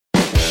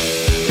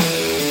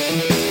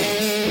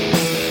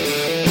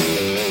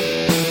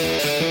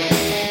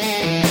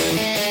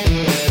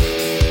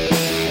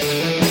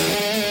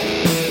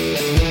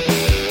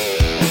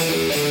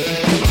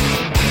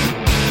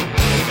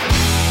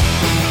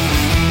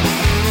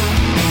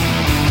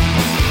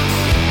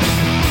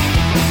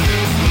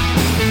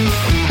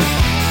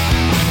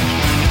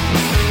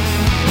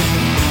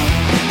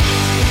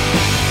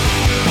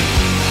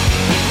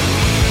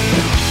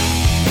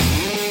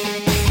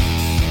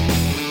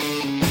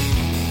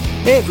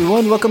Hey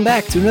everyone, welcome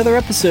back to another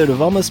episode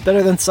of Almost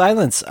Better Than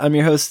Silence. I'm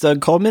your host,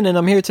 Doug Coleman, and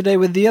I'm here today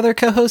with the other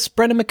co-host,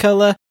 Brendan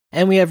McCullough,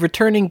 and we have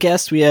returning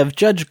guests. We have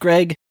Judge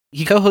Greg.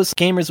 He co-hosts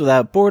Gamers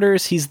Without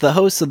Borders. He's the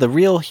host of the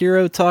Real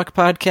Hero Talk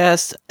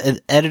podcast, an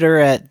editor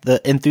at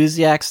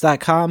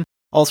theenthusiasts.com,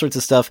 all sorts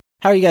of stuff.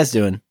 How are you guys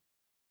doing?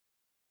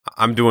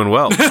 I'm doing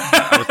well.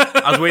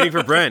 I was waiting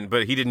for Brent,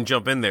 but he didn't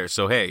jump in there,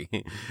 so hey.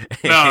 No,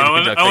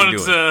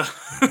 I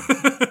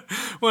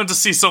wanted to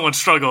see someone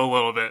struggle a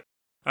little bit,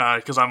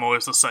 because I'm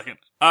always the second.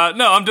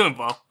 No, I'm doing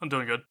well. I'm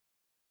doing good.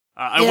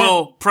 I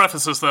will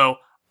preface this, though.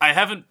 I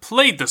haven't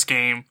played this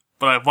game,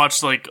 but I've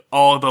watched,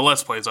 all the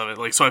Let's Plays of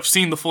it. So I've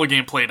seen the full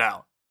game played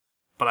out.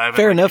 But I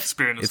haven't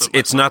experienced it.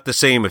 It's not the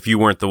same if you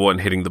weren't the one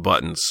hitting the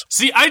buttons.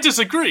 See, I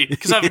disagree,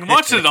 because having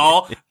watched it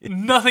all,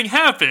 nothing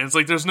happens.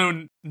 There's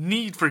no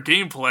need for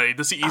gameplay.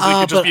 This easily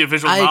could just be a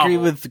visual novel. I agree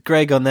with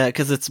Greg on that,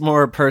 because it's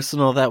more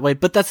personal that way.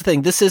 But that's the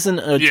thing. This isn't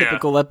a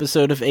typical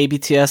episode of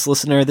ABTS,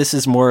 listener. This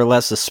is more or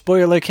less a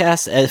spoiler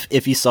cast,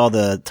 if you saw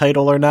the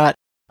title or not.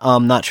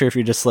 I'm not sure if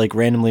you're just,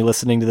 randomly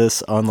listening to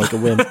this on, a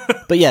whim.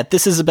 But yeah,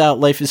 this is about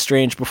Life is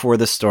Strange Before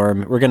the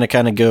Storm. We're going to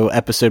kind of go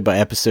episode by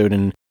episode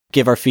and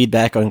give our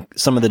feedback on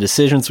some of the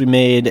decisions we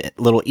made,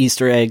 little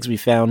Easter eggs we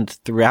found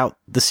throughout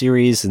the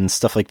series and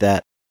stuff like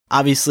that.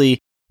 Obviously,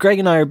 Greg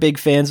and I are big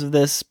fans of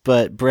this,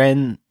 but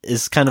Bren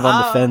is kind of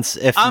on the fence,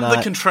 if I'm not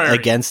the contrary.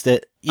 Against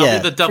it.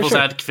 I'll be the devil's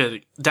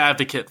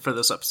advocate for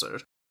this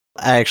episode.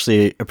 I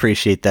actually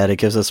appreciate that. It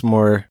gives us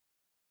more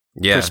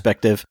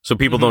perspective. So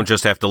people don't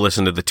just have to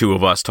listen to the two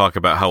of us talk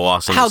about how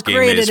awesome this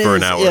game is for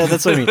an hour. Yeah,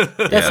 that's what I mean.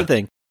 That's the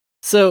thing.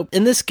 So,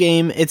 in this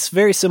game, it's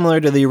very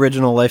similar to the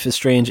original Life is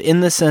Strange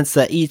in the sense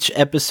that each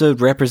episode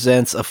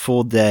represents a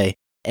full day,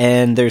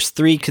 and there's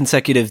 3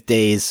 consecutive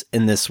days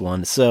in this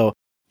one. So,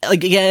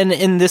 again,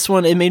 in this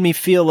one, it made me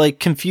feel,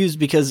 confused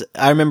because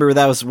I remember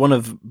that was one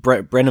of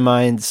Brendan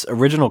Mine's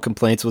original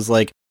complaints was,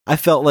 I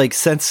felt like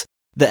since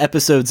the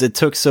episodes, it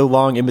took so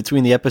long in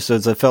between the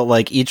episodes, I felt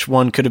like each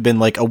one could have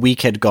been, a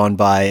week had gone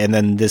by, and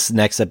then this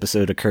next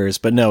episode occurs.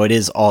 But no, it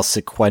is all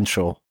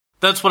sequential.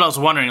 That's what I was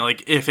wondering,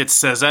 if it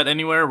says that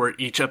anywhere, where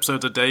each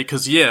episode's a day,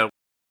 because,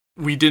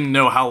 we didn't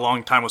know how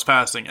long time was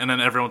passing, and then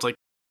everyone's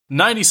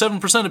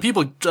 97% of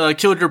people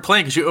killed your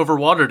plant because you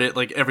overwatered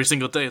it, every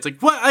single day. It's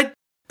what?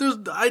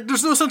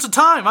 There's no sense of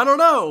time. I don't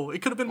know.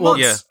 It could have been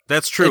months. Yeah,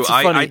 that's true.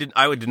 I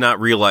did not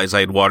realize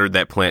I had watered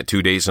that plant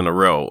 2 days in a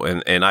row,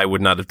 and I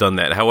would not have done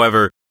that.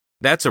 However,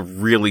 that's a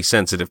really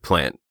sensitive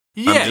plant.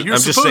 Yeah, you're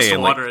supposed to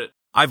water it.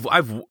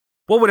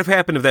 What would have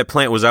happened if that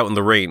plant was out in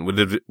the rain?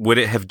 Would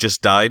it have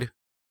just died?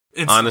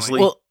 Instantly. Honestly,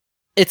 well,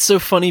 it's so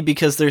funny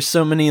because there's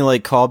so many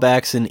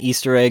callbacks and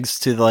Easter eggs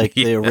to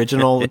the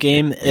original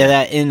game.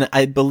 That in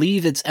I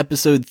believe it's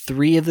episode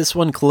 3 of this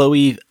one,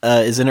 Chloe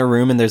is in her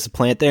room and there's a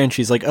plant there, and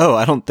she's like, "Oh,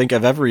 I don't think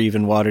I've ever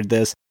even watered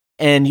this."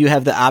 And you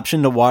have the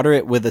option to water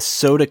it with a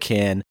soda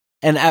can.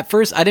 And at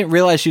first, I didn't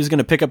realize she was going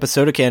to pick up a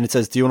soda can. It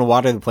says, "Do you want to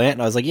water the plant?"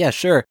 And I was like, "Yeah,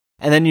 sure."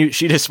 And then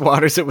she just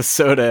waters it with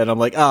soda, and I'm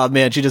like, "Oh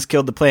man, she just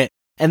killed the plant."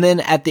 And then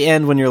at the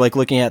end, when you're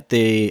looking at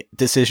the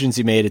decisions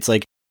you made, it's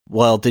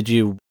well, did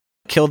you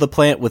kill the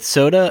plant with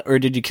soda, or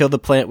did you kill the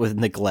plant with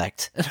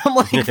neglect? And I'm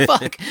like,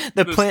 fuck,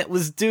 the plant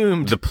was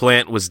doomed. The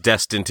plant was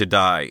destined to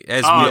die,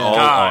 as we all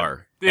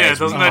are. Yeah,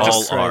 doesn't that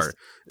just are.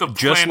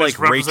 Just like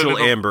Rachel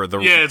Amber, the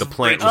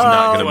plant was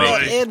not going to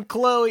make it. And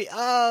Chloe,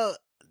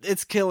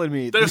 it's killing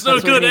me. There's no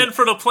good end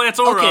for the plants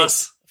or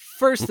us.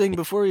 First thing,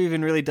 before we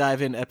even really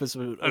dive in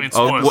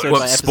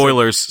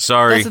spoilers.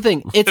 Sorry. That's the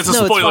thing. It's a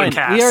spoiler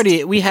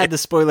cast. We had the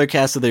spoiler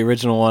cast of the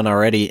original one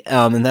already,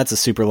 and that's a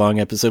super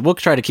long episode. We'll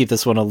try to keep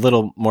this one a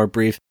little more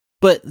brief.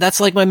 But that's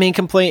my main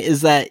complaint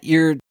is that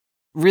you're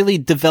really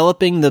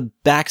developing the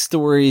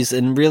backstories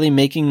and really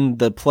making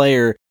the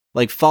player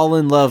fall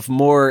in love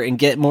more and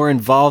get more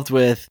involved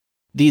with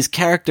these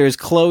characters,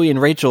 Chloe and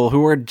Rachel,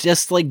 who are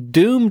just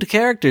doomed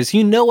characters.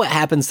 You know what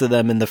happens to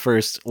them in the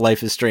first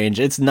Life is Strange.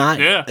 It's not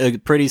a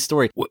pretty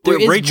story.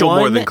 Rachel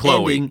more than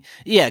Chloe. Ending.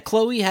 Yeah,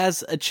 Chloe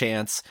has a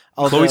chance.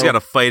 Chloe's got a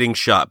fighting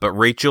shot, but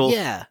Rachel.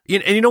 Yeah,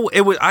 and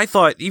I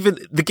thought even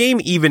the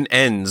game even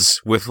ends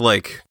with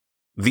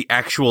the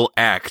actual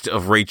act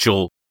of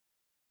Rachel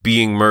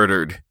being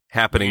murdered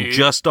happening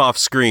just off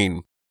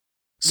screen.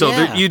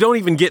 So you don't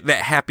even get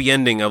that happy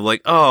ending of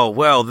oh,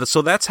 well,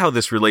 so that's how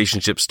this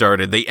relationship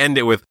started. They end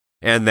it with,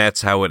 and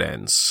that's how it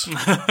ends.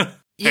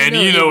 And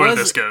you know where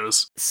this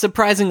goes.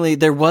 Surprisingly,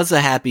 there was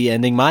a happy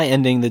ending. My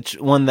ending, the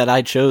one that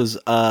I chose,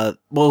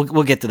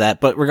 we'll get to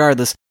that. But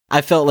regardless,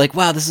 I felt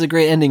wow, this is a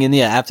great ending. And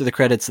after the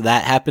credits,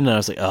 that happened. And I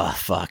was like, oh,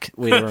 fuck.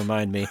 Way to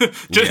remind me.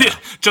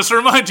 Just to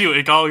remind you,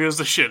 it all goes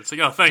to shit. It's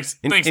oh, thanks,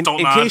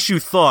 Dalton. In case you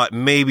thought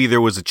maybe there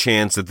was a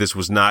chance that this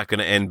was not going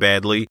to end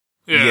badly,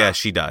 yeah,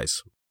 she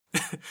dies.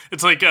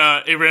 It's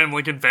Abraham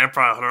Lincoln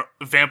Vampire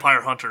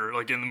Hunter,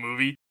 in the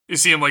movie. You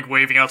see him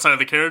waving outside of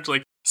the carriage,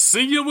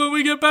 see you when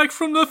we get back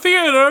from the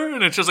theater,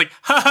 and it's just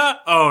haha,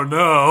 oh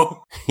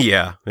no.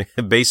 Yeah,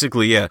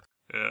 basically, yeah.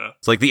 Yeah.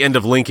 It's the end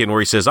of Lincoln where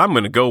he says, "I'm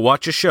going to go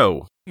watch a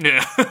show."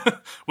 Yeah.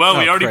 Well,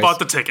 we already bought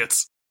the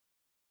tickets.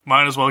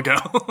 Might as well go.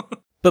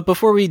 But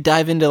before we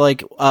dive into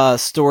like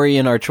story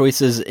and our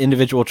choices,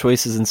 individual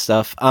choices and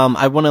stuff,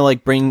 I want to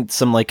like bring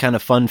some like kind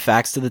of fun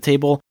facts to the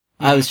table.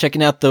 I was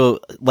checking out the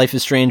Life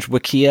is Strange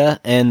Wikia,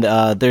 and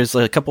there's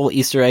a couple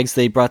Easter eggs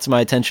they brought to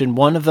my attention.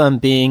 One of them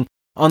being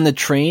on the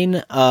train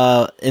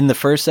in the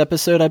first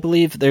episode, I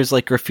believe, there's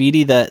like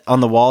graffiti that on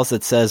the walls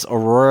that says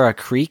Aurora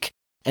Creek,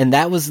 and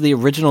that was the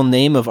original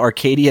name of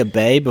Arcadia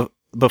Bay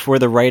before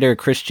the writer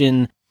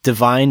Christian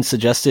Devine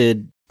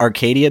suggested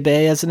Arcadia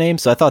Bay as a name.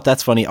 So I thought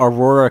that's funny.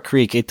 Aurora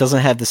Creek, it doesn't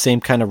have the same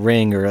kind of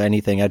ring or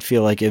anything. I'd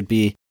feel like it'd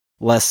be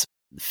less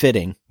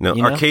fitting. No,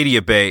 you know?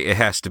 Arcadia Bay, it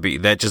has to be.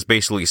 That just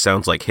basically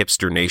sounds like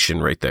hipster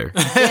nation right there.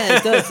 Yeah,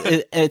 it does.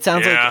 It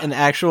sounds like an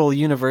actual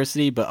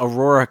university, but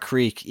Aurora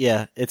Creek,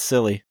 yeah, it's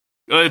silly.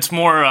 It's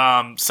more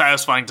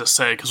satisfying to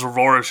say because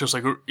Aurora is just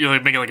like, you're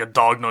like making like a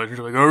dog noise.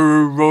 You're like,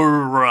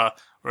 Aurora.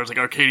 Whereas like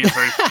Arcadia is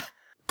very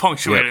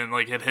punctuated and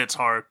like it hits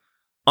hard.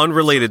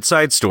 Unrelated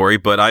side story,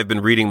 but I've been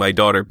reading my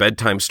daughter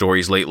bedtime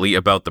stories lately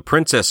about the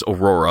Princess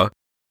Aurora.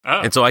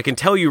 Oh. And so I can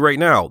tell you right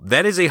now,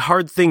 that is a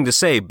hard thing to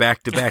say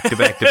back to back to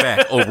back to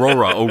back.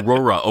 Aurora.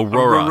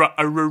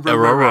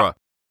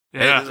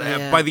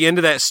 Yeah. By the end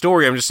of that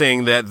story, I'm just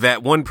saying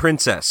that one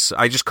princess,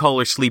 I just call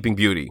her Sleeping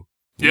Beauty.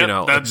 Yep, you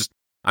know,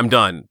 I'm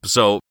done.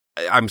 So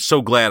I'm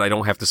so glad I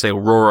don't have to say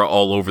Aurora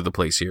all over the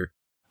place here.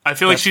 I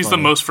feel like she's the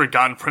most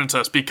forgotten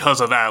princess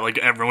because of that. Like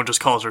everyone just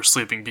calls her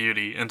Sleeping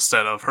Beauty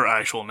instead of her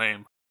actual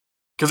name.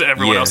 Because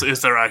everyone else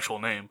is their actual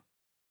name.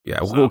 Yeah,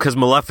 well, because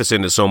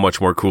Maleficent is so much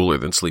more cooler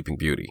than Sleeping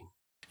Beauty.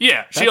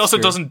 Yeah, she also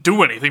doesn't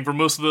do anything for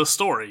most of the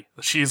story.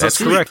 That's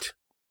correct.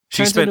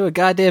 She turns into a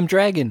goddamn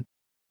dragon.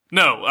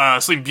 No,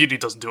 Sleeping Beauty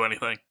doesn't do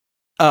anything.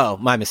 Oh,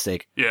 my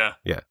mistake. Yeah.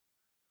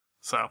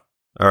 So.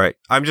 All right.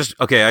 I just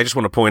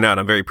want to point out,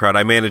 I'm very proud.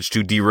 I managed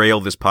to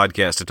derail this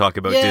podcast to talk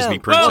about Disney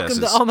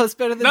princesses. Welcome to Almost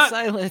Better Than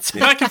Silence.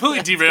 Not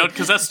completely derailed,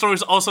 because that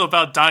story's also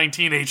about dying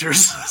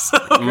teenagers. So.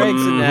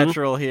 Greg's a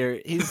natural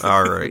here. He's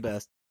all right. The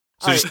best.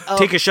 So just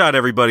take a shot,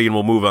 everybody, and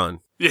we'll move on.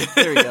 Yeah.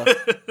 There we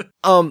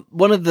go.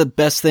 One of the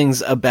best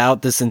things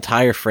about this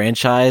entire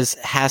franchise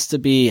has to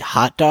be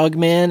Hot Dog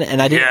Man, and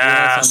I didn't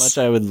realize how much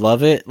I would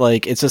love it.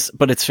 Like,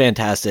 but it's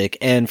fantastic.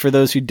 And for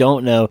those who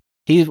don't know,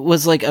 he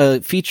was like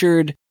a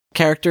featured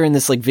character in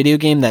this like video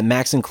game that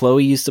Max and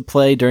Chloe used to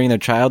play during their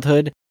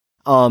childhood.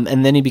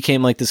 And then he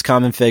became like this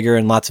common figure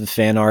in lots of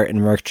fan art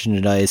and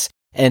merchandise.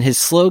 And his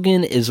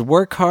slogan is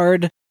 "Work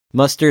hard,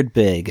 mustard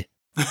big."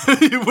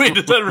 Wait,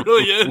 is that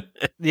really it?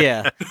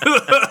 Yeah.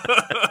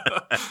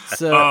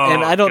 So,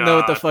 and I don't know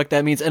what the fuck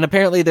that means. And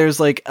apparently there's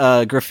like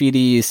graffiti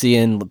you see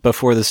in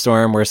Before the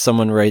Storm where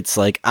someone writes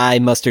like, "I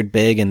mustard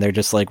big," and they're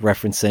just like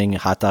referencing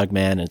Hot Dog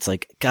Man. And it's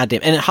like, goddamn.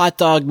 And Hot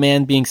Dog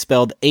Man being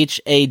spelled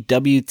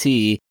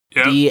HAWTDAWG.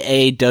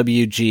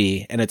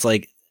 And it's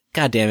like,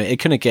 goddamn it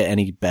couldn't get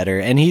any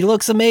better. And he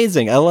looks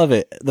amazing. I love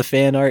it. The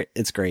fan art,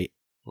 it's great.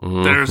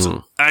 There's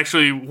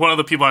actually one of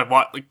the people I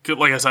watched,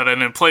 like I said, I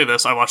didn't play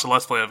this, I watched a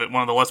Let's Play of it.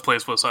 One of the Let's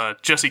Plays was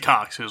Jesse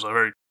Cox, who's a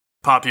very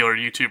popular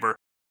YouTuber.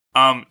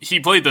 He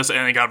played this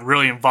and he got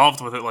really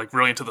involved with it, like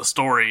really into the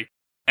story,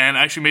 and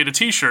actually made a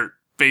t-shirt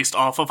based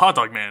off of Hot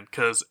Dog Man,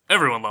 because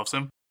everyone loves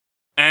him.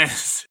 And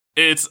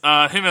it's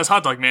him as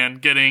Hot Dog Man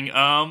getting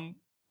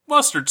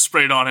mustard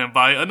sprayed on him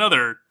by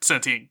another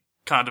sentient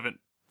condiment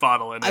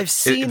bottle. And I've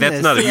seen that's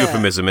this, not a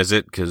euphemism, is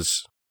it?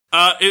 Because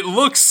it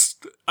looks,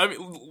 I mean,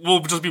 we'll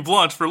just be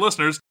blunt for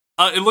listeners.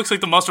 It looks like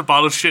the mustard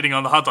bottle is shitting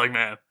on the Hot Dog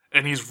Man,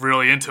 and he's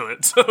really into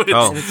it. So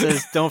and it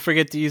says, "Don't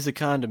forget to use a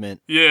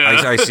condiment."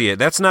 Yeah, I see it.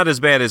 That's not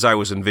as bad as I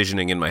was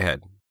envisioning in my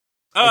head.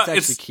 It's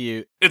actually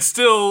cute. It's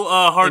still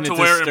hard to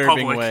wear in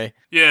public. Way.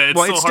 Yeah,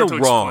 it's still hard to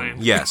wrong.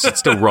 explain. Yes, it's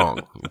still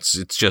wrong.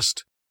 It's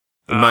just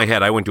in my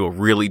head. I went to a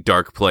really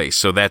dark place,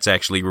 so that's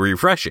actually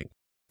refreshing.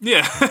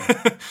 Yeah,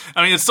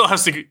 I mean, it still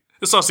has to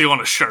go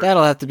on a shirt.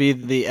 That'll have to be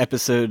the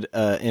episode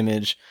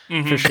image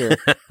for sure.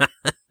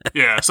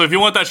 Yeah, so if you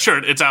want that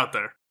shirt, it's out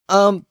there.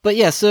 But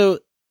yeah, so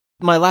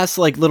my last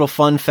like little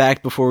fun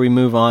fact before we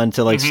move on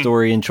to like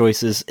story and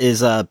choices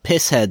is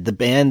Pisshead, the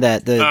band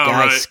that the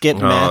guy Skip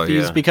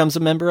Matthews becomes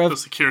a member of. The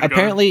security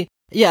Apparently,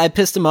 I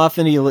pissed him off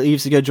and he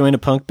leaves to go join a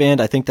punk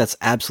band. I think that's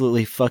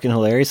absolutely fucking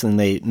hilarious, and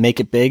they make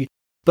it big.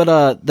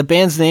 But the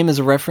band's name is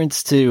a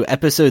reference to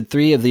episode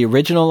 3 of the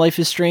original Life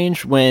is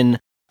Strange, when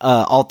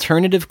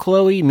alternative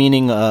Chloe,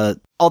 meaning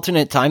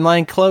alternate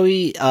timeline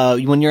Chloe,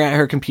 when you're at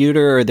her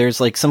computer, or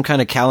there's like some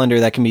kind of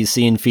calendar that can be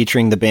seen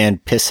featuring the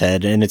band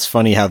Pisshead, and it's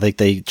funny how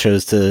they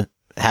chose to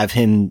have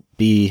him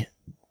be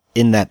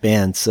in that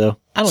band. So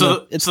I don't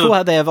know. It's cool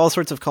how they have all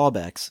sorts of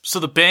callbacks. So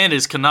the band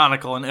is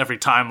canonical in every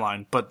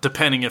timeline, but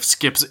depending if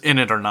Skip's in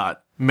it or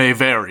not may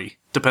vary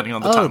depending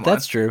on the timeline. Oh,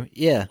 that's true.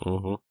 Yeah.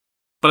 Mm-hmm.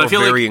 But I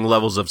feel varying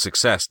levels of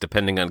success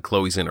depending on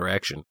Chloe's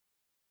interaction.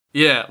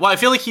 Yeah, well, I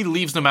feel like he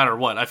leaves no matter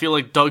what. I feel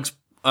like Doug's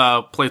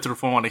playthrough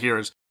from what I hear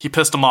is he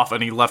pissed him off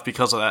and he left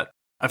because of that.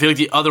 I feel like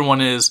the other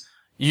one is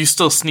you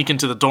still sneak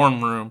into the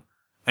dorm room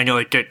and you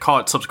like get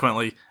caught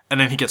subsequently, and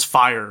then he gets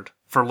fired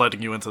for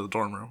letting you into the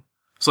dorm room.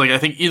 So like I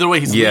think either way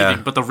he's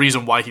leaving, but the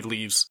reason why he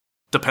leaves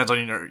depends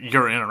on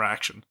your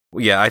interaction.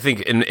 Yeah, I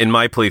think in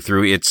my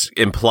playthrough, it's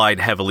implied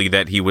heavily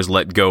that he was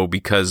let go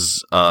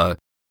because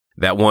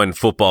that one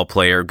football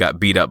player got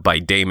beat up by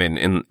Damon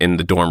in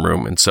the dorm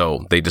room, and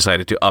so they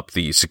decided to up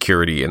the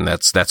security, and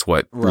that's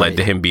what led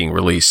to him being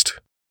released.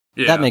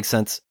 Yeah. That makes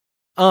sense.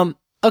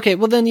 Okay,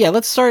 well then,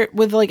 let's start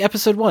with like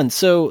episode 1.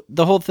 So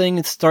the whole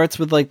thing starts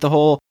with like the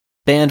whole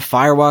band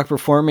Firewalk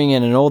performing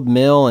in an old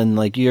mill, and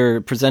like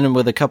you're presented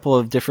with a couple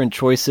of different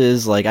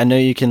choices. Like I know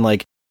you can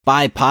like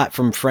buy pot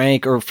from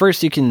Frank, or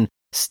first you can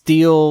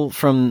steal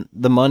from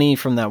the money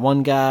from that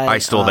one guy. I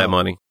stole that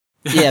money.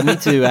 Yeah, me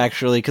too,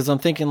 actually, because I'm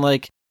thinking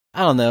like,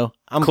 I don't know.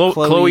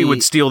 Chloe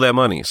would steal that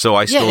money, so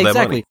I stole that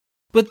money.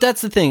 But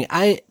that's the thing.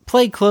 I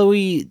played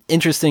Chloe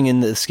interesting in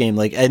this game.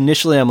 Like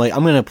initially I'm like,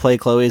 I'm going to play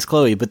Chloe as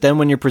Chloe. But then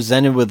when you're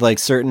presented with like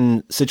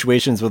certain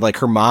situations with like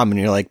her mom and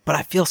you're like, but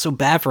I feel so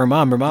bad for her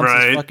mom. Her mom's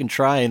just fucking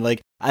trying.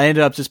 Like I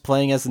ended up just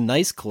playing as a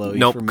nice Chloe.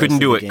 Nope, couldn't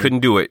do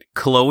it.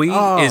 Chloe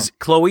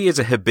is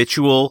a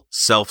habitual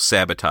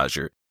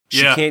self-sabotager.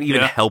 She can't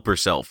even help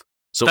herself.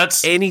 So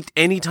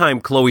any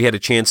time Chloe had a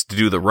chance to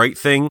do the right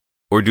thing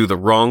or do the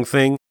wrong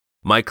thing,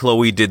 my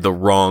Chloe did the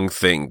wrong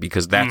thing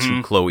because that's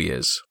who Chloe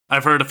is.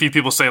 I've heard a few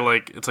people say,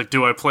 like, it's like,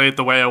 do I play it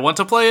the way I want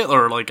to play it,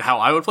 or like how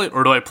I would play it,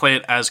 or do I play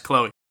it as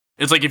Chloe?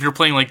 It's like if you're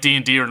playing like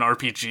D&D or an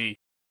RPG,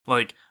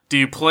 like, do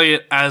you play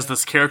it as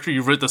this character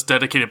you've written this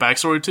dedicated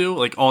backstory to,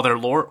 like all their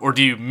lore, or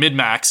do you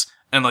min-max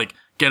and like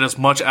get as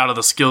much out of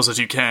the skills as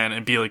you can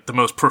and be like the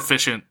most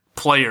proficient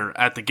player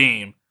at the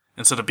game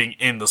instead of being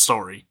in the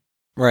story?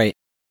 Right.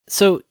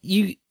 So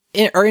you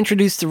are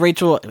introduced to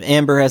Rachel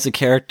Amber as a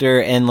character,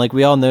 and like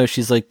we all know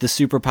she's like the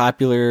super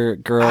popular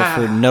girl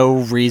for no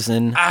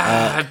reason.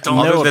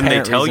 Other than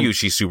they tell you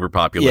she's super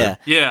popular.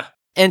 Yeah.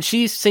 And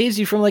she saves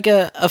you from like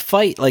a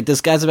fight. Like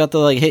this guy's about to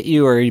like hit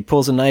you, or he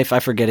pulls a knife. I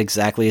forget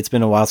exactly. It's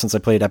been a while since I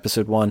played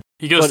episode 1.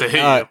 He goes to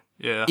hit you.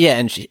 Yeah. Yeah,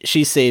 and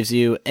she saves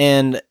you,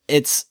 and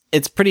it's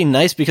pretty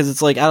nice because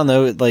it's like, I don't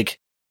know, like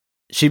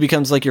she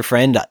becomes like your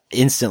friend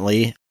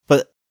instantly.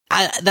 But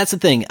that's the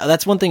thing.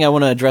 That's one thing I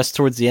want to address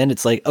towards the end.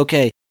 It's like,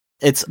 okay,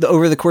 it's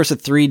over the course of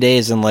 3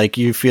 days, and like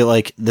you feel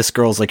like this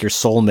girl's like your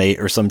soulmate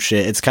or some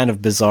shit. It's kind of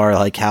bizarre,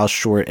 like how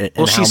short and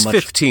well, how she's much.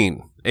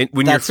 15, and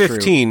when you're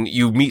 15,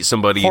 you meet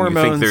somebody and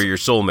you think they're your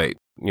soulmate.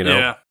 You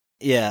know?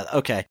 Yeah.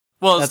 Okay.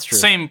 Well, that's it's true.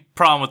 The same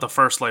problem with the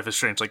first Life is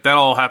Strange. Like that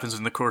all happens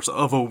in the course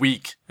of a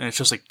week, and it's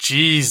just like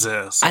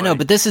Jesus. I know,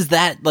 but this is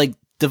that like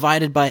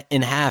divided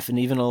in half, and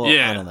even a little.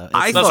 I don't know.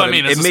 I thought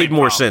it made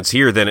more sense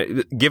here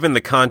than given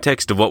the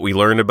context of what we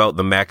learned about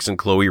the Max and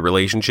Chloe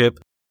relationship.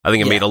 I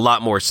think it made a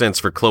lot more sense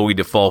for Chloe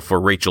to fall for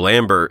Rachel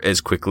Amber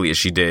as quickly as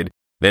she did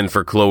than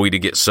for Chloe to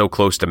get so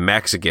close to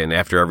Max again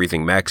after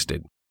everything Max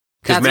did.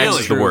 Because Max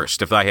is the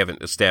worst, if I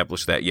haven't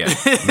established that yet.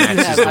 Max is the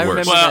worst. I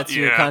remember that's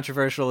your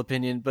controversial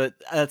opinion, but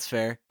that's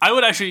fair. I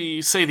would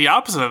actually say the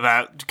opposite of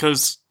that,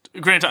 because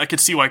granted, I could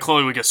see why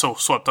Chloe would get so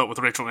swept up with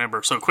Rachel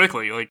Amber so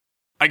quickly. Like,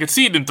 I could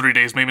see it in 3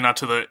 days, maybe not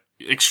to the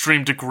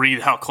extreme degree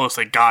how close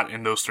they got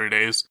in those 3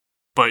 days.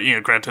 But,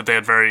 granted, they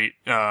had very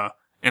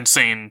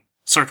insane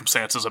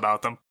circumstances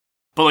about them.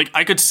 But like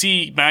I could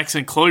see Max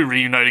and Chloe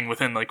reuniting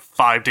within like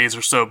 5 days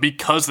or so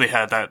because they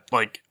had that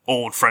like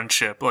old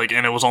friendship. Like,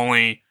 and it was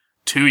only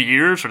 2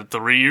 years or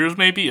 3 years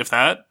maybe, if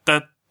that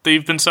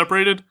they've been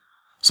separated.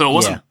 So it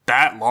wasn't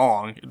that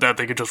long that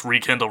they could just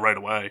rekindle right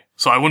away.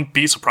 So I wouldn't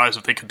be surprised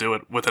if they could do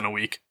it within a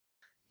week.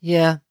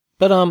 Yeah.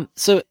 But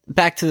so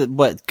back to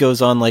what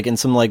goes on like in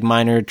some like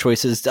minor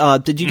choices.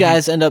 Did you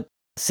guys end up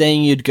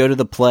saying you'd go to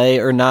the play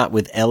or not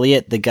with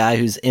Elliot, the guy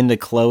who's into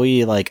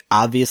Chloe, like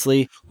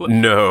obviously?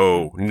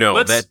 No.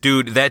 That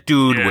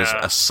dude was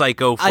a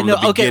psycho from the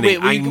beginning.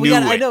 Okay, wait,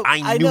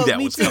 I knew that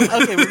was coming.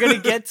 Okay, we're gonna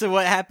get to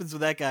what happens with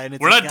that guy, and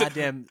it's we're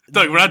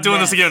not doing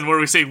this again where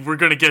we say we're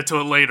gonna get to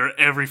it later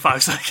every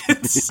 5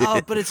 seconds.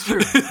 Oh, but it's true.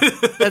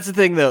 That's the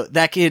thing, though.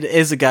 That kid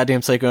is a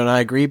goddamn psycho, and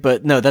I agree.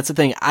 But no, that's the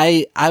thing.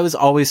 I was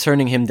always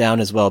turning him down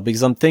as well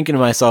because I'm thinking to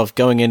myself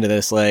going into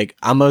this, like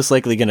I'm most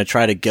likely gonna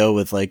try to go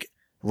with like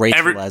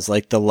Rachel as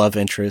like the love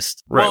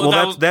interest. Right.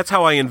 Well, that's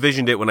how I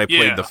envisioned it when I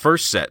played the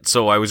first set.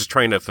 So I was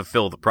trying to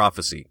fulfill the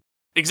prophecy.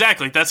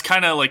 Exactly. That's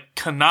kind of like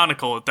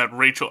canonical that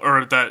Rachel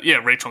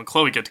and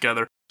Chloe get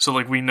together. So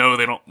like we know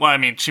they don't. Well, I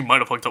mean, she might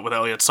have hooked up with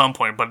Elliot at some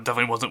point, but it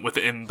definitely wasn't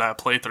within that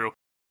playthrough.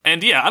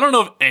 And I don't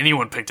know if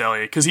anyone picked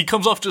Elliot because he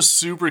comes off just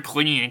super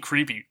clingy and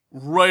creepy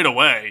right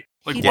away.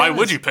 Like, why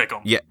would you pick him?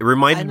 Yeah, it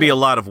reminded me a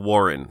lot of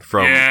Warren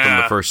from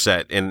the first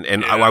set,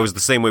 and I was the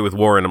same way with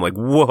Warren. I'm like,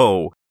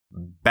 whoa.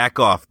 Back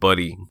off,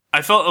 buddy.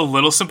 I felt a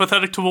little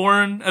sympathetic to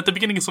Warren at the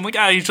beginning because I'm like,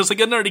 he's just like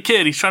a nerdy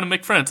kid. He's trying to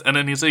make friends. And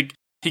then he's like,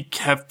 he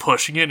kept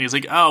pushing it. And he's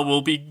like,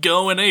 we'll be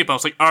going ape. I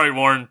was like, all right,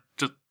 Warren,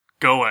 just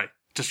go away.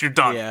 Just, you're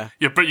done. Yeah.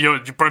 You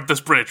burnt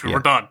this bridge. We're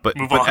done.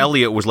 Move on. But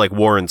Elliot was like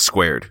Warren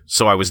squared.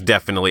 So I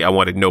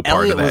wanted no part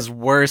Elliot of that. Elliot was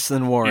worse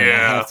than Warren. I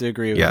have to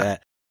agree with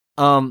that.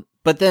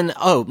 But then,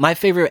 my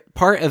favorite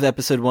part of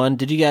episode 1,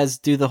 did you guys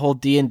do the whole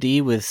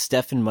D&D with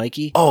Steph and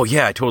Mikey? Oh,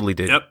 yeah, I totally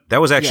did. Yep. That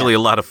was actually a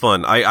lot of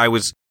fun.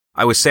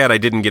 I was sad I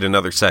didn't get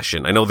another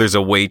session. I know there's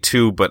a way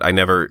to, but I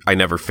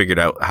never figured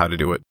out how to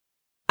do it.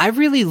 I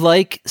really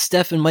like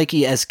Steph and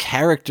Mikey as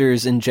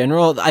characters in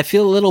general. I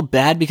feel a little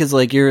bad because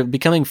like you're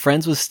becoming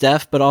friends with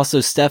Steph, but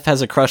also Steph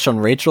has a crush on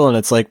Rachel, and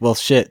it's like, well,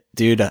 shit,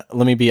 dude.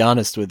 Let me be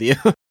honest with you.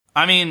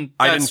 I mean,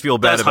 I didn't feel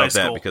bad about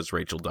that because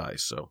Rachel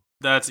dies. So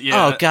that's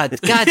Oh god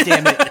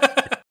damn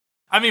it.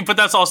 I mean, but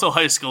that's also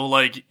high school.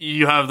 Like,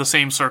 you have the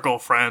same circle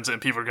of friends, and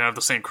people are gonna have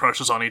the same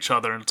crushes on each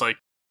other, and it's like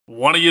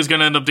one of you is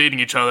gonna end up dating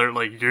each other.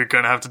 Like, you're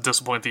gonna have to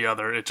disappoint the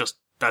other.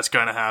 That's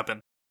gonna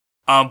happen.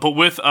 But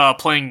with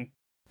playing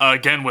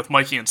again with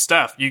Mikey and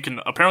Steph, you can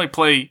apparently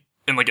play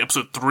in like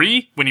episode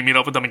 3 when you meet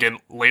up with them again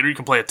later. You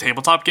can play a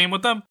tabletop game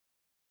with them,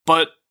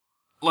 but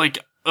like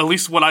at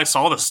least what I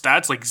saw, the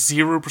stats like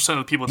 0% of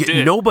the people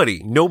did. Nobody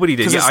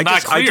did. Yeah,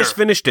 I just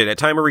finished it at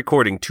time of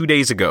recording 2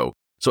 days ago.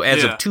 So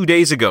as of 2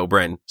 days ago,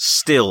 Bren,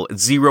 still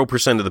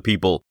 0% of the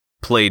people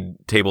played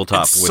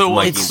tabletop with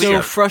Mikey. It's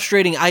so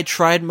frustrating. I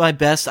tried my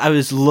best. I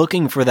was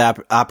looking for that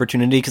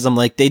opportunity because I'm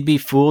like, they'd be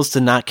fools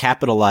to not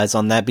capitalize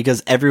on that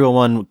because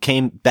everyone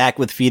came back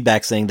with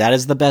feedback saying that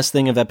is the best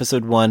thing of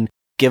episode 1.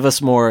 Give us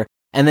more.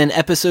 And then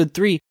episode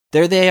 3,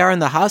 there they are in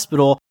the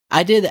hospital.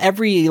 I did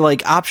every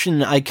like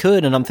option I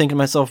could, and I'm thinking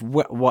to myself,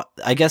 what?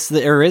 I guess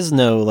there is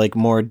no like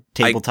more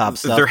tabletop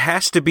stuff. There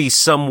has to be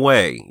some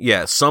way,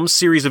 some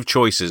series of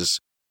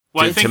choices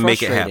to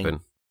make it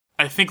happen.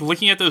 I think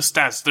looking at those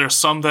stats, there's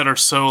some that are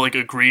so like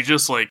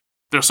egregious. Like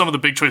there's some of the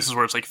big choices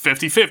where it's like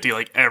 50-50,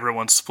 like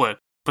everyone's split.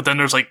 But then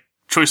there's like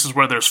choices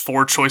where there's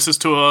 4 choices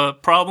to a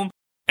problem,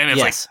 and it's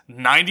like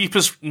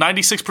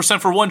 96%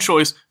 for one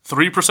choice,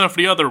 3% for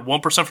the other,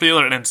 1% for the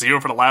other, and then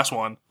 0 for the last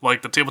one,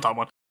 like the tabletop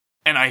one.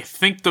 And I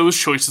think those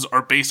choices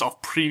are based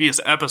off previous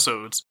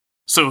episodes.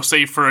 So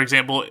say, for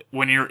example,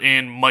 when you're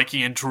in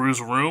Mikey and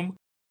Drew's room,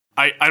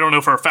 I don't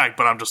know for a fact,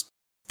 but I'm just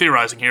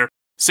theorizing here.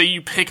 Say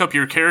you pick up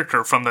your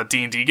character from the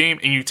D&D game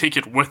and you take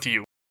it with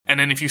you. And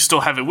then if you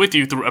still have it with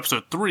you through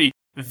episode 3,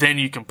 then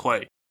you can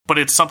play. But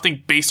it's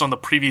something based on the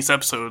previous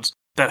episodes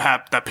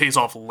that pays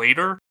off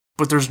later.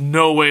 But there's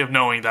no way of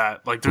knowing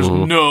that. Like, there's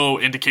no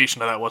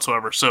indication of that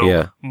whatsoever.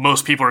 So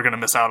most people are going to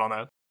miss out on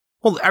that.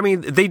 Well, I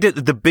mean, they did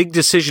the big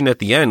decision at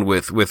the end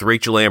with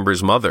Rachel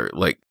Amber's mother.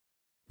 Like,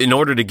 in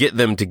order to get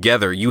them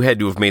together, you had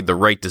to have made the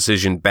right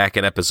decision back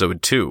in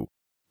episode 2.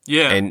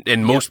 Yeah.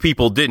 And most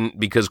people didn't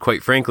because,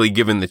 quite frankly,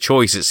 given the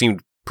choice, it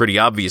seemed pretty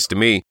obvious to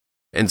me.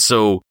 And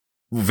so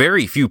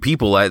very few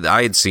people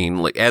I had seen,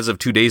 like as of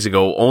 2 days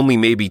ago, only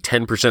maybe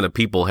 10% of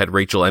people had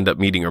Rachel end up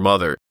meeting her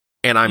mother.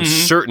 And I'm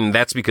certain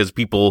that's because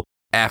people,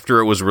 after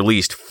it was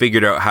released,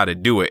 figured out how to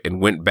do it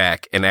and went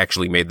back and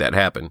actually made that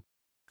happen.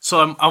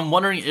 So I'm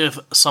wondering if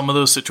some of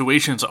those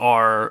situations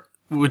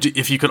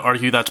if you could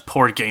argue that's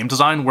poor game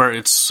design, where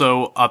it's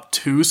so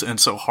obtuse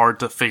and so hard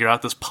to figure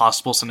out this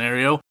possible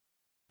scenario,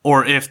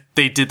 or if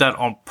they did that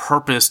on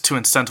purpose to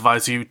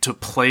incentivize you to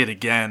play it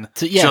again,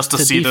 just to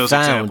see those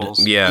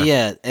examples.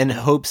 Yeah, in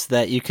hopes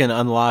that you can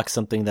unlock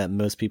something that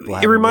most people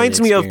haven't. It reminds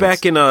really me of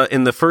back in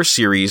the first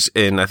series,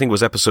 in I think it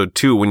was episode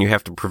 2, when you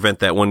have to prevent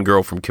that one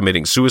girl from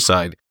committing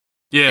suicide.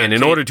 Yeah, and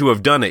in order to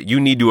have done it, you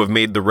need to have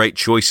made the right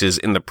choices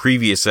in the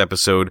previous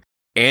episode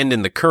and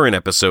in the current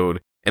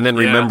episode, and then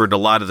remembered a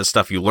lot of the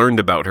stuff you learned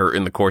about her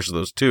in the course of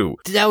those 2.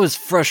 That was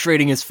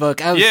frustrating as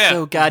fuck. I was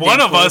so goddamn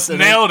one of us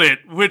nailed it.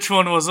 Which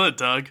one was it,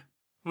 Doug?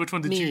 Which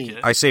one did you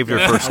get? I saved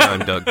her first time,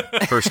 Doug.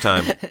 First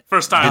time.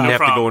 First time, Didn't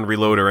have to go and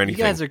reload or anything.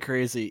 You guys are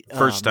crazy.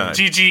 First time.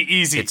 GG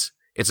easy.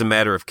 It's a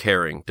matter of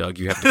caring, Doug.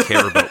 You have to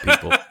care about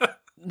people.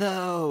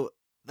 No,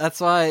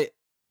 that's why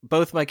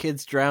both my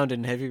kids drowned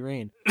in heavy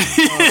rain.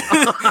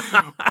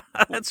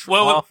 That's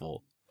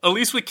awful. At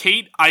least with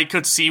Kate, I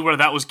could see where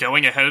that was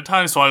going ahead of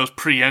time, so I was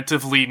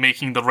preemptively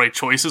making the right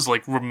choices,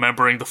 like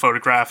remembering the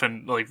photograph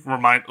and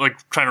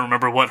trying to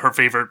remember what her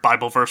favorite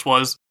Bible verse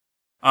was.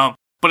 But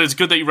it's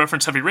good that you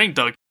referenced Heavy Rain,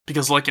 Doug,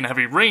 because like in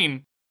Heavy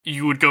Rain,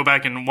 you would go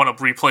back and want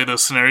to replay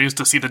those scenarios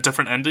to see the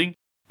different ending.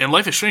 In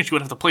Life is Strange, you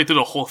would have to play through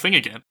the whole thing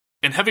again.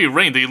 In Heavy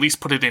Rain, they at least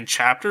put it in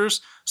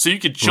chapters, so you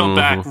could jump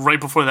back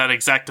right before that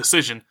exact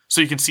decision, so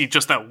you can see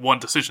just that one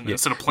decision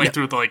instead of playing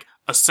through like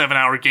a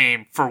 7-hour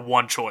game for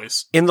one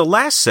choice. In the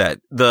last set,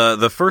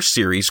 the first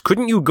series,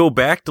 couldn't you go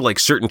back to like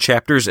certain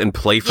chapters and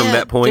play from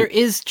that point? There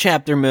is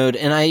chapter mode,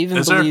 and I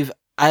even believe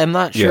I'm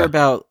not sure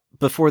about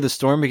Before the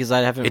Storm because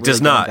I haven't. It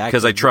does not,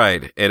 because I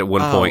tried at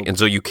one point, and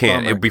so you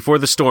can't. And Before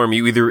the Storm,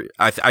 you either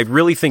I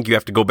really think you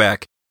have to go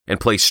back and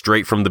play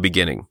straight from the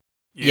beginning.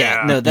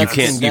 Yeah, no, you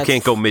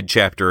can't go mid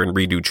chapter and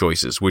redo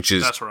choices, which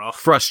is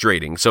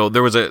frustrating. So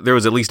there was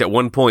at least at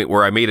one point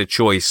where I made a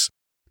choice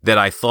that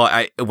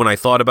when I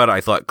thought about it,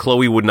 I thought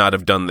Chloe would not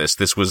have done this.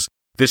 This was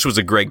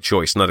a Greg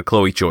choice, not a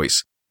Chloe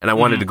choice, and I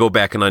wanted to go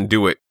back and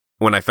undo it.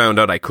 When I found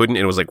out I couldn't,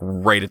 it was like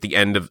right at the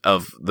end of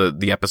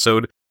the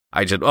episode.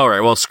 I said, all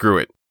right, well, screw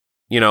it.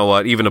 You know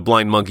what? Even a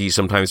blind monkey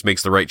sometimes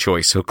makes the right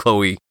choice. So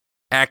Chloe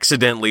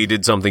accidentally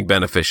did something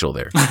beneficial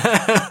there.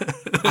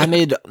 I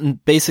made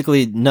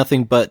basically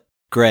nothing but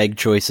Greg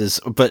choices,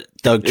 but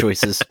Doug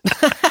choices.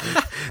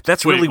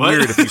 That's really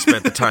weird if you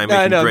spent the time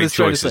making Greg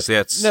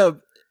choices. No,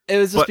 it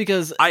was just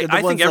because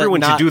I think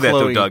everyone should do that,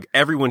 though, Doug.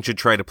 Everyone should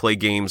try to play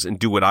games and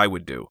do what I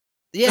would do.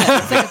 Yeah,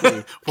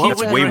 exactly.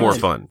 That's way more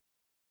fun.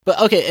 But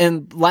okay,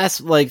 and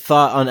last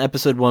thought on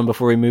episode 1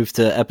 before we move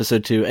to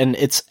episode 2, and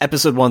it's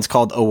episode 1's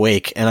called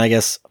Awake, and I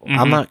guess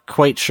I'm not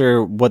quite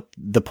sure what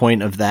the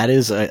point of that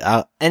is.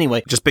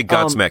 Anyway, just big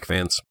Godsmack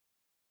fans.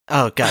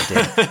 Oh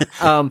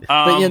goddamn!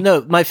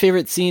 But my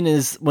favorite scene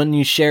is when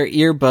you share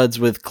earbuds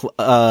with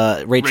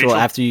Rachel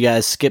after you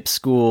guys skip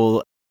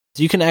school.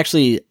 You can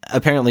actually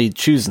apparently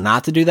choose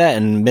not to do that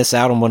and miss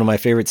out on one of my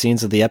favorite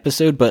scenes of the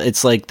episode. But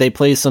it's like they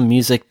play some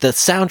music. The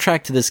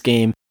soundtrack to this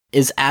game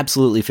is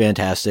absolutely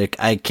fantastic.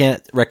 I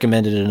can't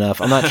recommend it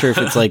enough. I'm not sure if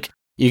it's like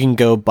you can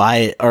go buy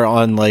it or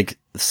on like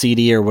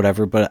CD or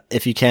whatever, but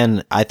if you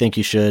can, I think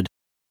you should.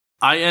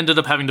 I ended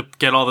up having to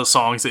get all the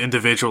songs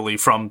individually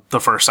from the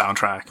first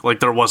soundtrack. Like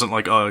there wasn't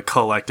like a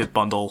collected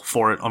bundle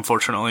for it,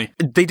 unfortunately.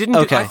 They didn't.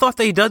 Okay. I thought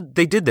they did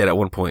that at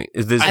one point.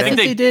 I think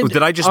they did.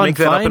 Did I just make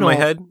that up in my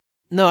head?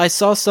 No, I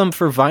saw some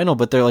for vinyl,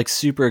 but they're like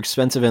super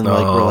expensive and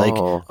like were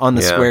like on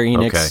the Square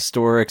Enix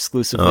store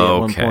exclusively at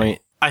one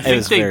point. I think it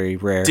was very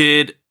rare.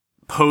 Did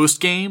post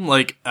game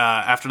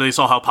after they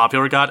saw how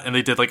popular it got, and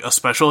they did like a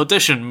special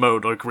edition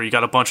mode, like where you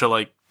got a bunch of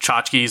like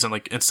tchotchkes and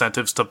like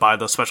incentives to buy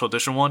the special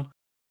edition one.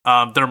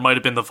 There might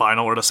have been the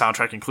vinyl or the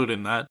soundtrack included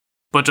in that,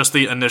 but just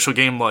the initial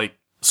game, like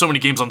so many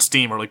games on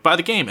Steam are like buy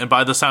the game and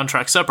buy the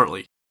soundtrack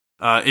separately.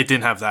 It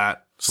didn't have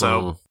that,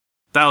 so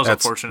that was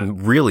unfortunate.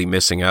 Really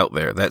missing out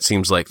there. That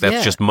seems like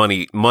that's just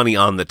money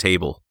on the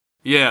table.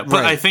 Yeah,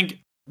 but I think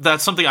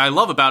that's something I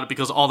love about it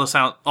because all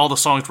the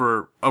songs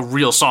were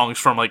real songs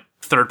from like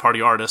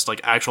third-party artists, like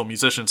actual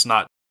musicians,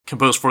 not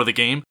composed for the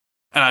game.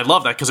 And I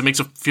love that because it makes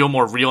it feel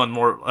more real and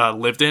more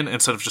lived in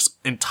instead of just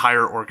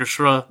entire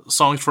orchestra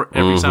songs for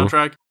every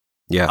soundtrack.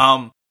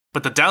 Yeah.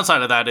 But the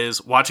downside of that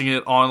is watching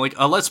it on like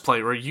a Let's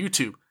Play or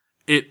YouTube,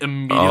 it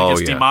immediately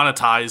gets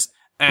demonetized.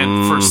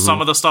 And for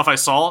some of the stuff I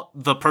saw,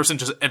 the person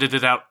just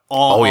edited out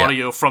all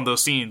audio from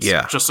those scenes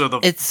just so the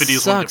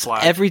videos wouldn't get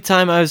flagged. Every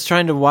time I was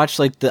trying to watch,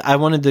 I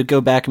wanted to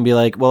go back and be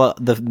like, well,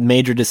 the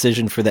major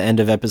decision for the end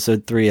of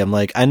episode 3, I'm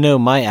like, I know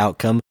my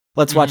outcome.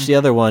 Let's watch the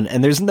other one.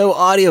 And there's no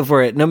audio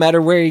for it, no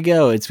matter where you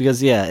go. It's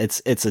because,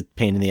 it's a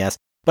pain in the ass.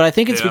 But I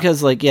think it's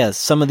because,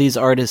 some of these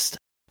artists,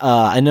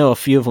 I know a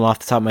few of them off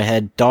the top of my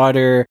head.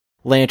 Daughter,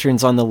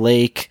 Lanterns on the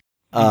Lake,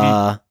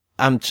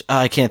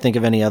 I can't think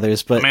of any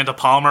others, but Amanda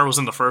Palmer was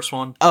in the first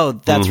one. Oh,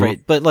 that's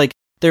right. But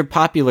they're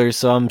popular,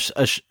 so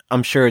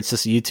I'm sure it's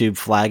just YouTube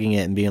flagging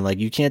it and being like,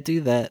 you can't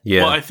do that.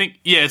 Yeah. Well, I think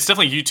it's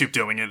definitely YouTube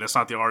doing it. It's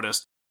not the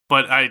artist.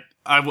 But I'm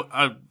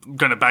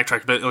going to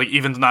backtrack a bit. Like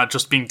even not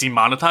just being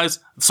demonetized,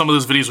 some of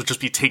those videos would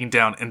just be taken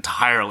down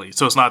entirely.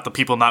 So it's not the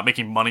people not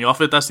making money off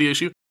it that's the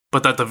issue,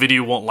 but that the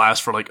video won't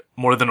last for like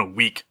more than a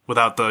week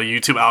without the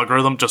YouTube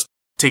algorithm just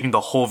taking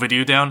the whole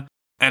video down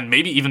and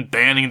maybe even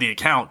banning the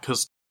account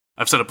because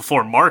I've said it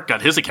before, Mark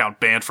got his account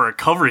banned for a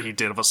cover he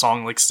did of a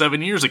song like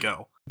 7 years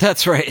ago.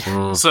 That's right.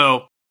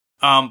 So,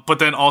 but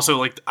then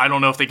also, I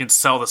don't know if they can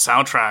sell the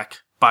soundtrack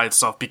by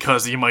itself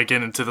because you might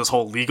get into this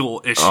whole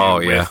legal issue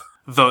with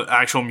the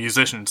actual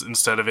musicians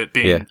instead of it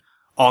being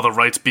all the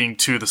rights being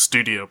to the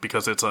studio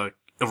because it's a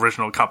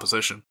original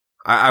composition.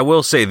 I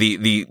will say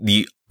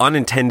the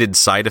unintended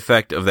side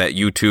effect of that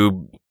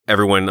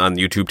everyone on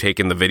YouTube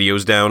taking the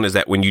videos down is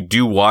that when you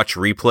do watch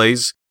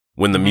replays,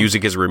 when the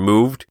music is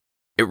removed,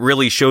 it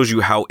really shows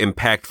you how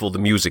impactful the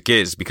music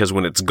is because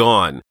when it's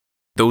gone,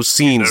 those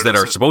scenes that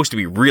are supposed to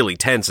be really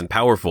tense and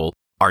powerful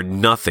are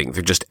nothing.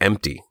 They're just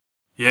empty.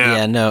 Yeah.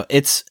 Yeah, no,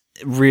 it's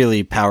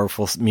really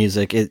powerful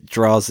music. It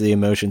draws the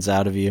emotions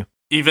out of you.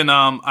 Even,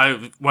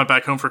 I went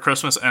back home for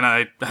Christmas and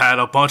I had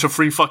a bunch of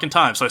free fucking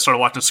time. So I started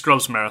watching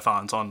Scrubs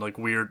marathons on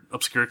weird,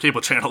 obscure cable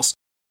channels.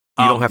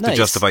 You don't have to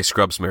justify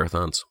Scrubs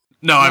marathons.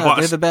 No,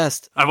 they're the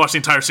best. I've watched the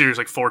entire series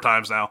 4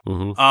 times now.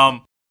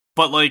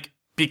 But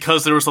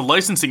because there was a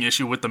licensing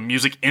issue with the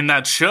music in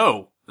that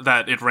show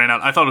that it ran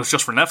out. I thought it was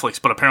just for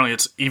Netflix, but apparently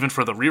it's even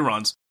for the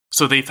reruns.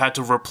 So they've had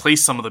to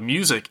replace some of the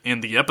music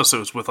in the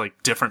episodes with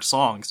different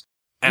songs.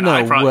 And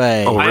no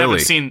way. Oh,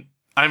 really?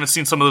 I haven't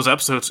seen some of those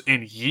episodes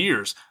in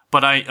years,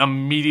 but I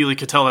immediately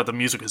could tell that the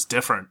music is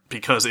different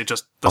because it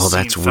just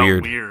scene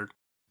felt weird.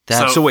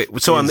 So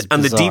on the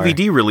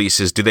DVD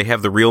releases, do they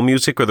have the real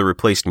music or the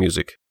replaced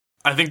music?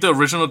 I think the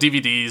original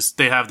DVDs,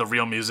 they have the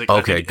real music.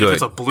 Okay, good. If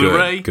it's a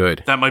Blu-ray,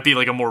 good. That might be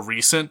a more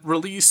recent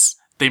release.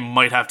 They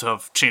might have to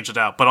have changed it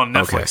out. But on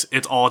Netflix,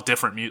 it's all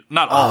different music.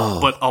 Not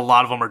all, but a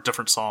lot of them are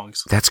different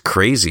songs. That's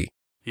crazy.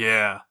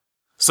 Yeah.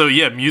 So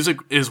music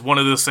is one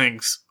of those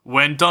things.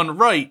 When done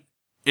right,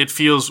 it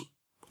feels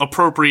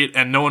appropriate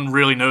and no one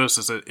really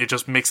notices it. It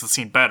just makes the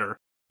scene better.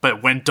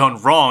 But when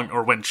done wrong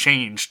or when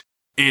changed,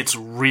 it's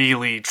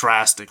really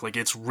drastic.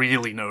 It's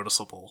really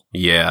noticeable.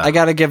 Yeah. I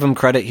gotta give them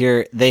credit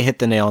here. They hit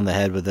the nail on the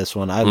head with this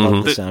one. I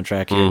love the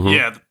soundtrack here.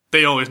 Yeah,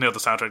 they always nailed the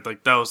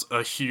soundtrack. That was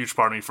a huge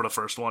part of me for the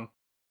first one.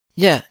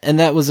 Yeah, and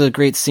that was a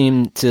great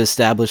scene to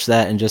establish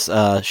that and just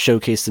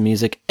showcase the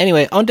music.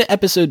 Anyway, on to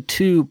episode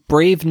 2,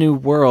 Brave New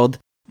World.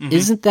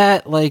 Isn't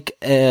that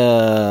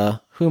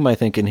who am I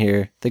thinking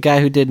here? The guy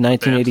who did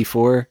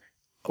 1984?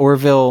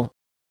 Orville?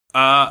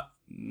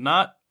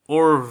 Not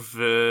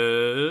Orville.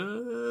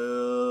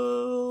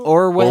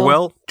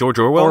 Orwell? George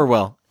Orwell?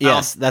 Orwell.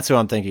 Yes, that's who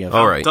I'm thinking of.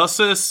 All right.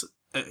 Aldous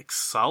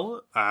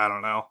Excella? I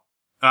don't know.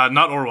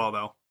 Not Orwell,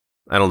 though.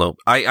 I don't know.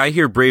 I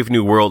hear Brave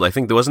New World. I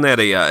think, wasn't that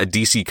a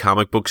DC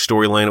comic book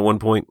storyline at one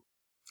point?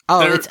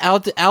 Oh, it's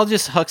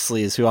Aldous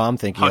Huxley is who I'm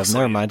thinking of.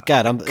 Never mind.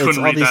 God, it's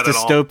all these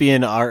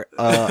dystopian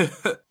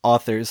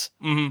authors.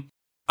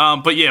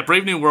 Mm-hmm. But yeah,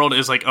 Brave New World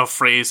is like a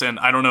phrase, and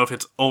I don't know if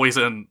it's always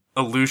an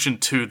allusion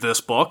to this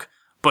book.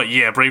 But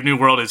yeah, Brave New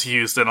World is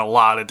used in a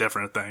lot of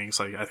different things.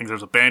 Like, I think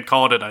there's a band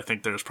called it. I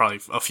think there's probably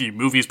a few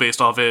movies based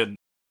off it.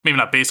 Maybe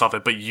not based off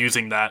it, but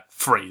using that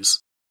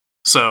phrase.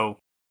 So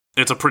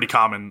it's a pretty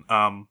common,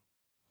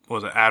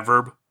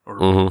 adverb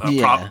or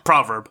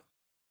proverb?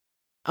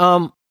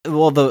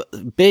 Well,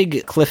 the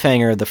big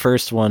cliffhanger of the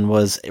first one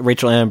was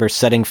Rachel Amber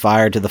setting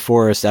fire to the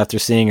forest after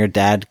seeing her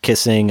dad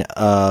kissing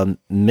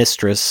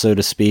mistress, so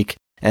to speak,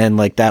 and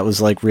like that was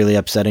like really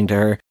upsetting to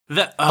her.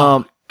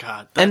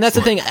 God, and that's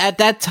the thing. At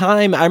that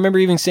time, I remember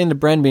even saying to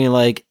Bren, being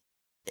like,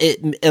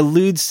 it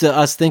alludes to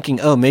us thinking,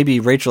 oh, maybe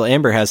Rachel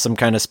Amber has some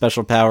kind of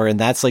special power, and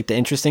that's like the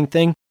interesting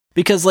thing.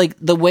 Because like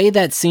the way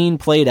that scene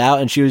played out,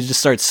 and she would just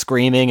start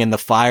screaming, and the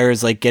fire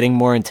is like getting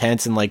more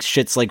intense, and like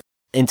shit's like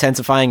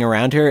intensifying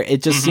around her,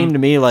 it just seemed to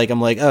me like,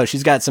 I'm like, oh,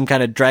 she's got some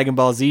kind of Dragon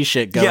Ball Z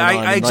shit going on.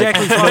 Yeah, I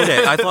exactly thought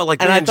that. I thought like,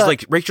 man,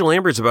 like Rachel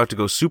Amber's about to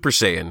go Super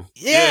Saiyan.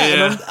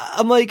 Yeah. And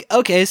I'm like,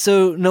 okay,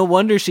 so no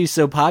wonder she's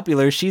so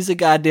popular. She's a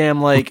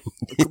goddamn like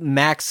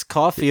Max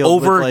Caulfield.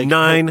 Over with, like,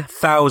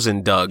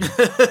 9,000, Doug.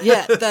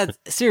 Yeah,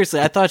 seriously,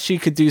 I thought she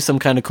could do some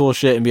kind of cool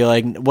shit and be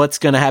like, what's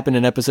going to happen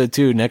in episode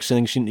 2? Next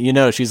thing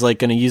she's like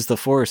going to use the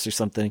Force or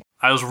something.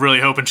 I was really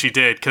hoping she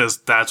did,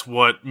 because that's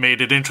what made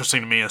it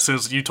interesting to me. As soon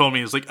as you told me,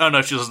 it was like, oh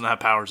no, she doesn't have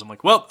powers. I'm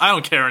like, well, I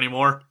don't care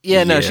anymore.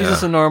 Yeah, no, she's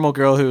just a normal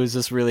girl who was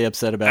just really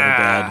upset about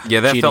her dad. Yeah,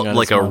 that felt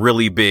like a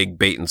really big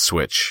bait and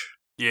switch.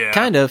 Yeah.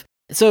 Kind of.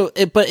 So,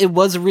 but it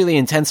was a really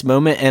intense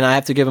moment, and I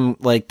have to give him,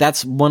 like,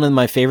 that's one of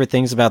my favorite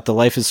things about the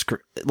Life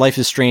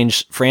is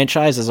Strange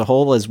franchise as a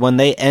whole, is when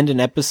they end an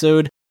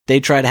episode, they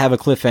try to have a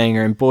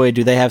cliffhanger, and boy,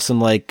 do they have some,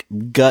 like,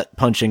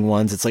 gut-punching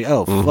ones. It's like,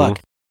 oh,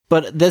 fuck.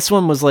 But this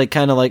one was like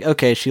kind of like,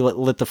 okay, she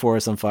lit the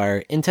forest on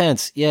fire.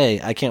 Intense.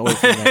 Yay. I can't wait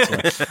for the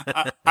next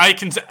one.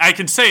 I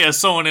can say, as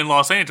someone in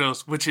Los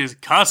Angeles, which is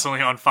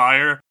constantly on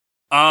fire,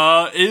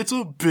 it's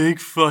a big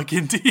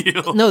fucking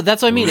deal. No,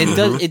 that's what I mean.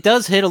 It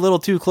does hit a little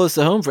too close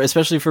to home,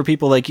 especially for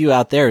people like you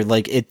out there.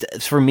 Like,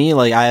 for me,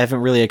 like, I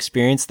haven't really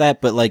experienced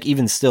that, but like,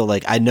 even still,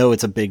 like, I know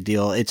it's a big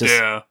deal. It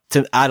just,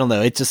 I don't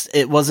know.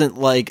 It wasn't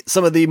like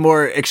some of the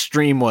more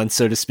extreme ones,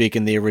 so to speak,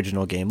 in the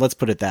original game. Let's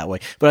put it that way.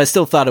 But I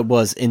still thought it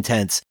was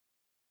intense.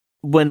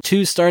 When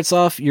 2 starts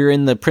off, you're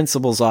in the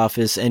principal's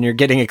office and you're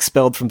getting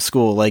expelled from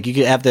school. Like, you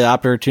could have the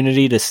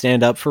opportunity to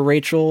stand up for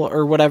Rachel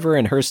or whatever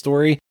in her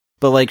story,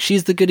 but like,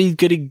 she's the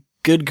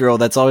good girl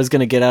that's always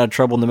going to get out of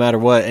trouble no matter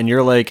what, and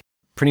you're like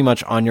pretty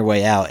much on your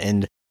way out,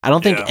 and I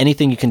don't think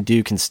anything you can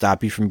do can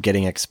stop you from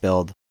getting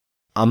expelled.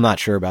 I'm not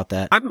sure about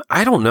that.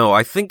 I don't know.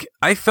 I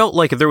felt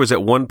like there was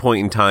at one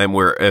point in time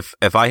where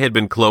if I had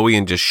been Chloe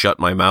and just shut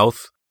my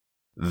mouth,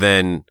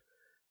 then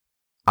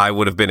I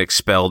would have been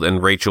expelled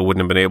and Rachel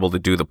wouldn't have been able to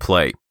do the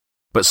play.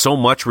 But so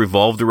much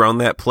revolved around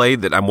that play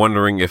that I'm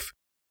wondering if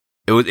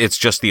it's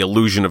just the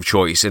illusion of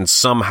choice, and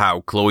somehow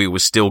Chloe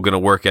was still going to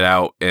work it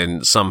out,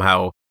 and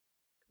somehow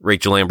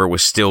Rachel Amber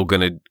was still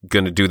going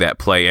to do that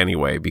play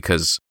anyway,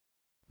 because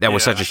that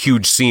was such a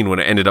huge scene when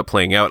it ended up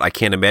playing out. I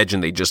can't imagine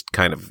they just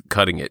kind of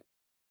cutting it.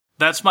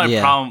 That's my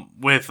problem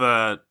with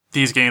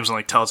these games and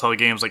like Telltale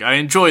games. Like, I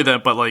enjoy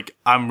them, but like,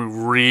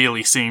 I'm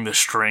really seeing the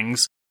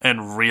strings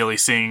and really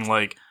seeing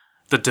like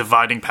the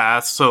dividing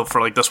paths. So for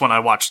like this one, I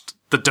watched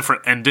the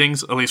different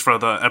endings, at least for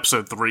the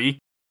episode 3,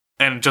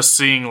 and just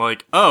seeing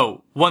like,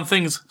 oh, one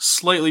thing's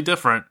slightly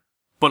different,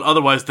 but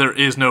otherwise there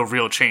is no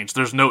real change.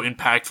 There's no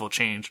impactful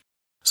change.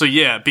 So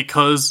yeah,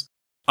 because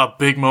a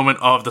big moment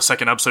of the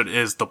second episode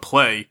is the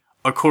play,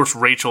 of course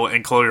Rachel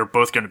and Chloe are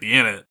both going to be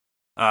in it.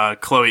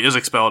 Chloe is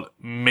expelled.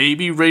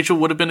 Maybe Rachel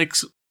would have been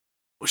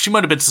she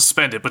might have been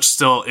suspended, but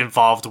still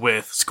involved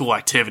with school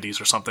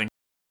activities or something,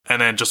 and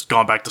then just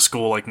gone back to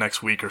school like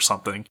next week or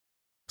something.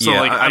 So,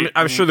 yeah, like,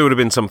 I'm sure there would have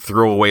been some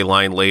throwaway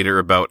line later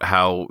about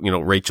how,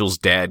 Rachel's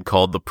dad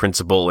called the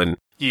principal and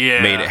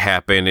made it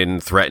happen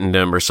and threatened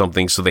him or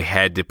something, so they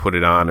had to put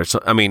it on or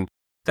something. I mean,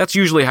 that's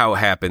usually how it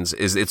happens,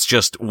 is it's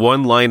just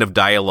one line of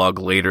dialogue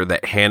later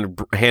that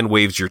hand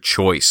waves your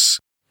choice.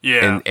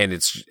 Yeah. And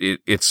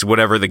it's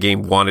whatever the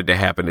game wanted to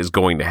happen is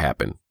going to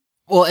happen.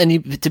 Well,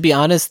 and to be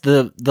honest,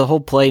 the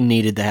whole play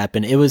needed to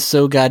happen. It was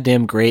so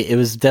goddamn great. It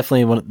was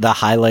definitely the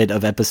highlight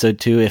of episode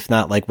 2, if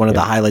not like one of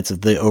the highlights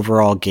of the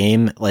overall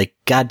game. Like,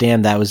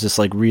 goddamn, that was just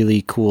like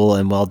really cool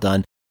and well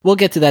done. We'll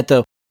get to that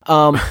though.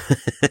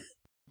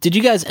 Did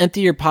you guys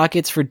empty your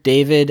pockets for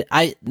David?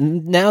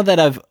 Now that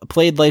I've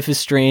played Life is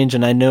Strange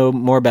and I know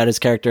more about his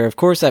character, of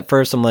course at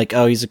first I'm like,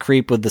 oh, he's a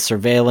creep with the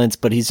surveillance,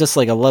 but he's just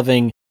like a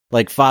loving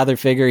like father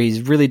figure.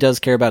 He really does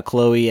care about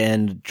Chloe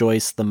and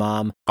Joyce, the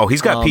mom. Oh,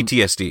 he's got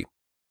PTSD.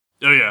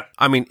 Oh, yeah.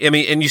 I mean,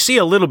 and you see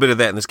a little bit of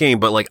that in this game,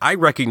 but like I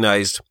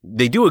recognized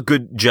they do a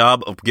good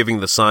job of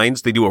giving the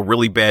signs. They do a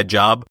really bad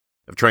job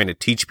of trying to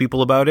teach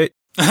people about it.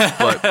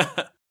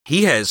 But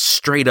he has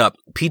straight up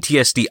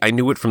PTSD. I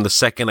knew it from the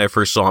second I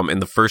first saw him in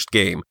the first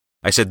game.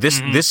 I said,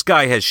 this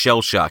guy has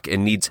shell shock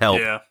and needs help.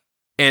 Yeah.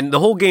 And the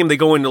whole game, they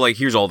go into like,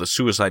 here's all the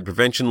suicide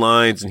prevention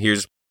lines, and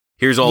here's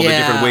all the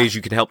different ways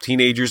you can help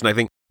teenagers. And I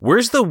think,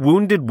 where's the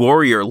Wounded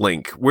Warrior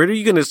link? Where are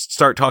you going to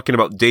start talking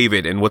about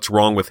David and what's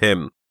wrong with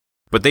him?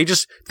 But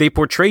they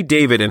portray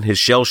David and his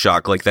shell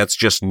shock like that's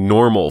just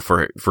normal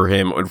for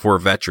him and for a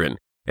veteran.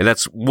 And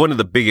that's one of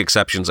the big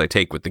exceptions I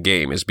take with the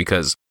game, is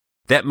because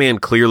that man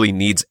clearly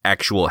needs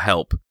actual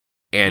help.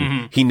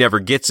 And he never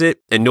gets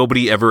it, and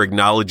nobody ever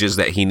acknowledges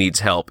that he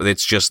needs help.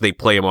 It's just they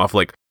play him off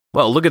like,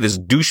 well, look at this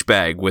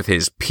douchebag with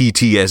his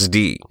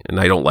PTSD, and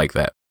I don't like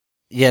that.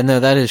 Yeah,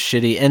 no, that is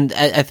shitty. And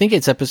I think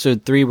it's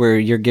episode 3 where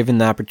you're given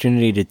the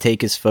opportunity to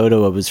take his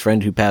photo of his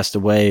friend who passed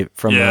away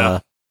from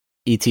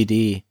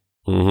ETD.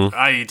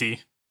 IED.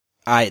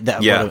 I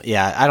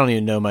don't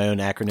even know my own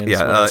acronyms.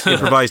 Yeah,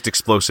 improvised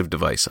explosive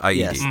device, IED.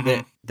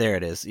 Yes, there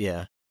it is,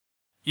 yeah.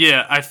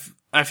 Yeah,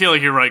 I feel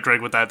like you're right,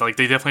 Greg, with that. Like,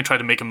 they definitely tried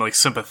to make him, like,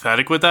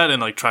 sympathetic with that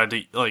and, like, tried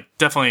to, like,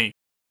 definitely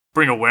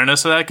bring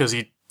awareness to that, because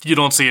you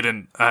don't see it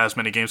in as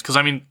many games. Because,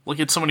 I mean, look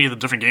at so many of the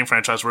different game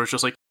franchises where it's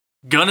just, like,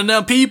 gunning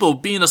down people,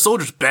 being a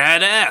soldier's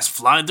badass,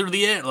 flying through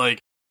the air, like...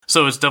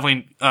 So it's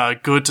definitely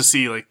good to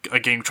see, like, a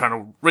game trying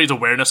to raise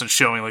awareness and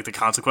showing, like, the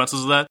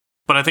consequences of that.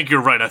 But I think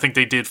you're right. I think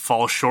they did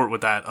fall short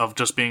with that, of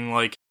just being,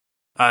 like,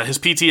 his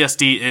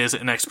PTSD is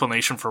an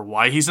explanation for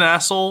why he's an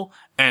asshole,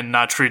 and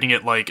not treating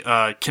it like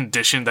a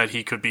condition that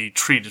he could be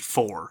treated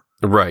for.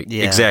 Right.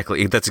 Yeah.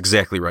 Exactly. That's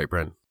exactly right,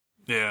 Bren.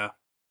 Yeah.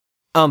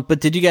 But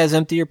did you guys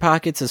empty your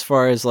pockets as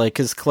far as like,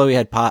 because Chloe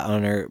had pot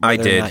on her? I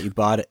did. Or not you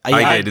bought it.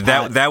 I did.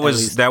 That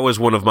was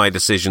one of my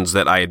decisions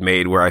that I had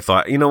made, where I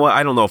thought, you know what?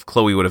 I don't know if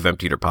Chloe would have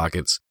emptied her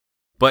pockets.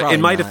 But probably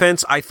in my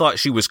defense, I thought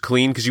she was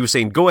clean, because you were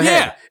saying, go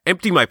ahead,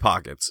 empty my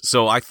pockets.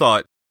 So I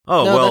thought,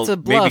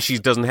 maybe she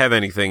doesn't have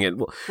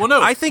anything.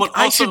 I think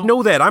I should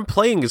know that. I'm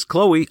playing as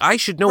Chloe. I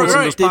should know what's in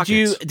those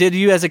pockets. Did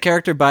you as a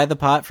character buy the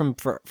pot from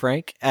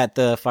Frank at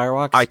the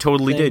Firewalk? I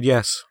totally did,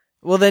 yes.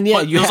 Well, then, yeah,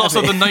 but it was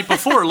also the night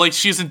before. Like,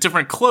 she's in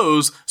different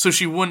clothes, so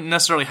she wouldn't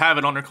necessarily have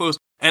it on her clothes.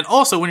 And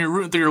also, when you're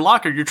rooting through your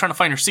locker, you're trying to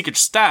find your secret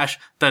stash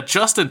that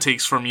Justin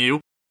takes from you.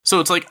 So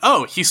it's like,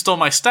 oh, he stole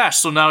my stash,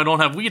 so now I don't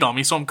have weed on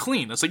me, so I'm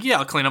clean. It's like, yeah,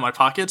 I'll clean up my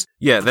pockets.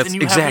 Yeah, that's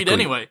exactly. Have weed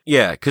anyway.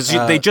 Yeah, because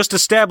they just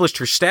established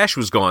her stash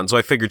was gone, so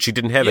I figured she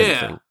didn't have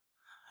anything.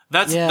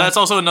 That's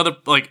also another,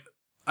 like,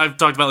 I've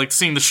talked about, like,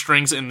 seeing the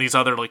strings in these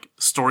other, like,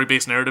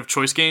 story-based narrative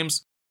choice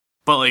games.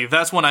 But, like,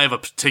 that's when I have a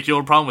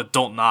particular problem with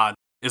Don't Nod,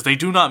 is they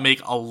do not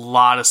make a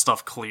lot of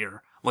stuff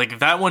clear. Like,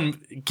 that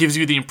one gives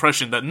you the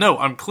impression that, no,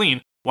 I'm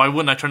clean, why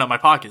wouldn't I turn out my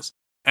pockets?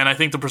 And I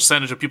think the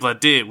percentage of people that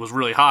did was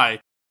really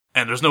high,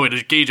 and there's no way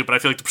to gauge it, but I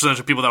feel like the percentage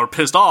of people that were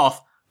pissed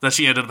off that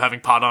she ended up having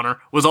pot on her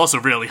was also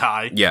really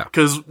high. Yeah.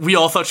 Because we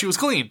all thought she was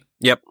clean.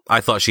 Yep,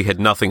 I thought she had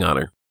nothing on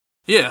her.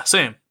 Yeah,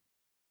 same.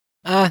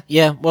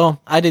 Yeah,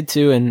 well, I did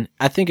too, and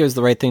I think it was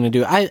the right thing to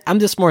do. I'm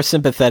just more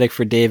sympathetic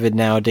for David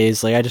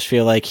nowadays. Like, I just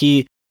feel like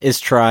he is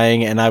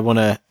trying, and I want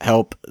to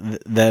help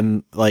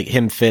them, like,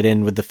 him fit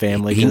in with the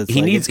family.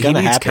 He needs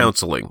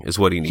counseling, is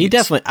what he needs. He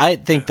definitely, I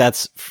think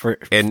that's for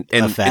and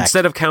a fact.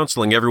 Instead of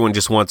counseling, everyone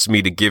just wants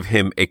me to give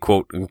him a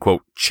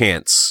quote-unquote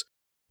chance.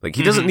 Like,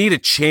 he doesn't need a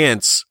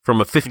chance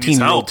from a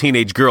 15-year-old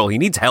teenage girl. He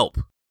needs help.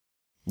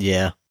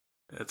 Yeah.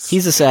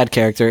 He's a sad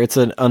character. It's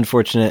an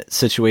unfortunate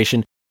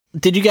situation.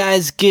 Did you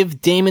guys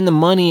give Damon the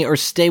money or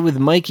stay with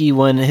Mikey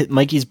when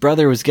Mikey's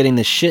brother was getting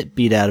the shit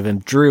beat out of him?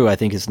 Drew, I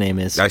think his name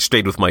is. I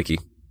stayed with Mikey.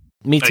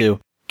 Me too.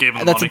 Gave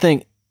him That's money. the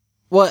thing.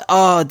 What?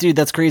 Oh, dude,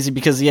 that's crazy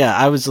because, yeah,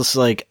 I was just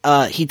like,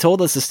 he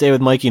told us to stay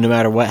with Mikey no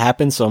matter what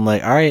happens, so I'm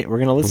like, all right, we're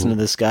going to listen to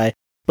this guy.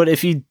 But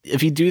if you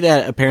do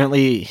that,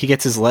 apparently he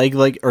gets his leg,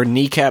 like, or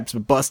kneecaps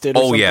busted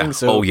or something. Yeah.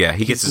 So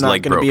he gets his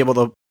leg broke. He's not going to be able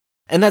to.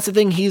 And that's the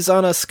thing, he's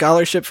on a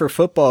scholarship for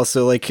football,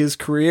 so, like, his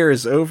career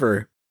is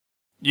over.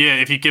 Yeah,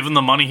 if you give him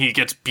the money, he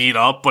gets beat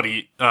up, but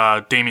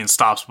Damien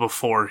stops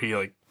before he,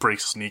 like,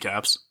 breaks his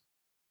kneecaps.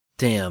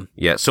 Damn.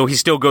 Yeah, so he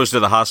still goes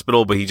to the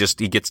hospital, but he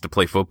gets to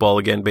play football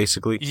again,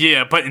 basically.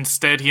 Yeah, but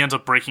instead he ends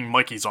up breaking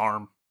Mikey's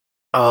arm.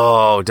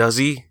 Oh, does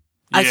he?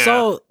 Yeah. I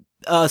saw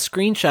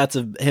screenshots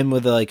of him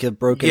with like a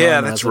broken arm.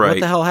 Yeah, that's right. What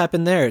the hell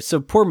happened there?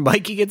 So poor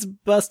Mikey gets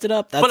busted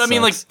up. That but sucks. I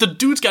mean, like, the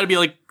dude's got to be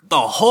like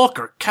the Hulk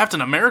or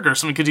Captain America or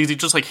something, because he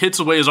just like hits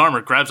away his arm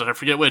or grabs it. I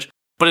forget which.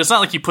 But it's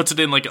not like he puts it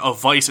in like a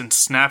vice and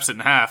snaps it in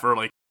half, or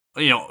like,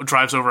 you know,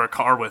 drives over a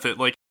car with it.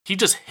 Like, he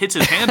just hits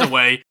his hand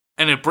away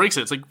and it breaks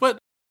it. It's like, what?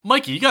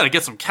 Mikey, you gotta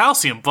get some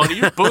calcium, buddy.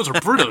 Your bones are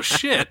brutal as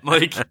shit.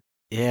 Like,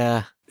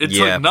 yeah, it's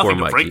like nothing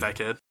to break that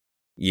kid.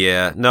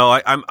 Yeah,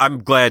 no,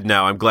 I'm glad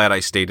now. I'm glad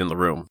I stayed in the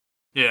room.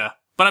 Yeah,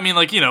 but I mean,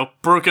 like, you know,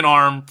 broken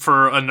arm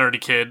for a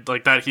nerdy kid,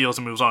 like, that heals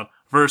and moves on.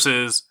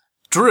 Versus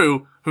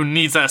Drew, who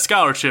needs that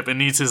scholarship and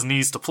needs his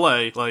knees to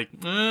play. Like,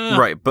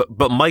 right,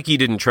 but Mikey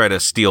didn't try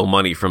to steal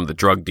money from the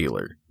drug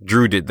dealer.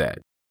 Drew did that.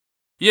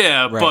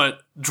 Yeah, right.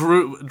 But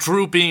Drew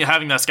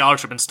having that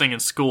scholarship and staying in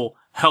school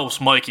helps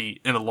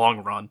Mikey in the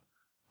long run.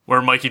 Where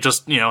Mikey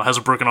just, you know, has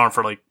a broken arm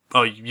for, like,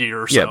 a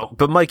year or so. Yeah,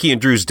 but Mikey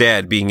and Drew's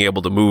dad being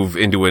able to move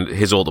into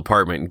his old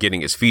apartment and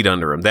getting his feet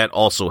under him, that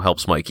also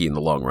helps Mikey in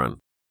the long run.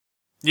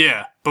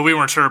 Yeah, but we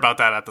weren't sure about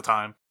that at the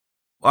time.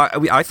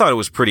 I thought it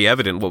was pretty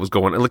evident what was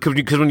going on,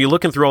 because when you're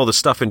looking through all the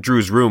stuff in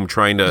Drew's room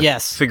trying to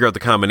figure out the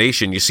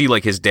combination, you see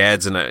like his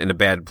dad's in a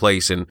bad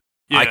place, and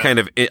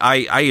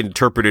I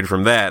interpreted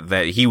from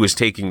that he was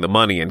taking the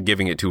money and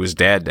giving it to his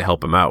dad to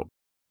help him out.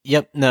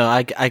 Yep, no,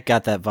 I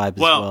got that vibe as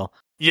well.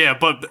 Yeah,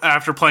 but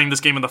after playing this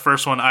game in the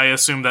first one, I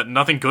assumed that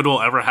nothing good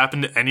will ever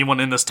happen to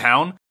anyone in this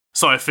town.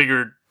 So I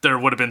figured there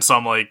would have been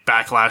some like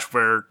backlash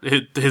where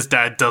his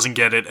dad doesn't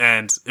get it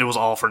and it was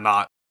all for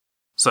naught.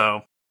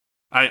 So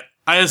I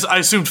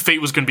assumed fate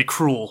was going to be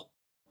cruel.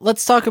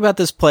 Let's talk about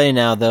this play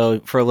now, though,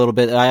 for a little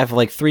bit. I have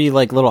like 3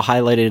 like little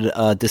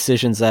highlighted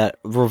decisions that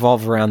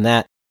revolve around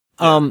that.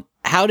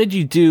 How did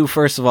you do,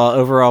 first of all,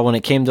 overall, when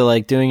it came to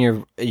like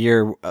doing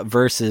your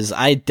verses?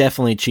 I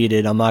definitely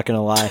cheated. I'm not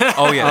gonna lie.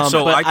 Oh yeah,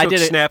 so I took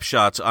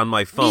snapshots on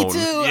my phone of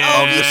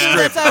the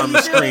script on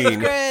the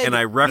screen, and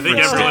I referenced it.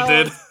 I think everyone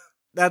did.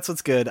 That's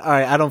what's good. All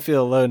right, I don't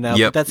feel alone now.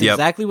 But that's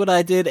exactly what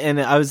I did, and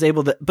I was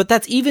able to. But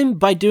that's even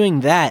by doing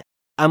that.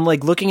 I'm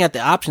like looking at the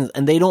options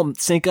and they don't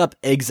sync up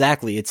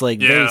exactly. It's like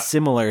very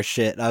similar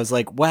shit. I was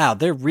like, wow,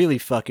 they're really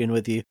fucking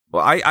with you.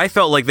 Well, I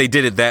felt like they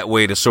did it that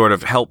way to sort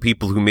of help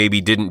people who maybe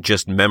didn't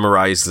just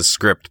memorize the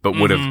script, but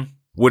would have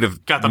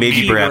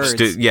maybe perhaps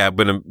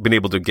been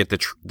able to get the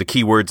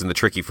keywords and the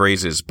tricky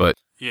phrases. But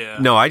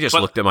no, I just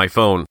looked at my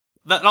phone.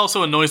 That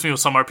also annoys me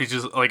with some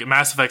RPGs. Like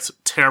Mass Effect's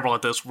terrible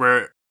at this,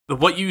 where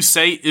what you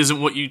say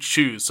isn't what you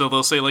choose. So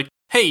they'll say like,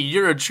 hey,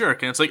 you're a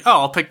jerk. And it's like,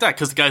 oh, I'll pick that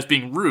because the guy's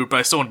being rude, but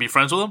I still want to be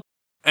friends with him.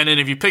 And then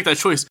if you pick that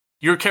choice,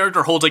 your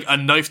character holds like a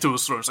knife to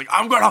his throat. It's like,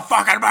 I'm gonna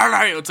fucking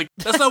murder you. It's like,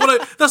 that's not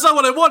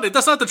what I wanted.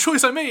 That's not the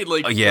choice I made.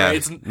 Like,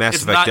 Mass Effect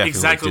not definitely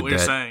exactly did what that.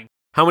 you're saying.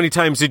 How many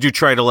times did you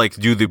try to like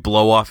do the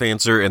blow off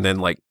answer and then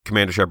like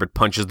Commander Shepard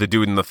punches the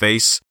dude in the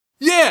face?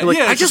 Yeah, like,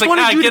 I just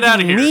wanted you to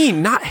be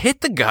mean, not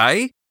hit the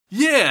guy.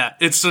 Yeah,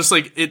 it's just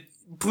like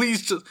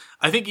please just.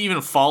 I think even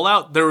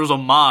Fallout, there was a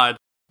mod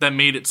that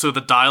made it so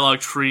the dialogue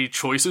tree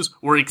choices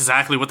were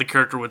exactly what the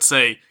character would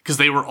say, because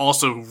they were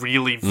also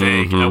really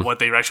vague at what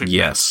they actually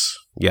meant.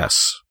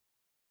 Yes.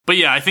 But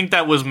yeah, I think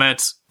that was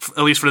meant,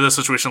 at least for this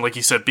situation, like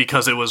you said,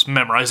 because it was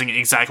memorizing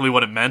exactly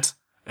what it meant,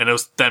 and it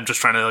was them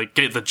just trying to like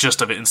get the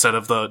gist of it instead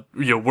of the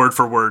word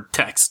for word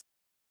text.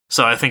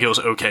 So I think it was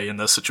okay in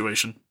this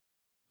situation.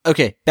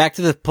 Okay, back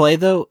to the play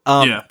though.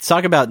 Let's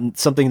talk about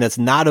something that's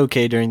not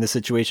okay during the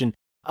situation.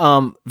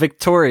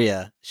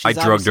 Victoria. I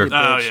drugged her.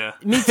 Oh yeah.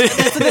 Me too.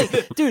 That's the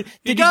thing. Dude,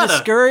 did you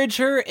discourage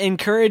her,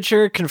 encourage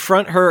her,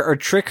 confront her, or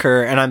trick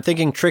her? And I'm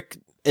thinking trick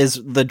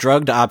is the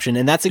drugged option,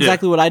 and that's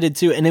exactly what I did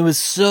too. And it was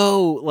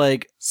so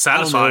like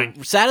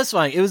satisfying.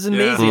 Satisfying. It was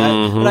amazing.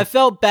 But I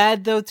felt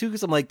bad though too,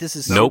 because I'm like, this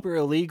is super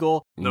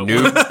illegal. Nope.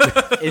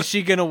 Is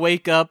she gonna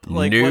wake up?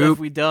 Like, what have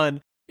we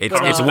done?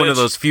 It's one of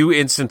those few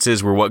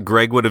instances where what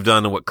Greg would have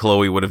done and what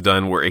Chloe would have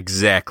done were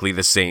exactly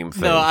the same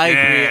thing. No, I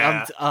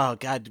agree. Oh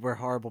God, we're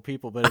horrible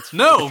people, but it's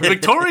no.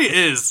 Victoria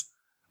is.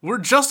 We're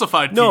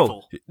justified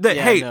people.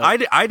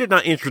 I did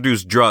not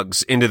introduce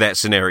drugs into that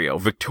scenario.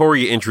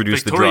 Victoria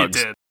introduced the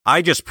drugs. Did.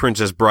 I just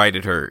Princess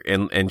Brided her,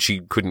 and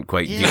she couldn't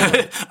quite deal with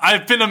it.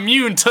 I've been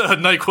immune to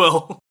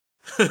NyQuil.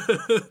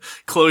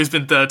 Chloe's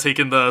been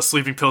taking the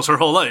sleeping pills her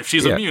whole life.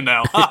 She's immune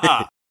now.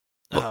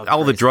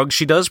 All the drugs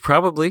she does,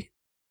 probably.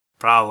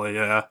 Probably,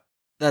 yeah.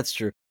 That's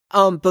true.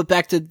 But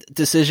back to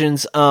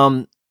decisions.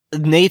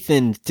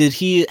 Nathan,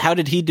 how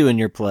did he do in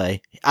your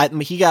play?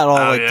 He got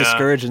all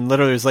discouraged and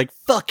literally was like,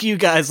 fuck you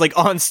guys, like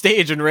on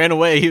stage, and ran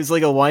away. He was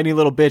like a whiny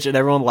little bitch and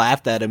everyone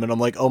laughed at him, and I'm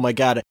like, oh my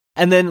God.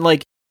 And then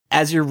like,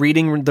 as you're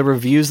reading the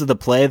reviews of the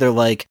play, they're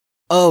like,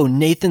 oh,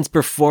 Nathan's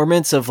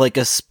performance of like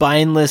a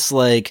spineless,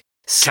 like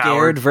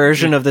scared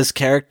version of this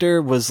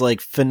character was like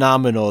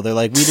phenomenal. They're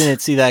like, we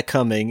didn't see that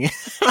coming.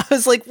 I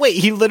was like, wait,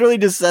 he literally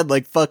just said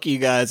like, fuck you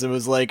guys, and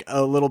was like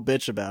a little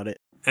bitch about it.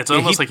 It's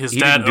almost like his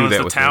dad owns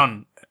the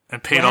town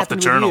and paid off the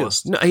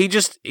journalist. No, he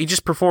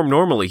just performed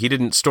normally. He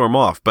didn't storm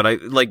off. But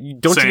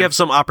don't you have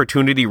some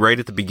opportunity right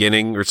at the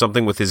beginning or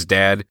something with his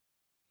dad?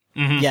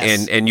 Mm-hmm.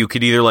 Yes. And you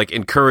could either like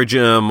encourage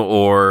him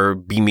or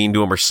be mean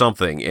to him or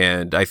something.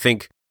 And I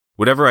think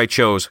whatever I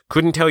chose,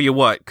 couldn't tell you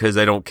what, because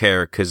I don't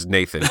care, because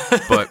Nathan.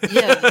 But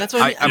that's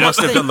what I must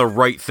have done the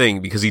right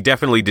thing, because he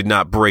definitely did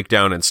not break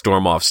down and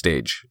storm off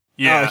stage.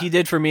 Yeah, he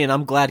did for me, and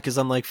I'm glad, because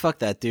I'm like, fuck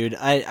that, dude.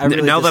 I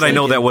really now that I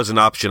know that was an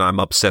option, I'm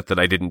upset that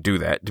I didn't do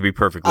that, to be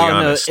perfectly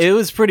honest. No, it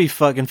was pretty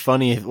fucking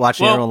funny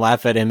watching everyone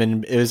laugh at him,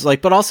 and it was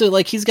like, but also,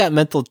 like, he's got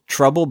mental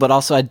trouble, but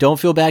also I don't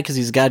feel bad because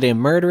he's a goddamn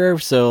murderer,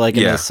 so, like,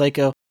 a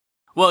psycho.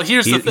 Well,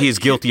 here's the thing. He's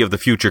guilty of the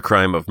future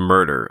crime of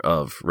murder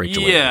of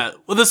Rachel. Yeah,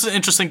 well, this is an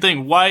interesting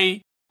thing.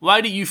 Why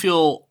do you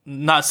feel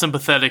not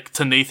sympathetic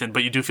to Nathan,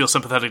 but you do feel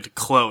sympathetic to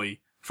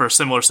Chloe for a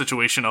similar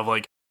situation of,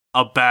 like,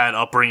 a bad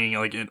upbringing,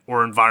 like,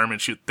 or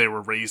environment they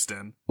were raised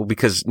in? Well,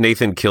 because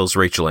Nathan kills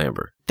Rachel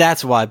Amber.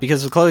 That's why,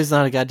 because Chloe's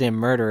not a goddamn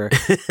murderer.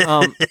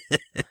 But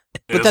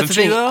that's the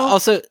thing. Though?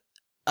 Also,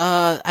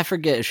 I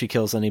forget if she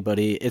kills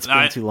anybody. It's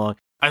been too long.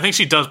 I think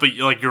she does, but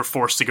like you're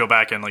forced to go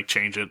back and like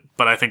change it.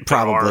 But I think there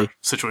Probably. are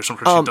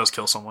situations where she does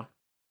kill someone.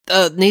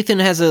 Nathan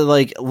has a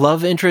like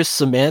love interest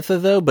Samantha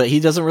though, but he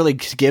doesn't really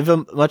give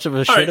him much of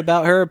a shit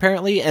about her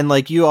apparently. And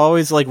like you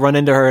always like run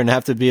into her and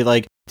have to be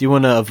like, do you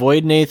want to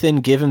avoid Nathan,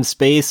 give him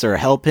space, or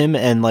help him?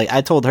 And like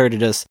I told her to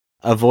just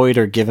avoid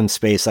or give him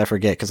space. I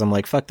forget because I'm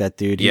like, fuck that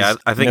dude. Yeah,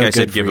 I think I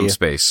said give him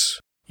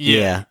space.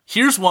 Yeah.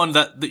 Here's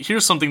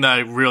something that I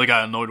really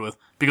got annoyed with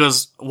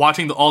because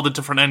watching all the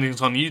different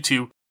endings on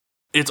YouTube,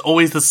 it's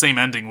always the same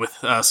ending with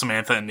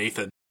Samantha and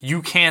Nathan.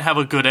 You can't have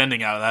a good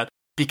ending out of that.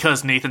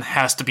 Because Nathan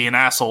has to be an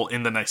asshole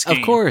in the next game.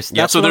 Of course.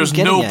 That's so what there's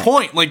I'm no at.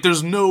 point. Like,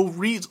 there's no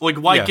reason. Like,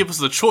 why give us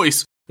the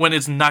choice when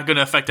it's not going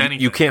to affect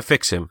anything? You can't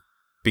fix him.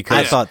 Because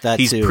I thought that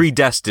he's too.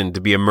 predestined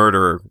to be a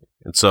murderer.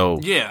 And so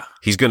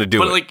he's going to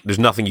do it. Like, there's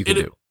nothing you can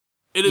do.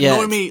 It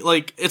annoyed me.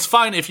 Like, it's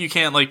fine if you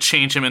can't, like,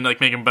 change him and,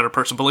 like, make him a better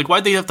person. But, like,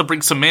 why'd they have to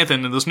bring Samantha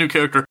into this new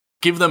character?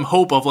 Give them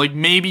hope of, like,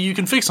 maybe you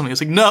can fix something.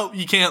 It's like, no,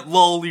 you can't.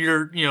 Lol,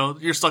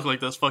 you're stuck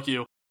like this. Fuck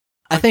you.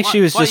 I think she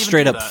was just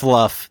straight up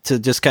fluff to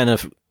just kind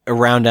of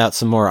round out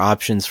some more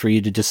options for you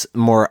to just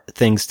more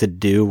things to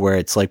do where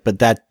it's like, but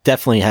that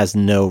definitely has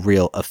no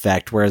real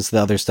effect. Whereas the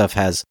other stuff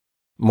has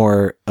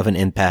more of an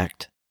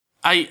impact.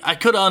 I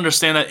could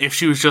understand that if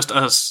she was just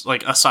a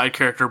side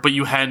character, but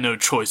you had no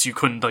choice. You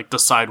couldn't like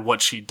decide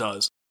what she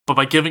does. But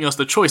by giving us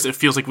the choice, it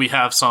feels like we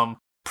have some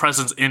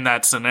presence in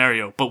that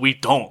scenario, but we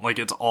don't. Like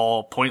it's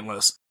all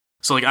pointless.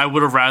 So like I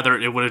would have rather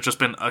it would have just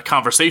been a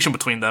conversation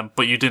between them,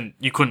 but you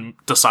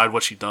couldn't decide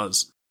what she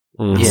does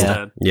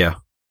instead. Yeah.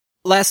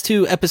 Last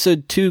two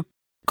episode 2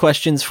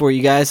 questions for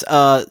you guys.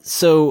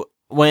 So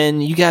when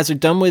you guys are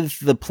done with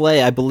the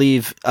play, I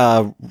believe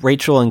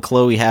Rachel and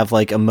Chloe have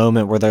like a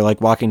moment where they're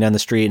like walking down the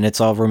street and it's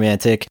all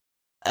romantic.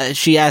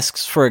 She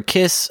asks for a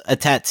kiss, a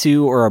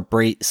tattoo, or a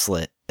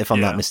bracelet, if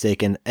I'm not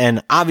mistaken,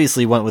 and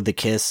obviously went with the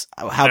kiss.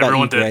 How about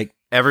you, Greg?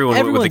 Everyone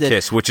went with the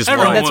kiss, which is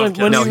why.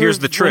 Now here's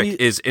the trick: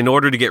 is in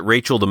order to get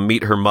Rachel to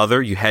meet her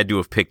mother, you had to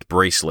have picked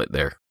bracelet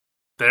there.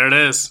 There it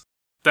is.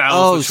 That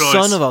was the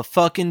choice. Son of a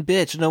fucking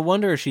bitch. No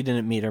wonder she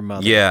didn't meet her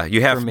mother. Yeah,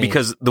 you have,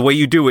 because the way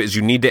you do it is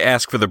you need to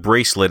ask for the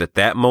bracelet at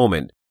that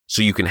moment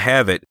so you can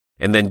have it,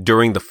 and then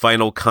during the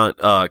final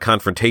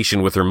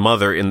confrontation with her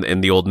mother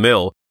in the old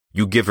mill,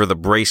 you give her the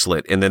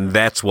bracelet, and then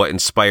that's what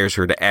inspires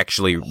her to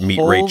actually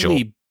meet Rachel.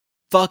 Holy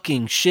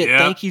fucking shit. Yeah.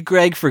 Thank you,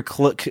 Greg, for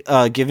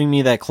giving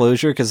me that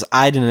closure, because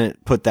I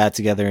didn't put that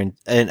together,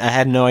 and I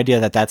had no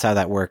idea that that's how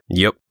that worked.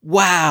 Yep.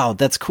 Wow,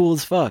 that's cool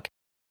as fuck.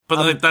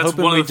 But that's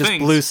one of the things.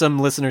 Just blew some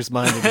listener's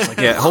mind. Like,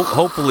 yeah,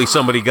 hopefully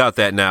somebody got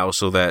that now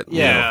so that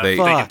they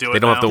don't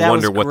have to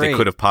wonder what they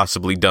could have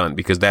possibly done,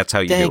 because that's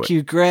how you do it. Thank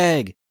you,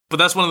 Greg. But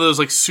that's one of those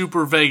like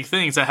super vague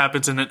things that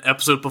happens in an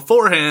episode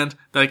beforehand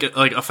that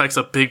like affects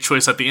a big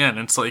choice at the end.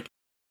 And it's like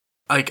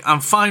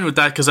I'm fine with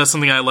that because that's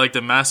something I liked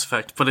in Mass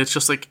Effect. But it's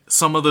just like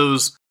some of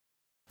those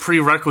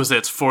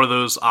prerequisites for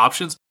those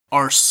options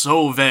are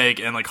so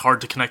vague and like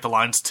hard to connect the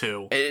lines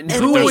to. And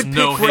who would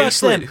pick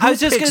bracelet? I was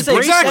just gonna say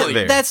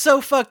exactly. That's so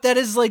fucked. That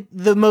is like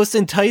the most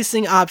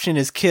enticing option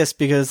is kiss,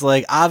 because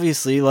like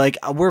obviously like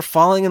we're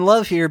falling in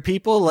love here,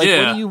 people. Like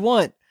what do you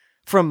want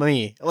from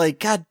me? Like,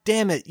 god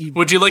damn it!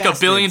 Would you like $1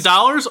 billion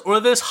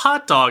or this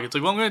hot dog? It's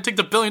like, well, I'm going to take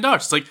the $1 billion.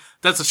 It's like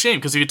that's a shame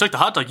because if you took the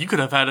hot dog, you could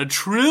have had $1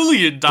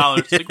 trillion.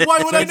 Like,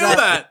 why would I know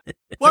that?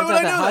 Why would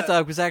I know that? Hot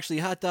dog was actually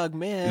Hot Dog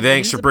Man.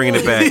 Thanks for bringing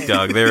it back,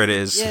 Doug. There it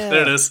is. Yeah.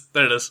 There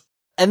it is.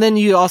 And then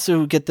you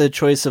also get the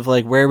choice of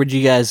like, where would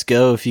you guys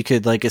go if you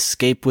could like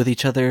escape with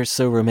each other?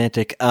 So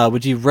romantic.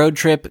 Would you road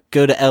trip,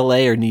 go to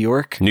LA or New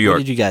York? New York. What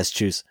did you guys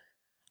choose?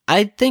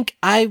 I think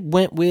I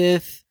went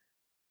with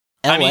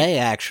LA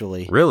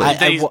actually. Really?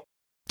 The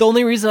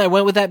only reason I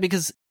went with that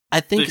because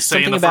I think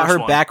something about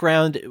her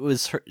background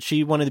was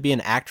she wanted to be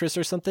an actress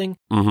or something.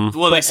 Mm-hmm.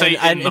 Well, they say,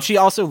 and she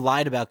also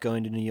lied about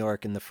going to New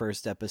York in the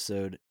first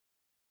episode.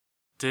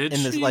 Did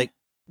in this, she? Like,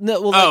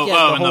 no, well, the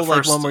whole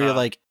like one where you're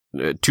like.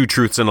 2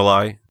 truths and a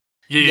lie.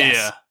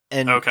 Yeah.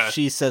 And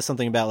she says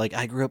something about like,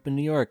 I grew up in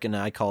New York, and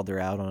I called her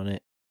out on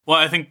it. Well,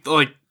 I think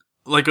like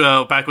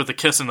back with the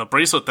kiss and the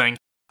bracelet thing,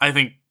 I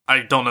think,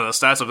 I don't know the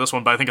stats of this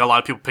one, but I think a lot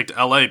of people picked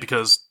LA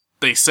because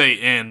they say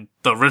in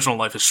the original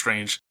Life is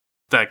Strange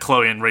that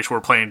Chloe and Rachel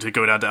were planning to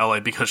go down to LA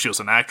because she was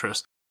an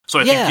actress. So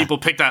I think people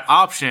picked that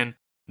option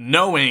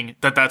knowing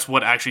that that's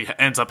what actually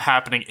ends up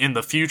happening in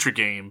the future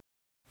game,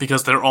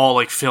 because they're all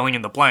like filling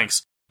in the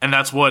blanks. And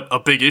that's what a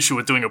big issue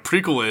with doing a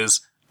prequel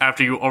is,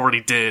 after you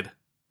already did,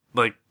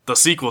 like, the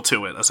sequel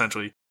to it,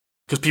 essentially.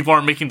 Because people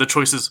aren't making the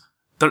choices.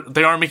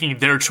 They aren't making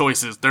their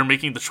choices. They're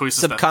making the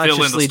choices that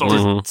fill in the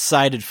story.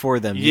 Decided for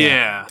them.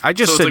 Yeah. I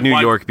just said New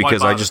York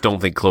because I just don't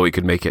think Chloe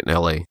could make it in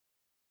LA.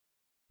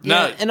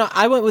 Yeah, and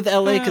I went with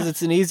LA because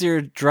it's an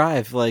easier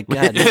drive. Like,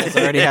 God, you guys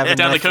already have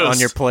enough on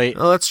your plate.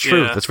 Oh, that's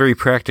true. Yeah. That's very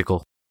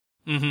practical.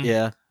 Mm-hmm.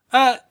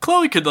 Yeah.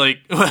 Chloe could, like,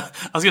 I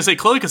was going to say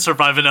Chloe could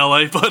survive in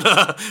LA,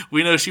 but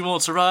we know she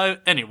won't survive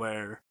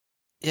anywhere.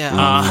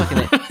 Yeah.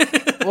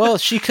 Well,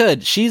 she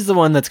could. She's the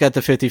one that's got the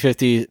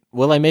 50-50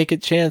 will I make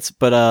it chance,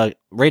 but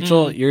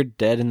Rachel, you're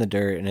dead in the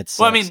dirt, and it's.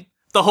 Well, I mean,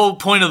 the whole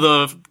point of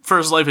the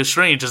first Life is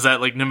Strange is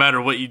that, like, no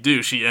matter what you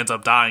do, she ends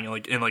up dying,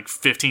 like, in, like,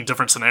 15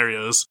 different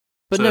scenarios.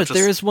 But so no,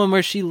 there is one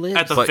where she lives.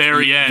 At the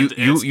very end.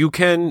 You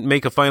can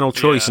make a final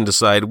choice and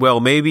decide, well,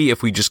 maybe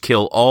if we just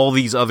kill all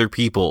these other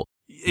people,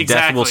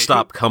 death will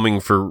stop coming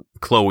for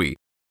Chloe.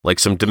 Like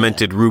some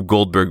demented Rube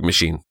Goldberg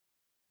machine.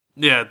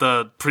 Yeah,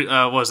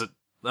 what was it?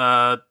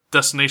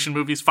 Destination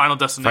movies? Final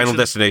Destination? Final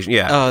Destination,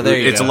 yeah. Oh, there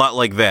you It's go. a lot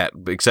like that,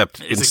 except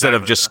instead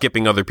of just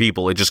skipping other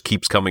people, it just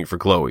keeps coming for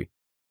Chloe.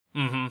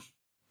 Mm-hmm.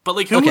 But,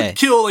 like, who would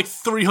kill, like,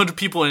 300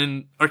 people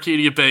in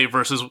Arcadia Bay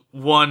versus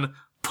one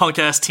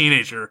punk-ass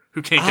teenager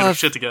who can't get her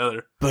shit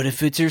together? But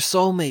if it's your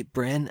soulmate,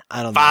 Bren,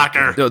 I don't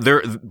know. No,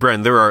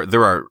 Bren,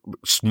 there are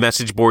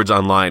message boards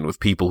online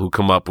with people who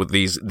come up with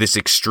this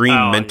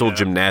extreme mental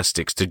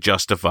gymnastics to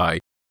justify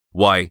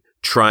why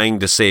trying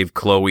to save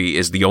Chloe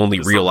is the only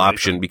real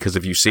option, because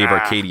if you save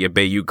Arcadia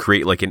Bay, you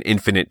create, like, an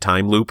infinite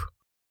time loop.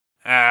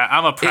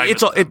 I'm a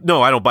pragmatist.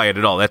 No, I don't buy it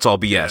at all. That's all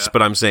BS.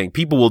 But I'm saying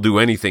people will do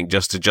anything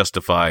just to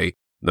justify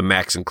the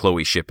Max and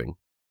Chloe shipping.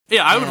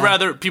 Yeah, I would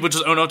rather people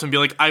just own up to and be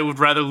like, I would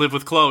rather live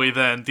with Chloe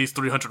than these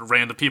 300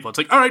 random people. It's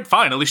like, all right,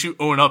 fine. At least you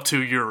own up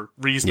to your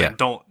reasoning. Yeah.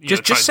 Don't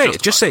just say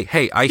it. Just say,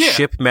 hey, I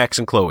ship Max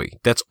and Chloe.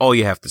 That's all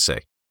you have to say.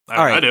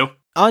 All right, I do.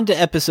 On to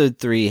episode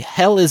 3.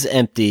 Hell is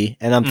empty,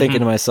 and I'm thinking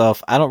to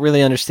myself, I don't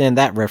really understand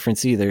that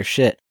reference either.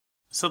 Shit.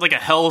 So like a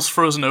Hell's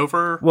Frozen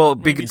Over? Well,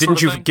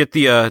 didn't you get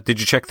did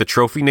you check the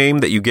trophy name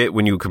that you get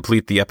when you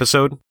complete the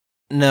episode?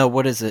 No,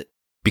 what is it?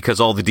 Because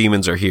all the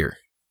demons are here.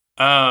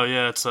 Oh,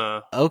 yeah, it's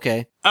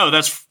okay. Oh,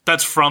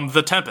 that's from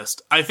The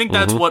Tempest. I think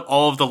that's what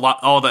all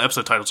the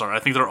episode titles are. I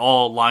think they're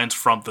all lines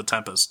from The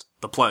Tempest,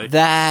 the play.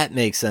 That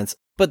makes sense.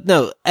 But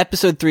no,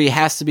 episode 3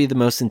 has to be the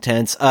most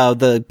intense.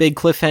 The big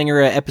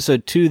cliffhanger at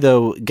episode 2,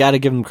 though, gotta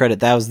give them credit.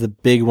 That was the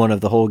big one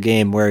of the whole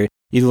game, where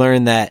you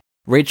learn that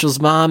Rachel's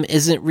mom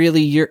isn't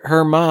really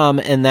her mom,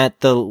 and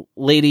that the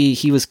lady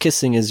he was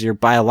kissing is your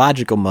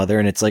biological mother.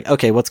 And it's like,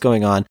 okay, what's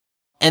going on?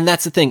 And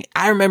that's the thing.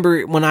 I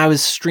remember when I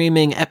was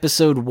streaming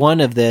episode 1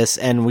 of this,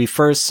 and we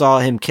first saw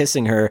him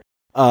kissing her,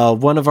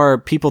 one of our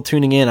people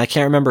tuning in, I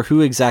can't remember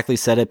who exactly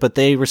said it, but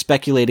they were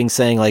speculating,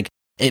 saying, like,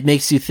 it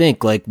makes you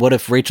think, like, what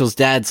if Rachel's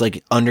dad's,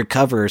 like,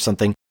 undercover or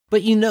something?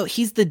 But,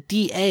 he's the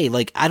DA.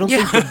 Like, I don't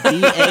think the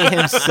DA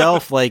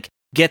himself, like,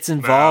 gets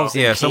involved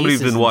in cases.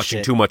 Somebody's been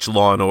watching too much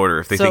Law and Order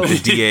if they think the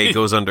DA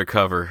goes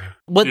undercover.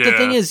 But the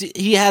thing is,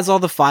 he has all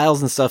the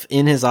files and stuff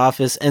in his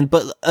office,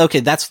 but okay,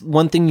 that's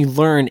one thing you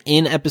learn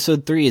in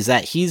episode 3 is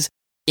that he's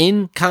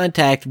in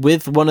contact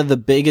with one of the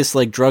biggest,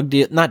 like,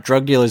 not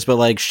drug dealers, but,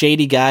 like,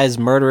 shady guys,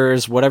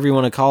 murderers, whatever you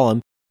want to call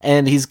them,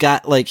 and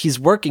he's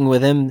working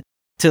with him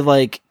to,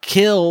 like,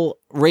 kill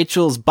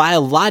Rachel's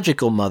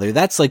biological mother.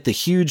 That's, like, the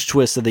huge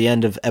twist at the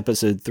end of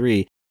episode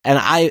 3.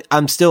 And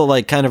I'm still,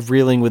 like, kind of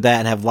reeling with that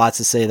and have lots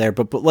to say there,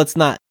 but let's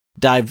not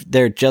dive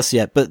there just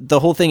yet. But the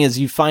whole thing is,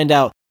 you find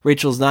out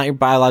Rachel's not your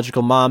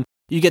biological mom.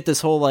 You get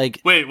this whole, like...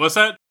 Wait, what's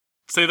that?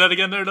 Say that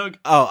again there, Doug?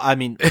 Oh, I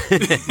mean,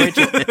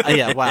 Rachel...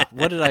 yeah, wow.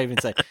 What did I even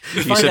say?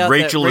 You said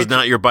Rachel is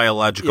not your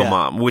biological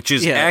mom, which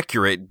is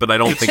accurate, but I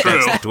don't think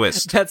that's the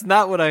twist. That's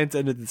not what I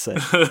intended to say.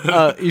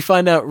 You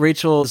find out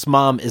Rachel's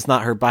mom is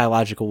not her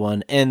biological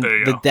one, and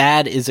the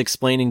dad is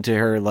explaining to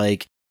her,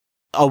 like,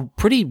 a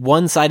pretty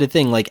one-sided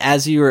thing. Like,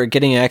 as you were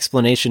getting an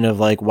explanation of,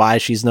 like, why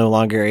she's no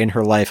longer in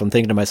her life, I'm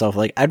thinking to myself,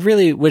 like, I'd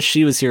really wish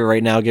she was here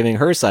right now giving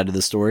her side of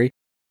the story.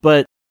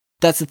 But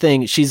that's the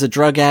thing. She's a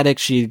drug addict.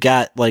 She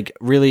got, like,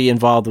 really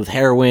involved with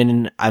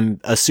heroin. I'm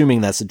assuming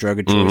that's a drug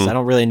of choice. I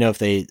don't really know if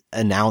they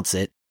announce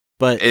it,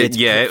 but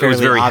it was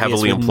very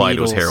heavily implied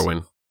it was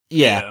heroin.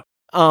 Yeah.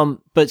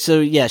 But so,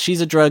 yeah, she's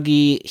a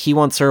druggie. He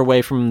wants her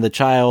away from the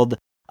child.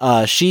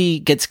 She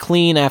gets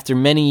clean after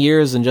many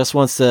years and just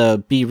wants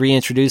to be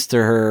reintroduced to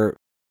her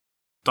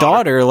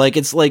daughter. Like,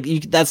 it's like,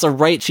 that's a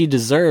right she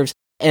deserves.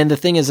 And the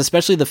thing is,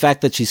 especially the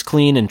fact that she's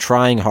clean and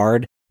trying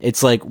hard,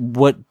 it's like,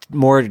 what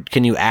more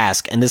can you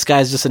ask? And this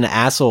guy's just an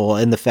asshole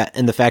in the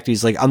fact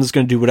he's like, I'm just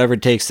going to do whatever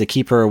it takes to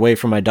keep her away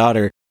from my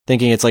daughter,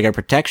 thinking it's like a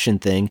protection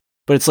thing.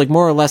 But it's like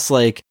more or less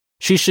like,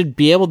 she should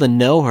be able to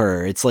know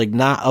her. It's like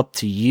not up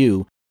to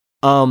you.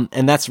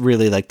 And that's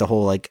really like the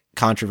whole like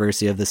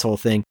controversy of this whole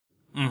thing.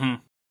 Mm-hmm.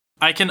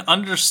 I can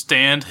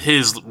understand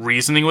his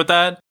reasoning with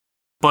that,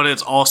 but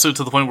it's also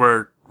to the point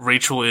where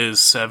Rachel is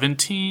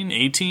 17,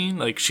 18.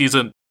 Like, she's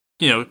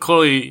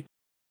clearly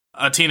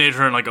a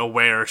teenager and, like,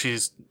 aware.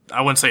 She's,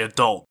 I wouldn't say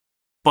adult,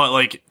 but,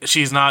 like,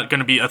 she's not going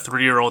to be a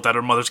 3-year-old that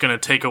her mother's going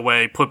to take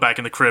away, put back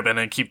in the crib, and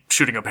then keep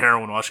shooting up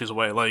heroin while she's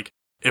away. Like,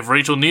 if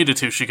Rachel needed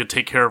to, she could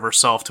take care of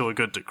herself to a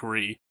good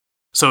degree.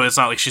 So it's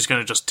not like she's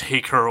going to just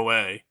take her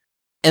away.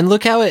 And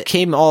look how it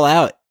came all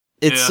out.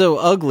 It's so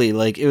ugly.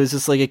 Like, it was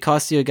just like, it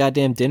cost you a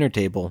goddamn dinner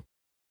table.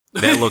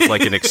 That looked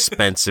like an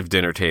expensive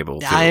dinner table,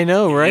 too. I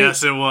know, right?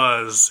 Yes, it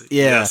was.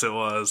 Yeah. Yes, it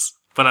was.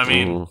 But I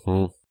mean,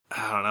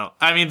 I don't know.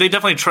 I mean, they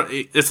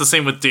definitely it's the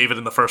same with David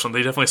in the first one.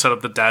 They definitely set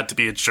up the dad to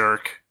be a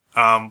jerk,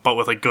 but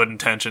with, like, good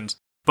intentions.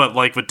 But,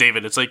 like, with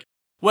David, it's like,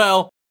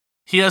 well,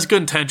 he has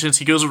good intentions.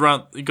 He goes the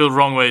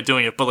wrong way of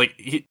doing it, but, like,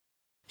 he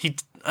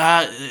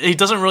he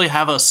doesn't really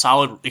have a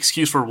solid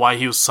excuse for why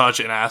he was such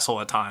an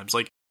asshole at times.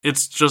 Like,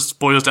 it's just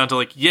boils down to,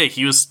 like, yeah,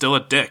 he was still a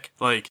dick.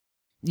 Like,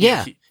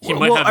 yeah. He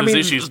might have his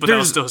issues, but that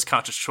was still his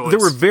conscious choice. There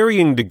were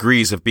varying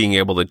degrees of being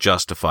able to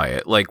justify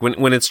it. Like,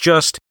 when it's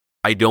just,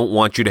 I don't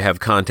want you to have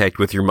contact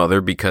with your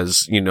mother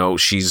because, you know,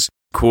 she's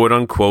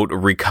quote-unquote a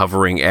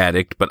recovering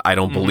addict, but I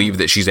don't believe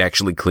that she's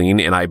actually clean,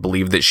 and I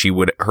believe that she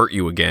would hurt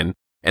you again.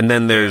 And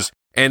then there's...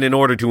 And in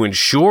order to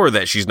ensure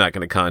that she's not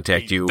going to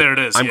contact you, there it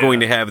is, I'm going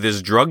to have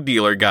this drug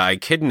dealer guy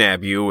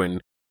kidnap you.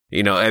 And,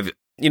 you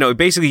know,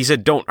 basically he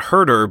said, don't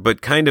hurt her,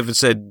 but kind of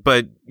said,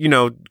 but, you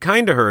know,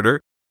 kind of hurt her.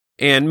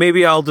 And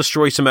maybe I'll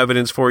destroy some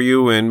evidence for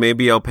you, and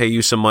maybe I'll pay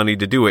you some money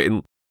to do it.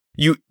 And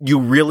you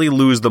really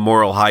lose the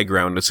moral high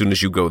ground as soon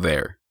as you go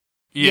there.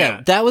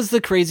 Yeah, that was the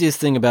craziest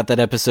thing about that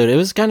episode. It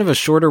was kind of a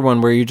shorter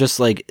one where you just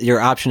like, your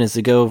option is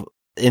to go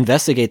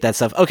investigate that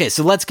stuff. Okay,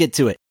 so let's get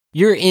to it.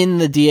 You're in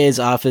the DA's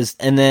office,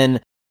 and then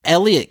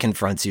Elliot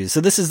confronts you.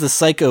 So this is the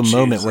psycho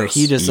moment where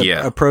he just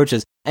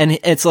approaches, and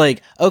it's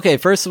like, okay,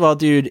 first of all,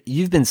 dude,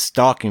 you've been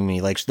stalking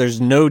me. Like, there's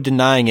no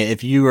denying it.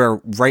 If you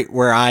are right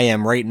where I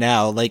am right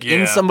now, like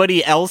in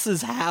somebody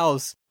else's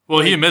house.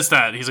 Well, he admits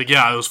that. He's like,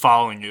 yeah, I was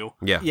following you.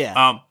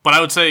 Yeah. But I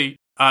would say,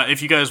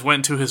 if you guys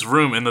went to his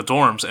room in the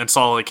dorms and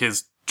saw like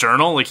his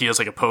journal, like he has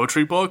like a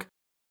poetry book,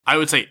 I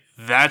would say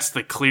that's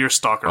the clear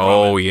stalker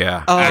moment. Oh,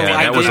 yeah.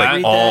 That was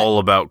like all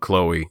about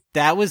Chloe.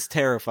 That was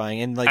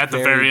terrifying and like at the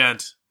very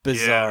end.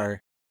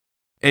 Bizarre.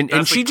 Yeah.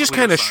 And she just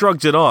kind of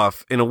shrugged it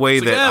off in a way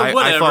that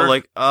I thought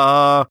like,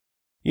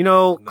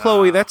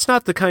 Chloe, that's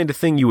not the kind of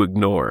thing you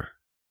ignore.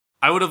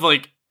 I would have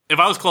like, if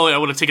I was Chloe, I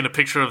would have taken a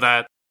picture of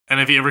that, and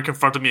if he ever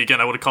confronted me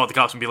again, I would have called the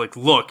cops and be like,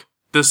 look,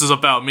 this is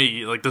about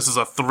me. Like, this is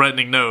a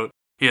threatening note.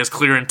 He has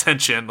clear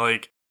intention.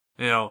 Like,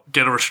 you know,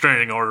 get a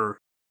restraining order.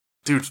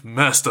 Dude's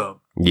messed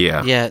up.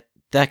 Yeah. Yeah,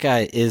 that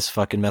guy is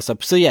fucking messed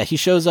up. So yeah, he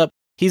shows up.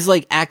 He's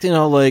like acting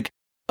all like,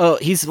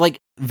 he's like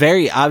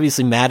very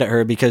obviously mad at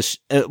her because,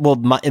 in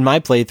my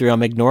playthrough,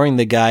 I'm ignoring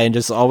the guy and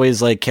just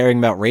always like caring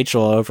about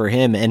Rachel over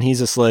him. And he's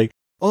just like,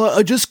 oh,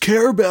 I just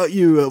care about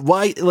you.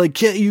 Why, like,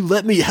 can't you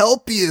let me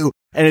help you?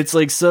 And it's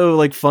like so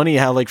like funny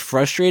how like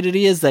frustrated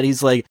he is that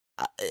he's like,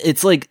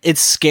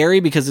 it's scary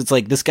because it's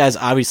like this guy's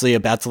obviously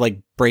about to like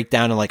break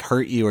down and like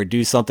hurt you or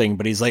do something,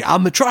 but he's like,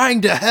 I'm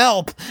trying to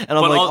help. And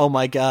I'm oh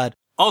my God.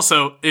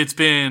 Also, it's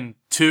been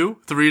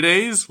 2-3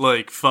 days.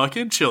 Like,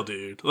 fucking chill,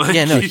 dude. Like,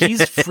 yeah, no,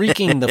 he's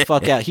freaking the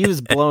fuck out. He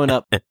was blowing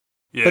up.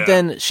 Yeah. But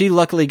then she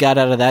luckily got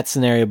out of that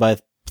scenario by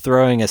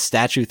throwing a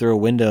statue through a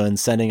window and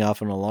sending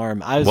off an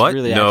alarm. I was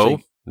really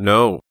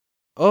No.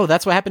 Oh,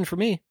 that's what happened for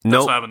me.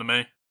 That's what happened to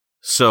me.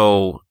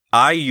 So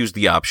I used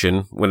the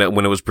option when it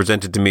was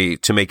presented to me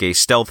to make a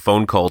stealth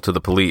phone call to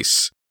the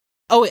police.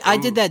 Oh, wait, I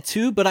did that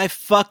too, but I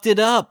fucked it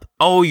up.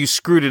 Oh, you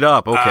screwed it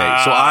up.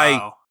 Okay,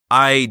 so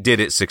I did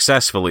it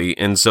successfully,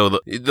 and so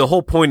the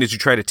whole point is you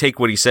try to take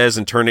what he says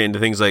and turn it into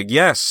things like,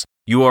 yes,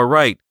 you are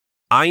right.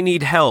 I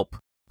need help.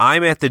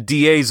 I'm at the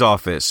DA's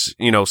office.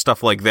 You know,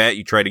 stuff like that.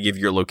 You try to give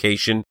your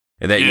location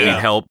and that you need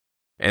help,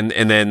 and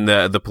then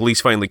the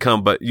police finally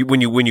come. But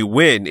when you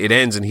win, it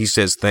ends, and he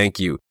says, "Thank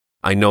you.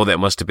 I know that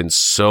must have been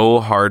so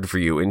hard for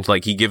you." And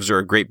like he gives her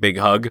a great big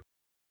hug,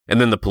 and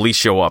then the police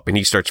show up, and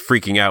he starts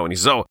freaking out, and he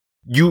says, "Oh,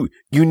 you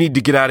need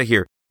to get out of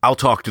here. I'll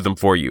talk to them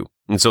for you."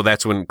 And so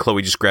that's when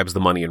Chloe just grabs the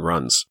money and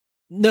runs.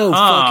 No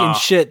fucking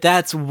shit.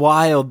 That's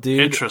wild, dude.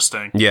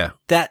 Interesting. Yeah.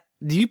 That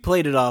you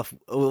played it off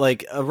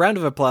like a round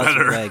of applause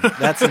for Greg.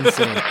 That's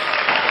insane.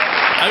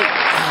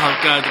 Oh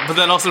god! But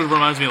that also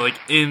reminds me, like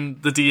in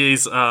the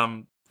DA's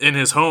in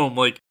his home,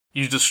 like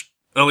you just,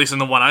 at least in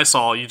the one I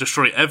saw, you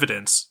destroy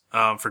evidence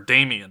for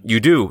Damien. You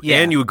do,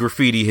 and you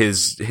graffiti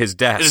his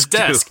desk. His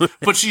desk,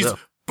 but she's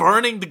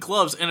burning the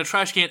gloves in a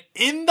trash can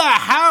in the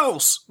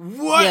house.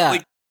 What? Yeah.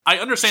 Like, I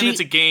understand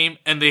it's a game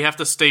and they have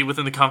to stay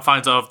within the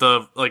confines of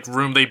the like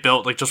room they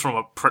built, like just from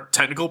a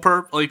technical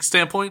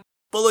standpoint.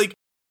 But like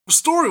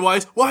story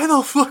wise, why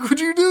the fuck would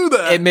you do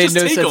that? It made just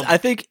no sense. them. I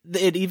think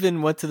it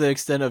even went to the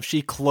extent of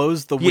she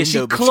closed the window.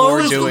 She before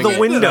closed doing the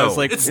window. I was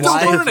like, it's still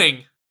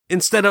burning.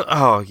 Instead of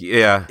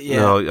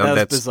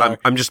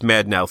I'm just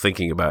mad now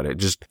thinking about it.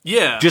 Just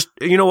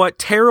you know what?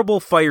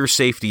 Terrible fire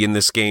safety in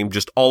this game,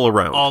 just all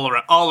around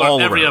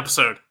every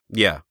episode.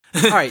 Yeah.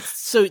 All right,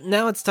 so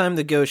now it's time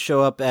to go show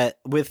up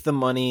with the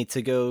money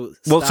to go.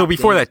 Well, so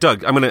before that,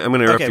 Doug, I'm gonna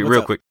interrupt you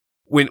real quick.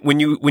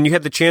 When you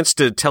had the chance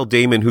to tell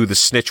Damon who the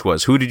snitch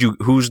was,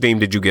 whose name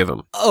did you give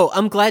him? Oh,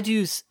 I'm glad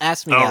you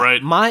asked me. That.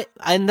 Right.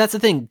 And that's the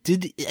thing.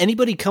 Did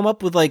anybody come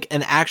up with like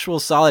an actual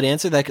solid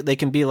answer that they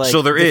can be like?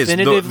 So there was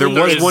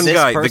one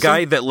guy, person? the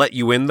guy that let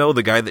you in though,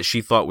 the guy that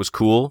she thought was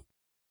cool.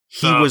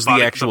 He was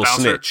the actual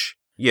snitch.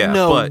 Yeah.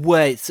 No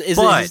way. So is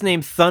his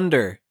name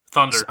Thunder?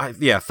 Thunder.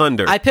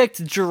 Thunder. I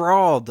picked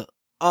Gerald.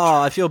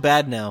 Oh, I feel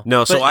bad now.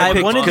 No, so I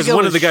picked, because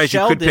one of the guys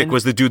Sheldon. you could pick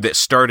was the dude that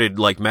started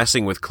like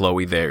messing with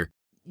Chloe there.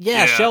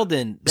 Yeah,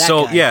 Sheldon.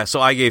 Guy. So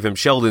I gave him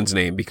Sheldon's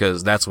name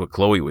because that's what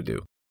Chloe would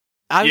do.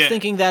 I was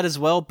thinking that as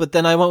well, but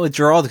then I went with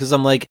Gerald because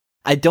I'm like,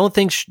 I don't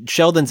think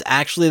Sheldon's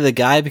actually the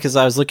guy because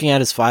I was looking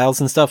at his files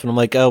and stuff, and I'm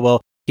like, oh,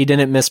 well, he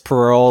didn't miss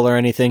parole or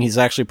anything. He's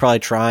actually probably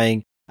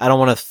trying. I don't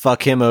want to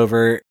fuck him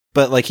over,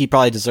 but like he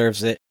probably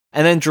deserves it.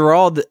 And then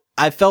Gerald,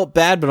 I felt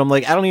bad, but I'm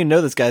like, I don't even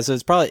know this guy, so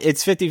it's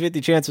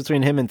 50-50 chance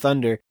between him and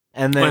Thunder.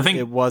 And then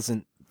it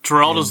wasn't.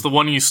 Gerald is the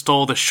one you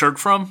stole the shirt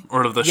from,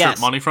 or the shirt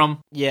money from.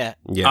 Yeah.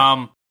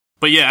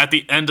 But yeah, at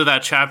the end of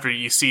that chapter,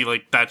 you see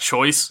like that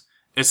choice.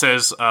 It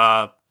says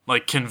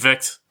like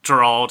convict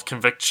Gerald,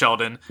 convict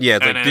Sheldon. Yeah,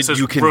 like, did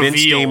you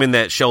convince Damon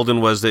that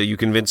Sheldon was you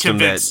convinced him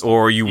that,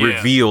 or you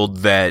revealed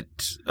that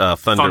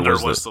Thunder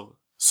was the...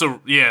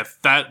 So yeah,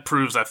 that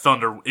proves that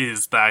Thunder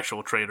is the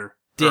actual traitor.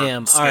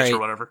 Damn, all right. Or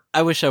whatever.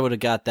 I wish I would have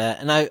got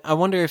that. And I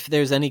wonder if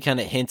there's any kind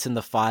of hints in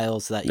the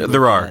files that you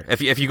There are.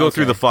 If you go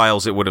through the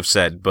files, it would have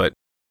said, but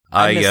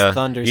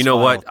Thunder's you know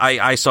file. what?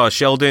 I saw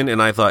Sheldon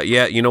and I thought,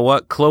 yeah, you know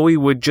what? Chloe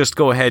would just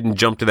go ahead and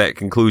jump to that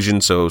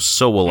conclusion, so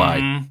will I.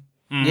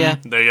 Mm-hmm. Yeah,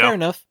 there you go. Fair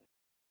enough.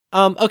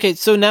 Okay,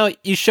 so now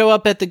you show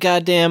up at the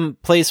goddamn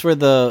place where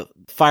the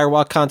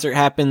Firewalk concert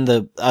happened.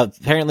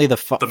 Apparently the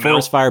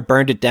forest fire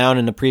burned it down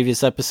in the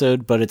previous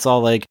episode, but it's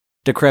all like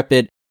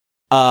decrepit.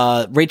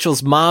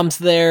 Rachel's mom's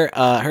there.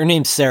 Her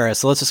name's Sarah,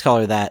 so let's just call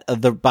her that.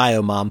 The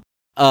bio mom.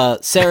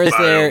 Sarah's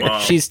there.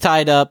 Mom. She's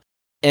tied up,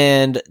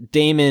 and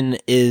Damon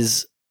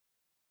is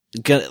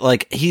gonna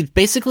he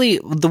basically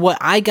what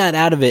I got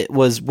out of it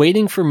was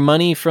waiting for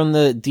money from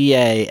the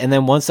DA, and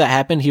then once that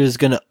happened, he was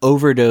gonna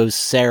overdose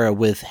Sarah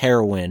with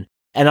heroin.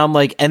 And I'm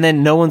like, and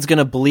then no one's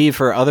gonna believe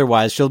her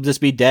otherwise. She'll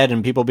just be dead,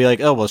 and people be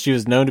like, oh well, she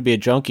was known to be a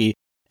junkie.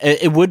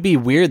 It would be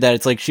weird that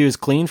it's like she was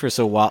clean for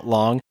so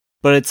long.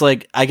 But it's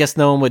like, I guess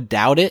no one would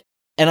doubt it.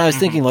 And I was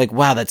thinking like,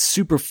 wow, that's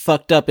super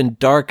fucked up and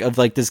dark of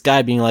like this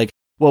guy being like,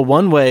 well,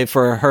 one way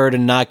for her to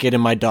not get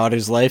in my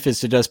daughter's life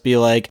is to just be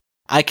like,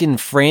 I can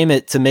frame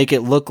it to make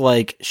it look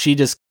like she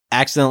just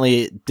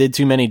accidentally did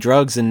too many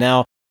drugs and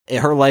now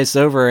her life's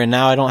over and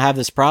now I don't have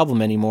this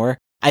problem anymore.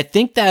 I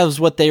think that was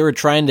what they were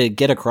trying to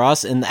get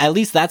across. And at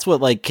least that's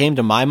what like came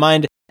to my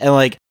mind. And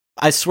like,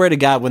 I swear to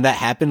God, when that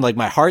happened, like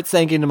my heart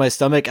sank into my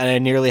stomach and I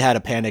nearly had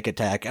a panic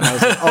attack. And I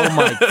was like, oh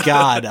my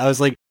God. I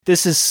was like,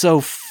 this is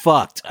so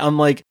fucked. I'm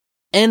like,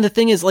 and the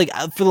thing is like,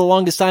 for the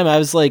longest time, I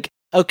was like,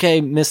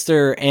 okay,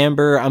 Mr.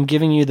 Amber, I'm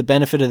giving you the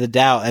benefit of the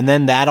doubt. And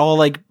then that all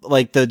like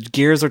the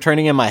gears are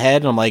turning in my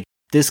head. And I'm like,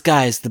 this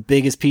guy is the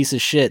biggest piece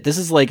of shit. This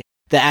is like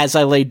the As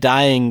I Lay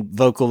Dying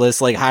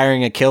vocalist, like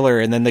hiring a killer.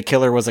 And then the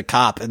killer was a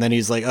cop. And then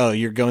he's like, oh,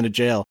 you're going to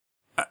jail.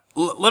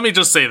 Let me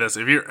just say this.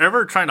 If you're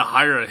ever trying to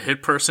hire a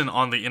hit person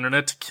on the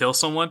internet to kill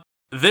someone,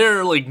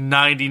 they're like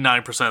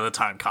 99% of the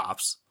time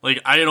cops.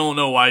 Like, I don't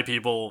know why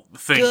people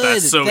think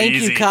that's so Thank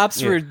easy. Thank you, cops,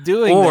 for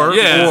doing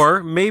that.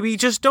 Or maybe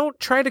just don't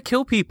try to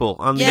kill people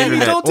on the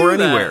internet or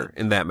anywhere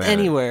in that matter.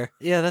 Anywhere.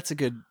 Yeah, that's a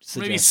good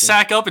suggestion. Maybe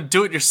sack up and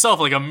do it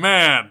yourself like a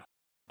man.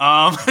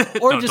 Or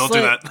no, just don't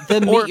do that.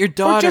 Them meet your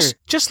daughter. Or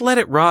just let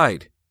it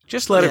ride.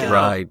 Just let it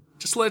ride.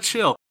 Just let it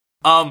chill.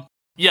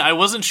 Yeah, I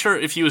wasn't sure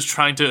if he was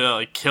trying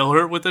to kill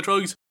her with the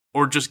drugs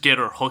or just get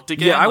her hooked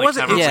again. Yeah, I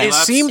wasn't. It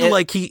seemed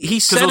like he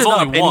set it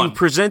up and he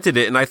presented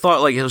it, and I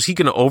thought like, was he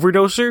going to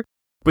overdose her?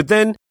 But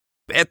then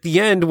at the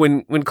end,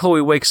 when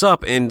Chloe wakes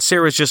up and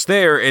Sarah's just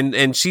there,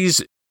 and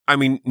she's, I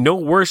mean, no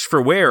worse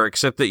for wear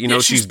except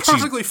that she's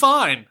perfectly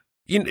fine.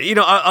 You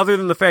know, other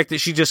than the fact that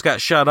she just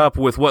got shot up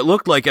with what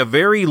looked like a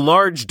very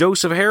large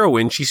dose of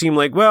heroin, she seemed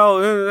like,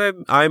 well,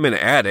 I'm an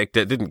addict.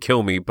 That didn't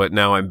kill me, but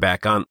now I'm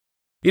back on.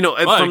 You know,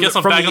 from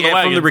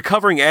the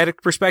recovering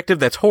addict perspective,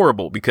 that's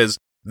horrible because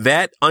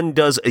that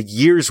undoes a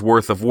year's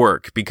worth of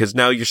work because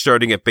now you're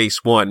starting at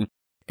base one.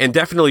 And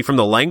definitely from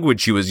the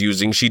language she was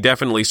using, she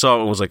definitely saw it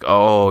and was like,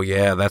 oh,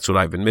 yeah, that's what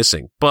I've been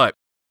missing. But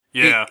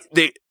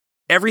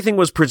everything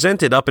was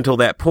presented up until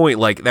that point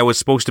like that was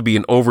supposed to be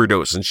an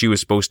overdose and she was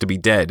supposed to be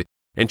dead.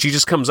 And she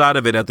just comes out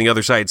of it at the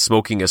other side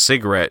smoking a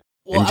cigarette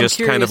and just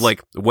kind of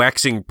like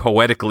waxing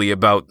poetically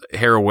about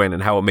heroin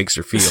and how it makes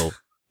her feel.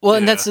 Well,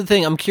 and that's the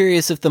thing. I'm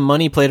curious if the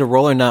money played a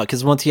role or not,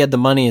 because once he had the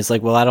money, it's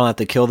like, well, I don't have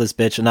to kill this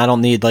bitch, and I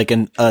don't need like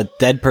a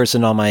dead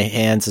person on my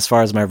hands as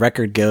far as my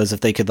record goes.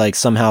 If they could like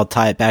somehow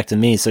tie it back to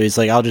me, so he's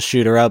like, I'll just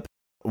shoot her up,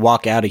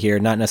 walk out of here,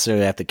 not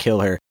necessarily have to kill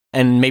her,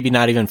 and maybe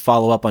not even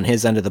follow up on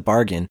his end of the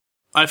bargain.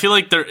 I feel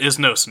like there is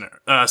no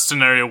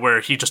scenario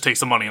where he just takes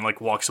the money and like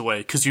walks away,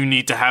 because you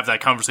need to have that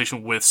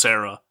conversation with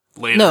Sarah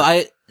later. No,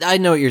 I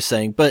know what you're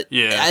saying, but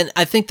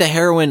I think the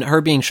heroin,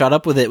 her being shot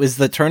up with it, was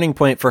the turning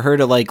point for her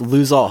to like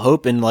lose all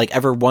hope and like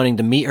ever wanting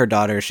to meet her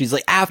daughter. She's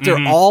like, after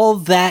all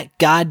that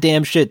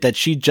goddamn shit that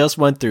she just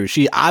went through,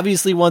 she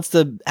obviously wants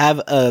to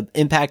have an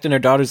impact in her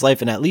daughter's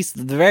life and at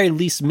the very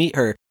least meet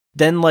her.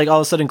 Then like all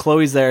of a sudden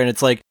Chloe's there and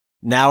it's like,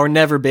 now or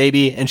never,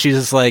 baby. And she's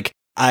just like,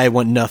 I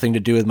want nothing to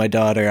do with my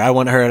daughter. I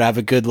want her to have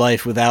a good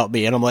life without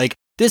me. And I'm like,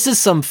 this is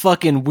some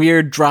fucking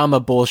weird drama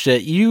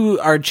bullshit. You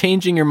are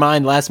changing your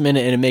mind last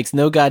minute and it makes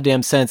no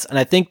goddamn sense. And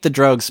I think the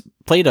drugs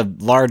played a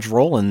large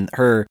role in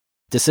her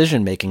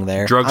decision making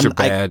there. Drugs are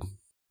bad.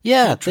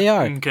 Yeah, they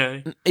are.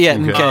 Okay. Yeah,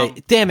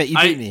 okay. Damn it, you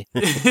beat me.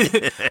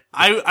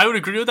 I would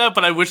agree with that,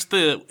 but I wish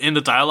in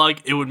the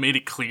dialogue it would made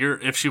it clear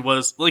if she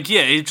was like,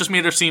 it just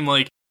made her seem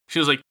like she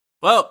was like,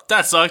 well,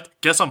 that sucked.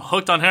 Guess I'm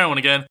hooked on heroin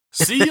again.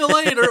 See you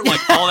later.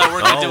 Like, all that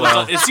work I did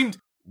was, it seemed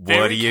very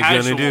What are you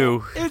casual. gonna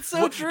do? It's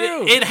so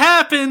true. It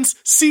happens.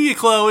 See you,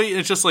 Chloe.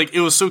 It's just like,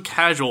 it was so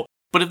casual.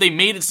 But if they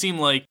made it seem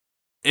like,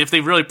 if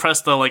they really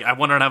pressed the, like, I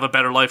want her to have a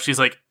better life, she's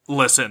like,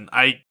 listen,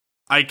 I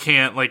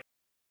can't, like,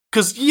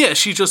 because, yeah,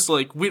 she just,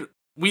 like,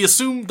 we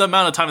assumed the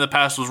amount of time that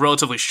passed was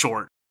relatively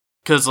short.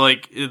 Because,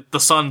 like, the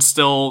sun's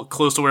still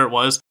close to where it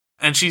was.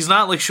 And she's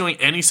not, like, showing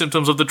any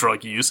symptoms of the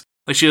drug use.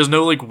 Like, she has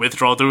no, like,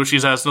 withdrawal through it. She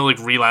has no, like,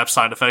 relapse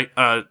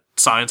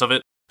signs of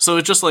it. So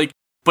it's just, like,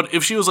 but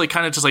if she was, like,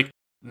 kind of just, like,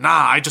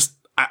 nah,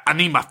 I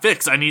need my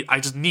fix. I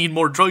just need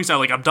more drugs now.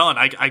 Like, I'm done.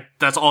 I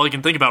that's all I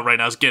can think about right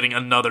now is getting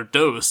another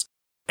dose.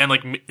 And,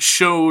 like,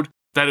 showed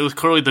that it was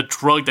clearly the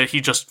drug that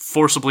he just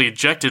forcibly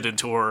injected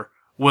into her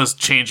was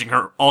changing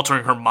her,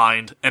 altering her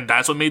mind. And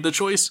that's what made the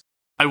choice.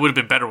 I would have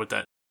been better with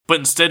that. But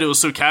instead, it was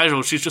so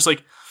casual. She's just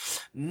like,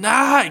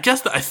 nah, I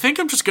think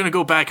I'm just going to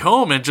go back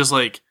home and just,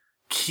 like,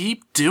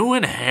 keep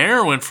doing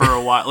heroin for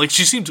a while. Like,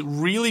 she seemed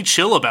really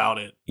chill about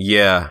it.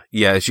 Yeah.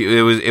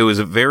 It was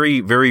a very,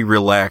 very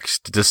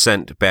relaxed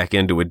descent back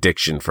into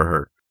addiction for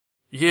her.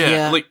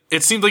 Yeah, like,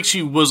 it seemed like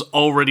she was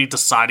already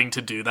deciding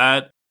to do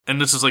that.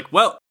 And this is like,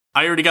 well,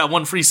 I already got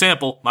one free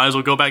sample. Might as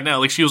well go back now.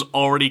 Like, she was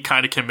already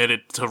kind of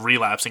committed to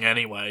relapsing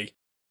anyway.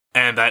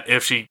 And that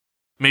if she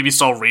maybe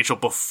saw Rachel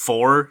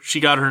before she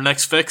got her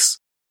next fix,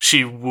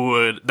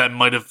 that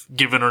might have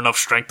given her enough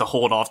strength to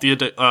hold off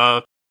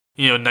the,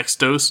 next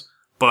dose.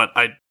 But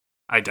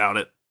I doubt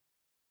it.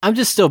 I'm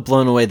just still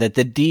blown away that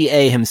the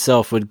DA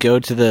himself would go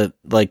to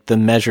the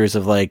measures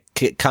of, like,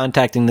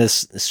 contacting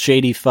this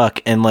shady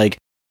fuck and, like,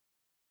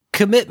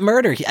 commit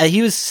murder.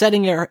 He was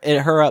setting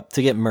her up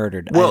to get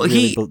murdered. Well, I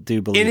really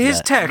do believe in his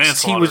that.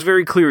 text, he was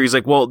very clear. He's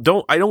like, well,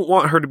 I don't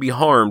want her to be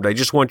harmed. I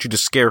just want you to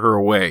scare her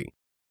away.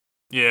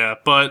 Yeah,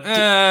 but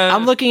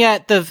I'm looking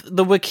at the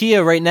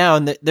Wikia right now,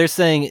 and they're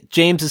saying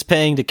James is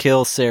paying to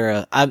kill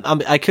Sarah.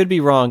 I could be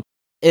wrong.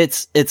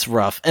 It's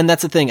rough, and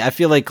that's the thing. I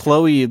feel like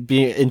Chloe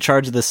being in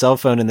charge of the cell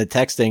phone and the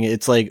texting.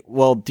 It's like,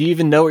 well, do you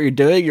even know what you're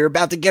doing? You're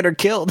about to get her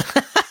killed.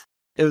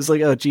 It was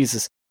like, oh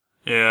Jesus.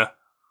 Yeah,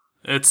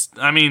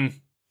 I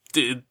mean,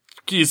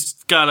 he's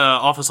got an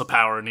office of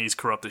power and he's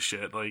corrupt as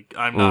shit. Like,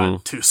 I'm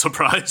not too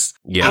surprised.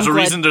 Yeah,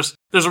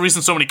 there's a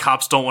reason so many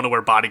cops don't want to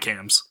wear body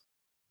cams.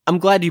 I'm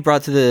glad you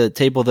brought to the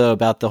table, though,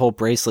 about the whole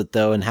bracelet,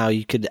 though, and how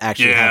you could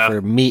actually have her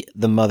meet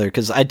the mother.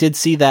 Because I did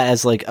see that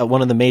as, like,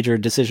 one of the major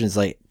decisions.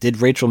 Like, did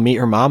Rachel meet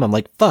her mom? I'm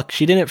like, fuck,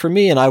 she didn't for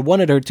me, and I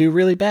wanted her to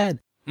really bad.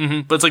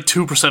 Mm-hmm. But it's like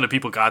 2% of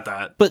people got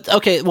that. But,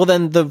 okay, well,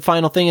 then the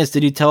final thing is,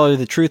 did you tell her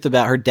the truth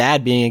about her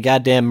dad being a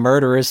goddamn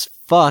murderous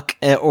fuck?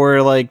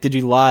 Or, like, did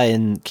you lie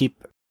and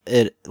keep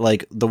it,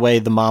 like, the way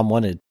the mom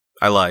wanted?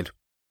 I lied.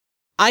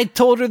 I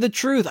told her the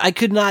truth. I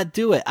could not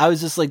do it. I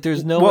was just like,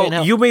 there's no way in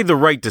hell. Well, you made the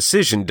right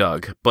decision,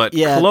 Doug, but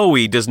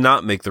Chloe does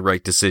not make the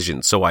right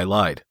decision, so I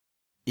lied.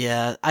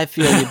 Yeah, I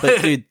feel you.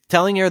 But, dude,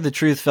 telling her the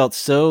truth felt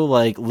so,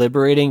 like,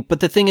 liberating. But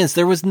the thing is,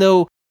 there was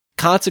no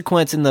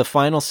consequence in the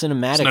final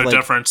cinematic. There's no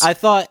difference. I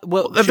thought,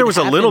 there was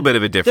a little bit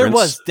of a difference. There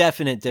was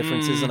definite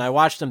differences, and I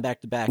watched them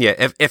back to back.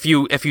 Yeah, if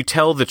you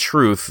tell the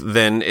truth,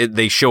 then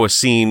they show a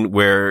scene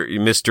where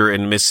Mr.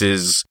 and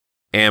Mrs.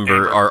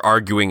 Amber are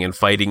arguing and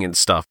fighting and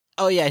stuff.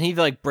 Oh yeah, and he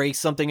like breaks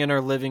something in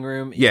her living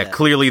room. Yeah,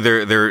 clearly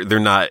they're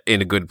not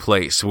in a good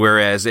place.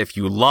 Whereas if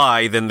you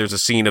lie, then there's a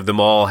scene of them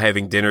all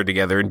having dinner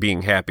together and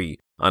being happy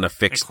on a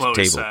fixed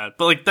table. Sad.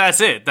 But like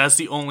that's it. That's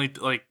the only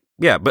like.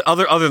 Yeah, but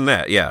other than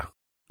that, yeah.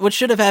 What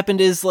should have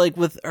happened is like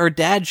with her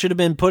dad should have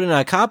been put in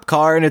a cop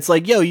car, and it's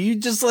like, yo, you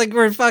just like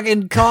were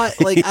fucking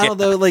caught. Like I don't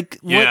know, like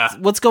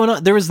what's going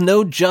on? There was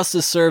no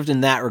justice served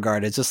in that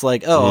regard. It's just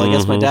like, oh, I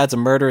guess my dad's a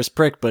murderous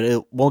prick, but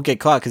it won't get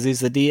caught because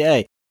he's the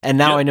DA, and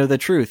now I know the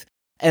truth.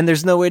 And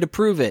there's no way to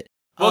prove it.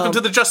 Welcome to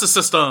the justice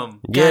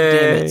system. God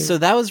damn it. So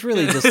that was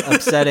really just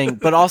upsetting.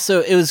 But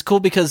also, it was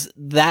cool because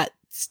that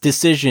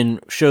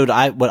decision showed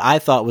what I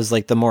thought was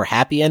like the more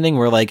happy ending,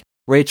 where like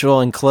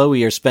Rachel and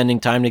Chloe are spending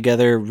time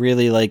together,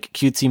 really like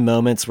cutesy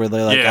moments where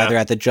they're like either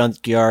at the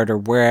junkyard or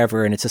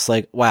wherever. And it's just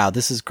like, wow,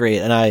 this is great.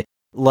 And I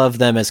love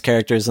them as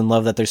characters and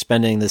love that they're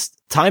spending this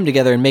time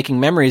together and making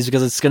memories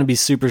because it's going to be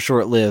super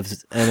short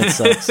lived and it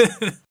sucks.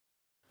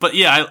 But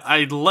yeah,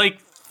 I like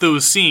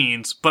those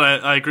scenes, but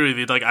I agree with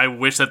you. Like, I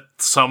wish that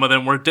some of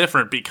them were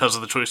different because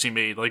of the choice he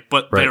made. Like,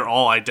 but they're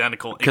all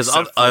identical. Because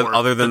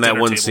other than that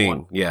one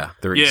scene,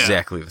 they're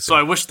exactly the same. So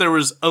I wish there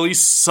was at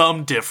least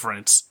some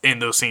difference in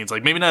those scenes.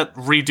 Like, maybe not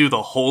redo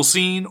the whole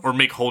scene or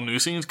make whole new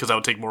scenes because that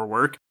would take more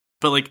work.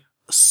 But like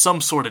some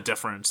sort of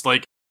difference.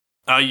 Like,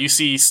 you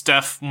see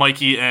Steph,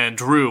 Mikey, and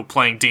Drew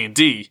playing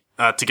D&D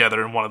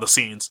together in one of the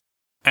scenes,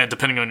 and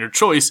depending on your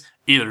choice,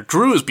 either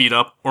Drew is beat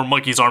up or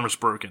Mikey's arm is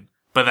broken.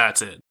 But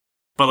that's it.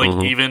 But,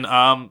 like, even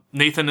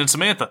Nathan and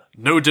Samantha,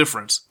 no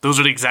difference. Those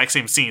are the exact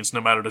same scenes,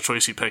 no matter the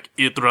choice you pick,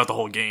 throughout the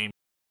whole game.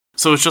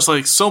 So it's just,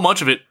 like, so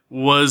much of it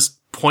was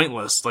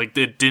pointless. Like,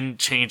 it didn't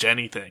change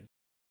anything.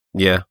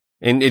 Yeah,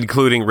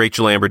 including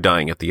Rachel Amber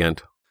dying at the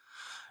end.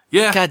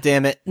 Yeah. God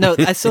damn it. No,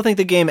 I still think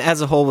the game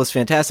as a whole was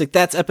fantastic.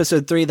 That's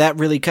episode 3. That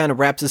really kind of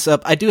wraps us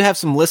up. I do have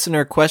some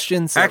listener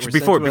questions. Actually,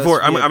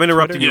 before I'm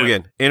interrupting you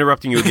again.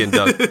 Interrupting you again,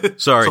 Doug.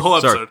 Sorry. The whole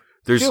episode.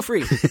 Feel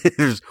free.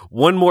 There's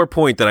one more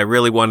point that I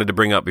really wanted to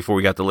bring up before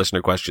we got the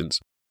listener questions.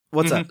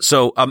 What's up?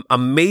 So a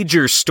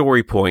major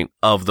story point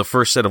of the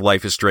first set of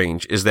Life is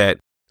Strange is that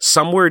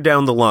somewhere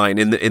down the line,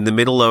 in the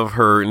middle of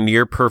her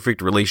near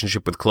perfect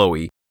relationship with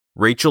Chloe,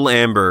 Rachel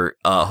Amber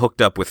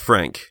nooked up with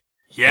Frank.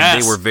 Yes.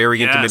 And they were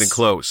very intimate and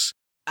close.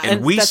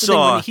 And we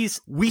saw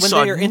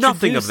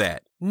nothing of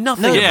that.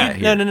 Nothing of that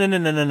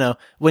here. No.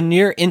 When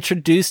you're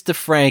introduced to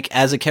Frank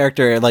as a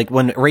character, like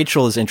when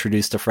Rachel is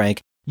introduced to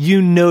Frank,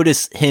 you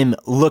notice him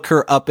look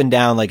her up and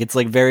down. Like it's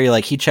like very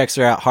like he checks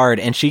her out hard,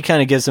 and she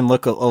kind of gives him a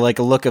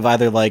look of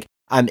either like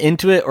I'm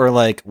into it or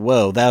like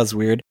whoa, that was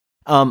weird.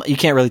 You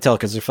can't really tell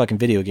because they're fucking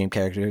video game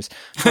characters,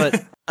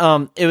 but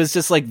it was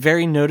just like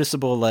very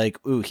noticeable. Like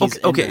ooh,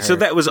 he's okay. So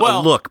that was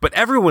a look, but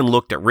everyone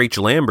looked at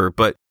Rachel Amber.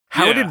 But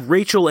how did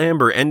Rachel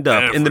Amber end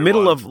up in the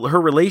middle of her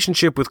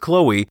relationship with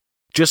Chloe?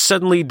 Just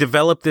suddenly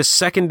develop this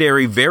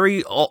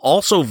secondary,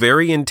 also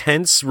very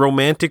intense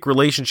romantic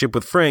relationship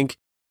with Frank.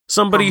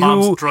 Somebody her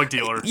mom's who drug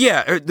dealer.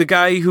 Yeah, the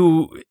guy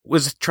who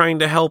was trying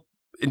to help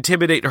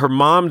intimidate her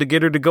mom to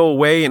get her to go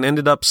away and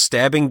ended up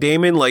stabbing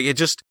Damon. Like it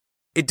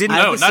didn't.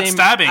 No, not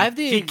stabbing.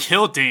 He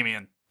killed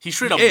Damien. He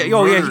straight up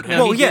murdered him.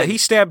 Well, he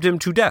stabbed him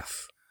to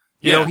death.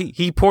 You know,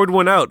 he poured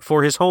one out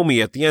for his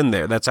homie at the end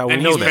there. That's how we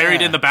know that. And he's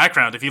buried in the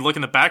background. If you look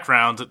in the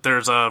background,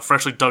 there's a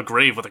freshly dug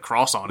grave with a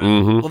cross on it.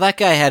 Mm-hmm. Well, that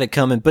guy had it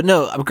coming. But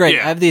no, Greg,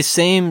 I have the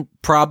same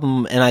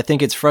problem, and I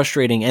think it's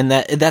frustrating. And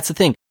that's the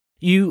thing.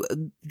 You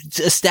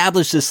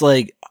establish this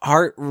like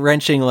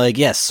heart-wrenching, like,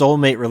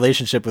 soulmate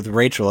relationship with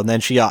Rachel. And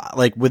then she,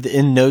 like,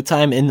 within no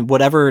time, in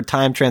whatever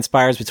time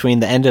transpires between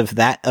the end of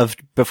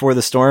Before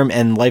the Storm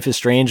and Life is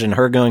Strange and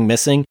her going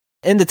missing,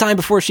 and the time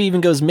before she even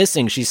goes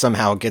missing, she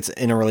somehow gets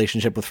in a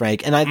relationship with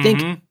Frank. And I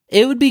think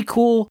it would be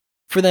cool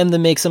for them to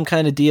make some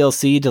kind of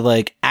DLC to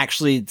like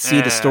actually see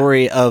the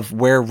story of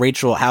where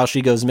Rachel, how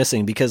she goes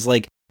missing. Because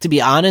like, to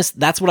be honest,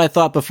 that's what I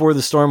thought Before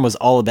the Storm was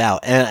all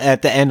about. And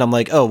at the end, I'm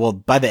like, oh, well,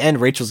 by the end,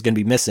 Rachel's going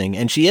to be missing.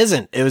 And she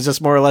isn't. It was just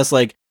more or less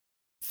like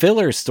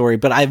filler story,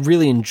 but I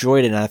really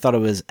enjoyed it and I thought it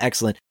was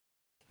excellent.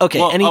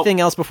 Okay,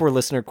 anything else before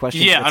listener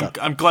questions? Yeah,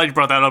 I'm glad you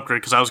brought that up,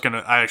 Greg, because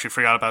I actually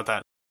forgot about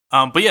that.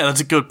 But yeah,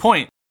 that's a good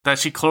point. That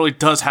she clearly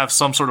does have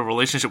some sort of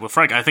relationship with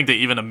Frank. I think they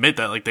even admit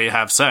that, like, they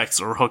have sex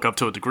or hook up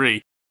to a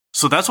degree.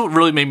 So that's what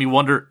really made me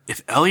wonder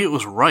if Elliot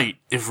was right,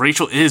 if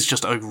Rachel is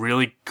just a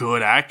really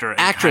good actor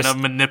and kind of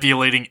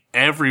manipulating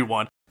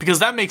everyone. Because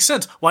that makes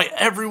sense why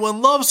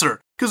everyone loves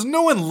her. Because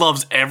no one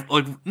loves,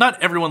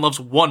 not everyone loves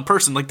one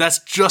person. Like, that's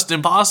just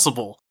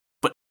impossible.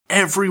 But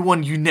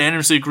everyone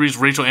unanimously agrees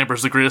Rachel Amber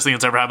is the greatest thing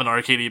that's ever happened to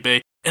Arcadia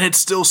Bay. And it's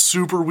still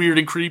super weird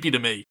and creepy to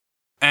me.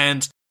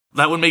 And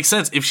that would make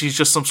sense if she's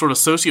just some sort of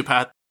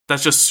sociopath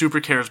that's just super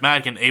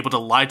charismatic and able to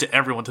lie to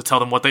everyone to tell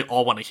them what they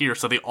all want to hear,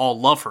 so they all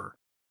love her.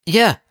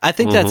 Yeah, I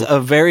think that's a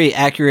very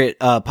accurate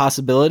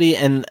possibility.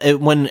 And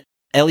when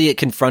Elliot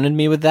confronted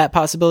me with that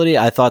possibility,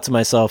 I thought to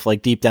myself,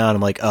 like deep down,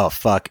 I'm like, oh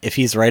fuck, if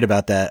he's right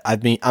about that,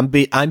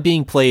 I'm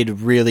being played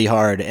really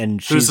hard,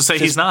 and who's to say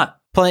he's not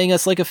playing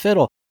us like a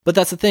fiddle? But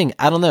that's the thing.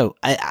 I don't know.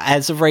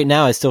 As of right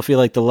now, I still feel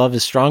like the love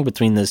is strong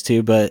between those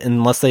two. But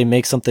unless they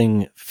make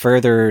something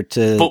further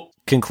to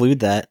conclude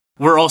that.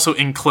 We're also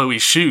in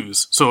Chloe's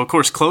shoes. So, of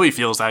course, Chloe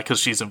feels that because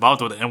she's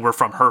involved with it, and we're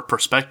from her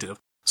perspective.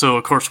 So,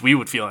 of course, we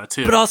would feel that,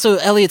 too. But also,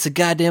 Elliot's a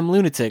goddamn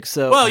lunatic,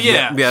 so... Well,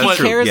 yeah. He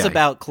cares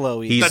about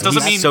Chloe. That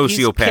doesn't mean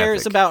sociopathic. He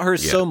cares about her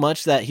so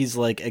much that he's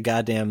like a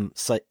goddamn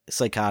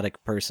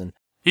psychotic person.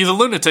 He's a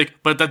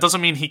lunatic, but that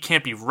doesn't mean he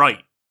can't be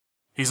right.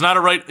 He's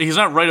not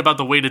right about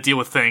the way to deal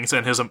with things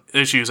and his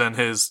issues and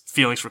his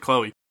feelings for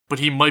Chloe. But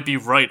he might be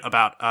right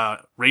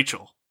about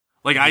Rachel.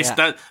 Like,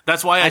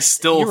 that's why I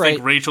still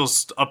think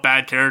Rachel's a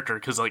bad character,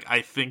 because, like,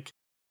 I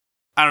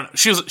don't know,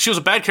 she was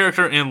a bad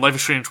character in Life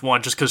is Strange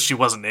 1 just because she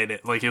wasn't in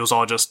it. Like, it was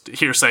all just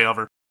hearsay of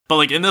her. But,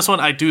 like, in this one,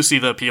 I do see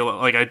the appeal.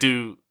 Like, I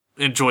do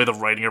enjoy the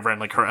writing of her and,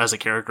 like, her as a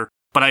character.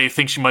 But I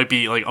think she might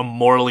be, like, a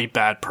morally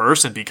bad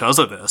person because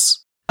of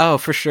this. Oh,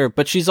 for sure.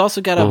 But she's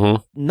also got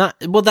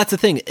well, that's the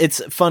thing.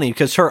 It's funny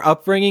because her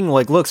upbringing,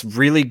 like, looks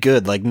really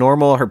good. Like,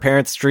 normal. Her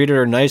parents treated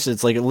her nice.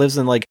 It's like, it lives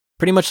in, like,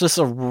 pretty much just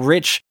a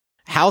rich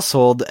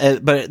household,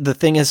 but the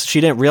thing is,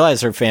 she didn't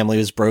realize her family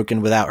was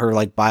broken without her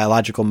like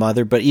biological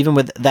mother. But even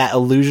with that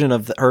illusion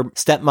of her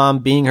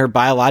stepmom being her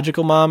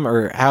biological mom,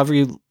 or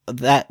however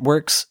that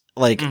works,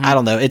 like I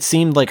don't know, it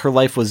seemed like her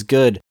life was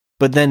good.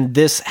 But then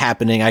this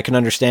happening, I can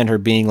understand her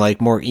being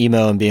like more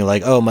emo and being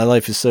like, oh, my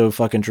life is so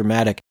fucking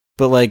dramatic.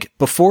 But like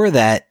before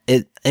that,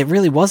 it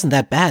really wasn't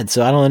that bad.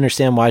 So I don't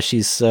understand why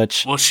she's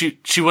such. Well, she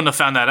wouldn't have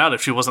found that out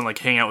if she wasn't like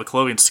hanging out with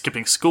Chloe and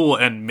skipping school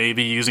and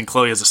maybe using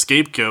Chloe as a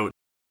scapegoat.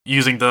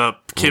 Using the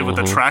kid with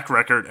the track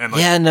record and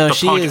like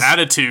the punk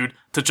attitude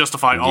to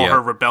justify all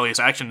her rebellious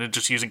action, and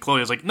just using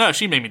Chloe as like, no,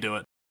 she made me do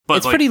it. But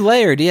it's like, pretty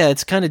layered, yeah.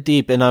 It's kind of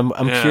deep, and I'm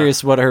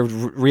curious what her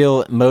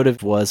real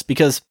motive was,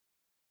 because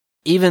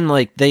even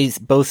like they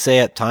both say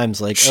at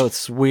times like, oh,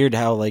 it's weird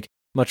how like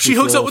much she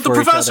hooks up with the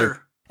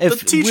professor.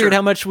 It's weird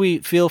how much we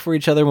feel for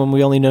each other when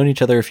we only known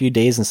each other a few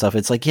days and stuff.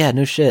 It's like, yeah,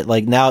 no shit.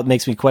 Like now it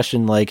makes me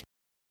question like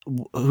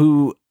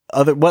what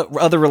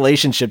other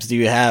relationships do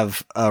you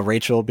have,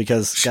 Rachel?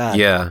 Because God,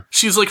 yeah,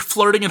 she's like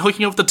flirting and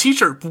hooking up with the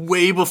teacher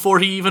way before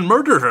he even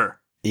murdered her.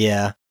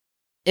 Yeah,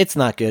 it's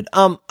not good.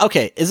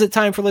 Okay, is it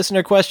time for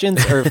listener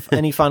questions or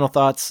any final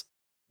thoughts?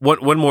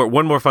 One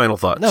more final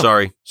thought. No.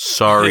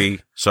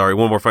 Sorry.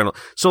 One more final.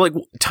 So like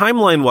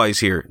timeline wise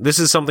here, this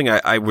is something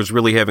I was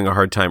really having a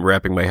hard time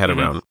wrapping my head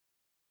around.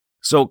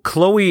 So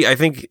Chloe, I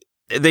think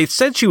they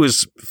said she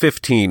was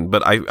 15,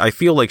 but I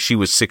feel like she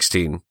was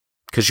 16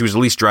 because she was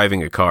at least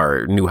driving a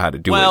car, knew how to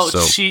do it.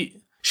 So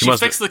she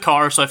fixed the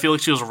car, so I feel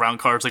like she was around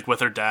cars like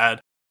with her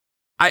dad.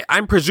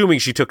 I'm presuming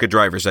she took a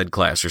driver's ed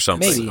class or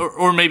something. Maybe.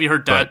 Or maybe her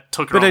dad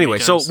took her. But anyway,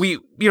 weekends. so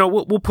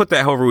we'll put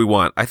that however we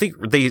want. I think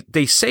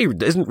they say,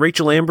 isn't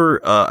Rachel Amber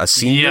a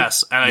senior?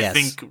 Yes, and I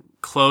think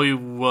Chloe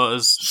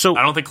was. So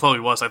I don't think Chloe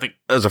was. I think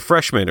as a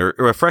freshman or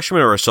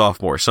a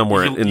sophomore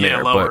somewhere in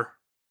there. Lower.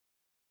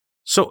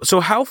 But,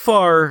 So how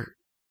far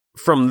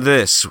from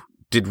this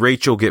did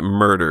Rachel get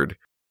murdered?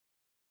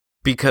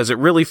 Because it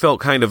really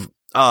felt kind of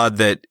odd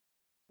that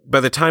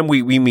by the time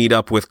we meet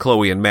up with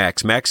Chloe and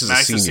Max is a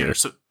senior.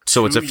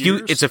 So it's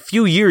a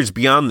few years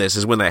beyond this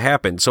is when that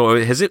happened.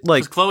 So has it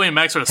like Chloe and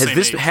Max are the same age.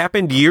 Has this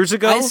happened years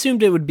ago? I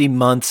assumed it would be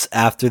months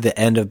after the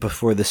end of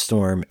Before the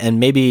Storm and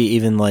maybe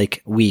even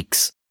like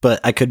weeks,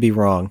 but I could be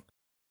wrong.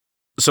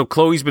 So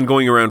Chloe's been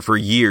going around for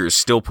years,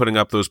 still putting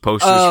up those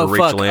posters for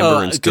Rachel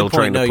Amber and still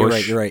trying to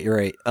push. You're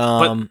right.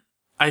 But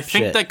I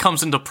think that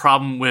comes into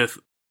problem with,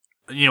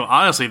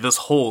 honestly, this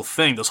whole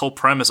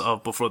premise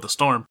of Before the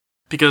Storm,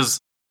 because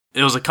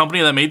it was a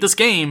company that made this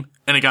game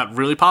and it got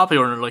really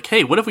popular and they're like,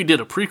 hey, what if we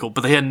did a prequel?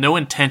 But they had no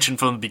intention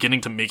from the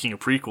beginning to making a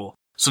prequel.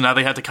 So now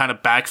they had to kind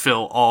of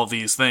backfill all of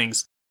these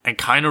things and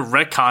kind of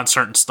retcon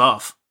certain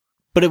stuff.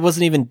 But it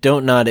wasn't even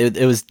Don't Nod.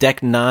 It was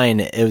Deck 9.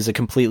 It was a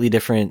completely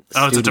different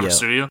studio. Oh, it's a different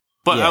studio?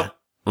 But yeah.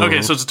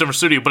 Okay, so it's a different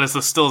studio, but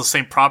it's still the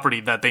same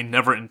property that they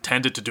never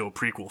intended to do a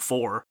prequel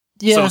for.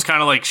 Yeah. So it's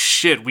kind of like,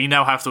 shit, we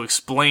now have to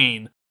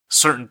explain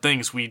certain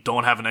things we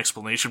don't have an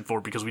explanation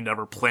for because we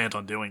never planned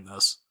on doing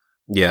this.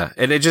 Yeah,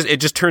 and it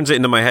just turns it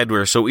into my head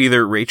where so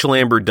either Rachel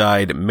Amber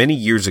died many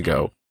years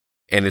ago,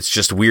 and it's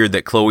just weird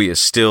that Chloe is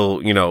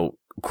still,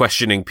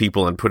 questioning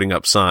people and putting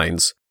up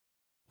signs,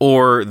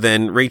 or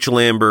then Rachel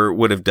Amber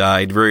would have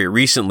died very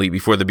recently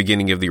before the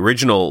beginning of the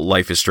original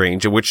Life is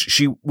Strange, in which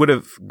she would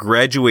have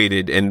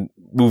graduated and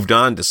moved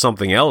on to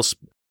something else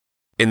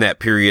in that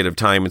period of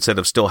time instead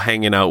of still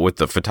hanging out with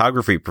the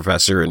photography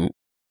professor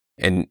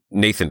and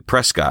Nathan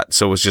Prescott.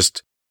 So it's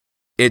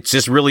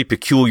just really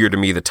peculiar to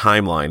me, the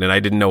timeline, and I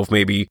didn't know if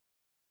maybe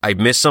I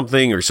missed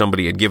something or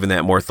somebody had given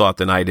that more thought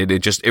than I did.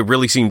 It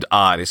really seemed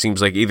odd. It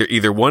seems like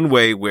either one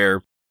way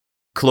where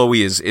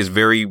Chloe is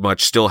very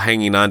much still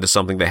hanging on to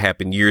something that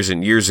happened years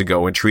and years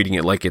ago and treating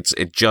it like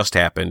it just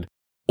happened,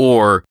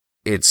 or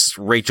it's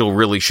Rachel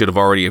really should have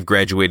already have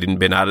graduated and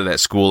been out of that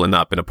school and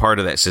not been a part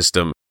of that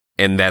system,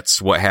 and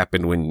that's what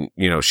happened when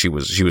she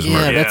was murdered.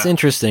 Yeah, that's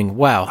interesting.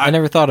 Wow, I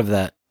never thought of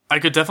that. I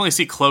could definitely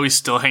see Chloe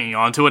still hanging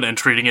on to it and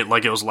treating it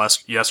like it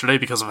was yesterday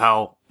because of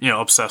how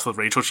obsessed with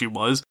Rachel she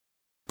was.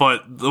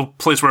 But the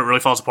place where it really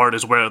falls apart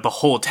is where the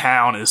whole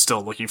town is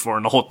still looking for her,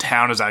 and the whole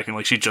town is acting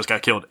like she just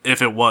got killed,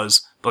 if it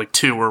was like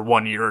 2 or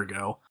 1 year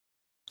ago.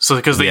 So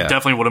because they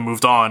definitely would have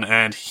moved on,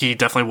 and he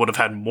definitely would have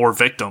had more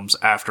victims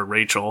after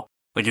Rachel,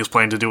 like he was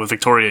planning to do with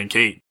Victoria and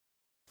Kate.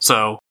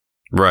 So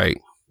right.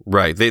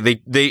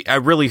 I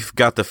really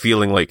got the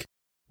feeling like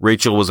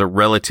Rachel was a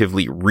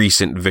relatively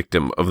recent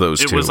victim of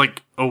those two. It was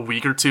like a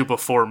week or two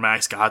before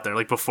Max got there,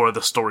 like before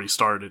the story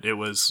started. It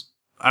was,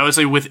 I would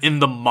say, within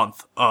the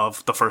month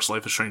of the first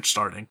Life is Strange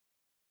starting.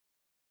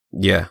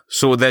 Yeah,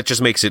 so that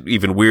just makes it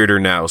even weirder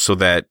now, so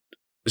that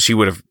she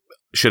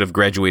should have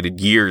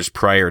graduated years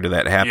prior to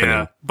that happening.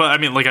 Yeah, but I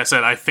mean, like I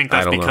said, I think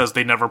that's because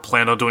they never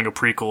planned on doing a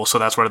prequel, so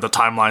that's where the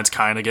timelines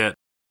kind of get,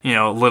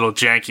 a little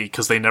janky,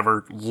 because they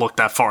never looked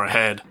that far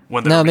ahead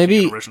when they were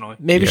making it originally.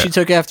 Maybe she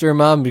took after her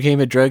mom, became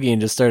a druggie, and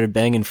just started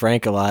banging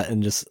Frank a lot,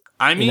 and just,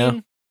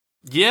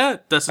 yeah,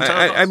 that's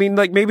entirely I mean,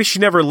 like, maybe she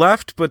never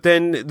left, but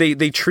then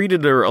they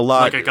treated her a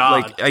lot like a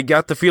god. Like, I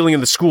got the feeling in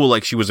the school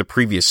like she was a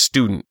previous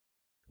student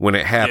when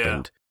it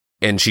happened.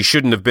 Yeah. And she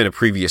shouldn't have been a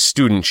previous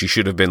student. She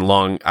should have been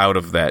long out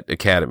of that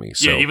academy.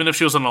 So, yeah, even if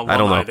she was an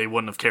alumni, they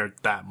wouldn't have cared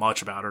that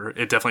much about her.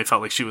 It definitely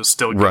felt like she was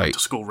still going to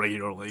school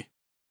regularly.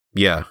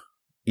 Yeah.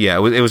 Yeah,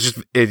 it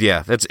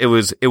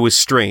was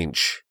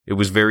strange. It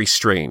was very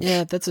strange.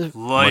 Yeah, that's a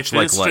life. Much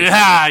like life.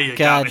 Yeah,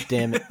 God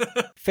damn it.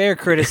 Fair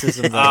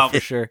criticism, though, for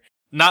sure.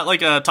 Not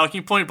like a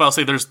talking point, but I'll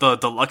say there's the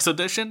deluxe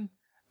edition,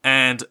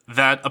 and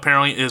that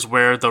apparently is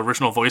where the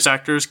original voice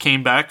actors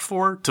came back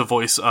to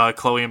voice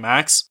Chloe and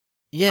Max.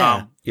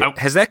 Yeah.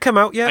 Has that come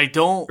out yet? I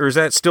don't. Or is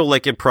that still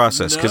like in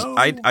process? Because No.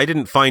 I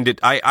didn't find it.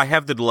 I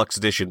have the deluxe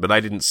edition, but I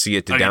didn't see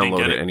it to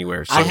download it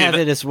anywhere. So I have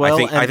it as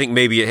well. I think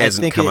maybe it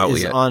hasn't come out yet. I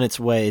think it is on its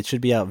way. It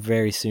should be out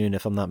very soon,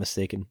 if I'm not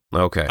mistaken.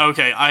 Okay.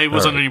 I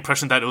was under the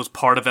impression that it was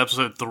part of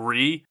episode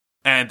 3,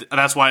 And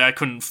that's why I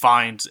couldn't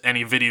find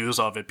any videos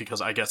of it,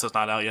 because I guess it's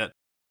not out yet.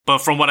 But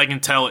from what I can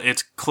tell,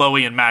 it's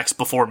Chloe and Max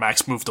before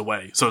Max moved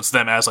away. So it's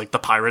them as, like, the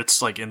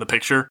pirates, like, in the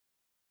picture.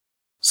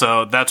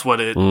 So that's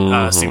what it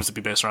seems to be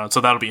based around.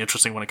 So that'll be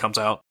interesting when it comes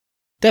out.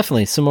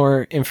 Definitely. Some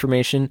more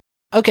information.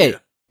 Okay,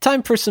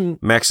 time for some...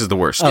 Max is the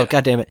worst. Oh,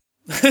 God damn it.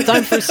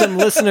 Time for some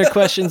listener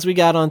questions we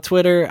got on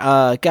Twitter.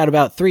 Got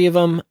about 3 of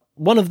them.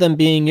 One of them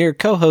being your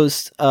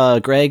co-host,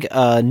 Greg,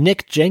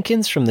 Nick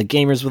Jenkins from the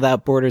Gamers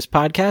Without Borders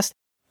podcast.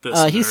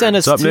 He sent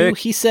us 2. Nick?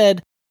 He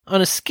said, on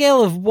a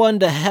scale of 1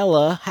 to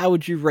hella, how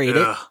would you rate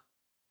it?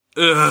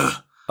 I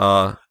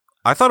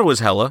thought it was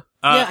hella.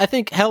 Yeah, I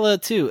think hella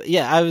too.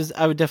 Yeah,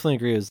 I would definitely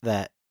agree with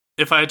that.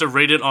 If I had to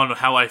rate it on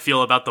how I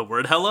feel about the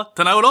word hella,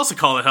 then I would also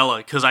call it hella,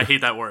 because I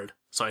hate that word.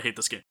 So I hate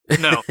this game.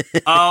 No.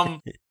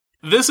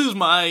 This is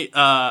my,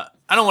 I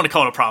don't want to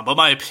call it a problem, but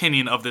my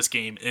opinion of this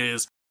game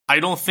is I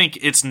don't think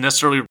it's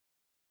necessarily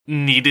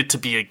needed to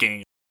be a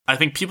game. I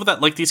think people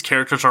that like these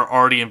characters are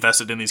already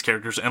invested in these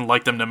characters and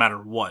like them no matter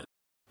what.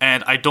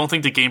 And I don't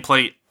think the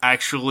gameplay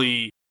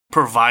actually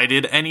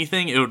provided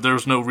anything. There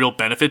was no real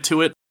benefit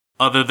to it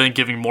other than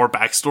giving more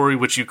backstory,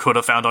 which you could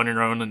have found on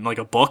your own in like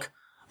a book.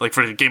 Like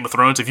for Game of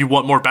Thrones, if you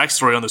want more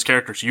backstory on those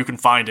characters, you can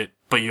find it,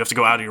 but you have to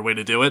go out of your way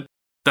to do it.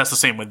 That's the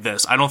same with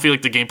this. I don't feel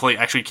like the gameplay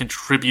actually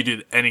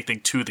contributed anything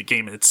to the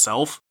game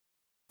itself.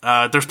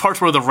 There's parts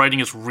where the writing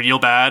is real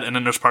bad, and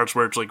then there's parts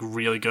where it's like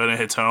really good and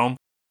hits home.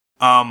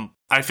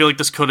 I feel like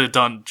this could have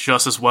done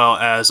just as well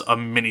as a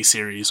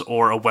miniseries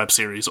or a web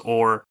series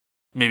or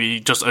maybe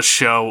just a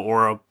show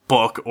or a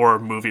book or a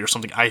movie or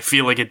something. I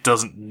feel like it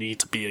doesn't need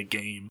to be a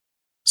game.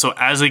 So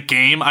as a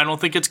game, I don't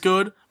think it's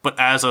good, but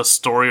as a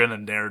story and a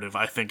narrative,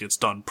 I think it's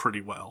done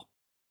pretty well.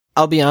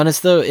 I'll be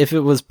honest though, if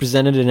it was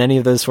presented in any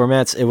of those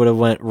formats, it would have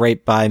went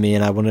right by me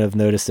and I wouldn't have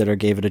noticed it or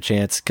gave it a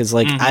chance. Cause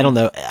like, I don't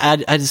know,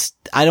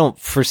 I don't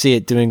foresee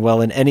it doing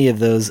well in any of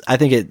those. I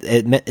think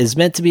it is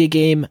meant to be a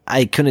game.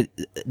 I couldn't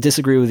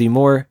disagree with you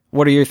more.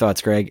 What are your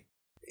thoughts, Greg?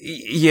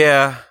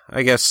 Yeah,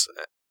 I guess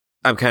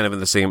I'm kind of in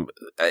the same.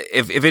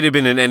 If it had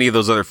been in any of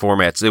those other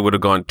formats, it would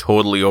have gone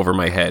totally over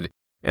my head.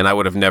 And I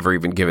would have never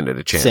even given it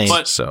a chance.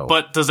 Same.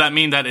 But does that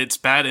mean that it's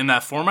bad in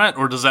that format?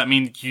 Or does that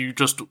mean you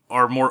just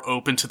are more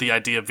open to the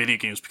idea of video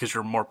games because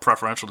you're more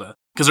preferential to that?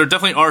 Because there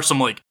definitely are some,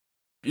 like,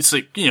 it's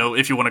like, you know,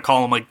 if you want to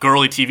call them, like,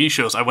 girly TV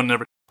shows, I would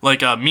never,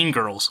 like, Mean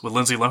Girls with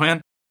Lindsay Lohan.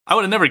 I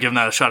would have never given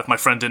that a shot if my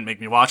friend didn't make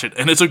me watch it.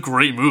 And it's a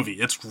great movie.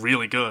 It's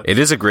really good. It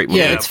is a great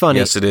movie. Yeah, it's funny.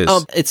 Yes, it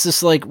is. It's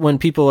just like when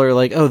people are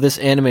like, oh, this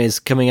anime is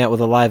coming out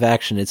with a live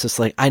action. It's just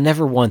like, I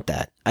never want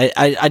that.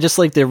 I just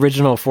like the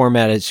original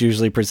format it's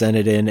usually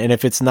presented in. And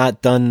if it's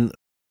not done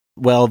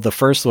well the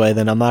first way,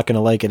 then I'm not going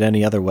to like it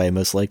any other way,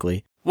 most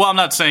likely. Well, I'm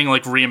not saying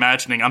like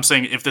reimagining. I'm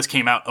saying if this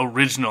came out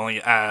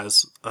originally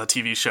as a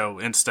TV show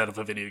instead of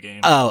a video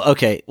game. Oh,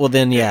 okay. Well,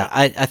 then, yeah.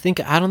 I think,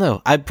 I don't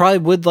know. I probably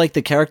would like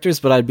the characters,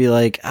 but I'd be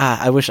like,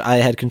 I wish I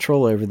had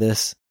control over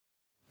this.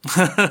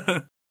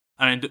 I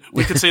mean,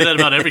 we could say that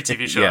about every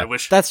TV show. Yeah, I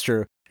wish. That's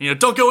true. You know,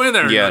 don't go in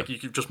there. Yeah. Like, you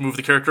could just move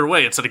the character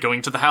away instead of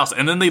going to the house.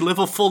 And then they live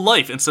a full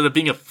life instead of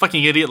being a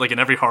fucking idiot like in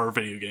every horror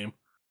video game.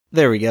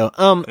 There we go.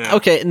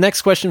 Okay,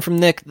 next question from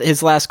Nick.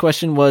 His last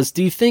question was,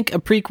 do you think a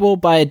prequel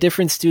by a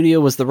different studio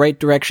was the right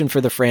direction for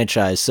the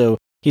franchise? So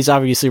he's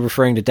obviously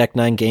referring to Deck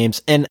 9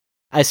 Games. And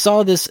I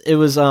saw this, it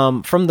was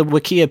from the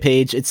Wikia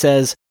page. It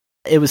says,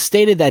 it was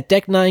stated that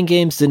Deck 9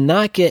 Games did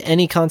not get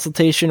any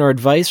consultation or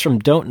advice from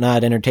Don't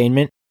Nod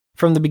Entertainment.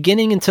 From the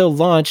beginning until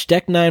launch,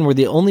 Deck 9 were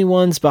the only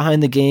ones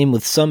behind the game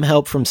with some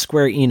help from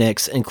Square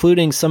Enix,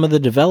 including some of the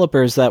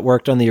developers that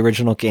worked on the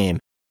original game.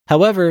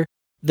 However,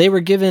 they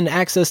were given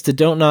access to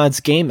Don't Nod's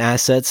game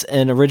assets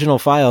and original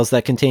files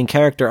that contain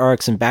character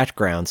arcs and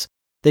backgrounds.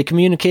 They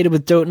communicated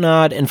with Don't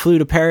Nod and flew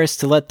to Paris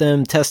to let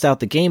them test out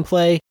the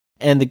gameplay,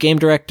 and the game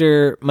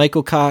director,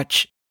 Michael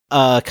Koch,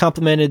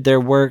 complimented their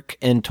work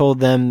and told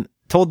the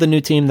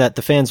new team that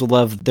the fans would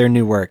love their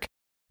new work.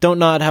 Don't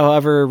Nod,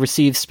 however,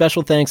 received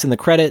special thanks in the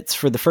credits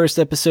for the first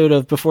episode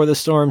of Before the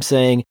Storm,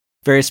 saying,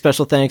 "Very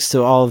special thanks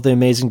to all of the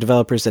amazing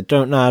developers at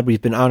Don't Nod.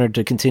 We've been honored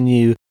to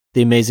continue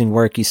the amazing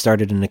work you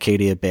started in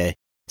Acadia Bay."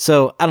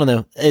 So, I don't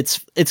know.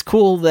 It's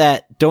cool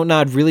that Don't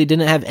Nod really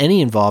didn't have any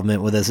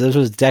involvement with this. This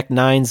was Deck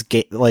 9's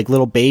like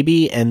little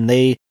baby, and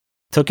they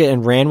took it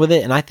and ran with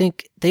it, and I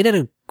think they did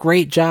a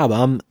great job.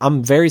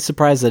 I'm very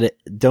surprised that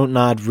Don't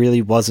Nod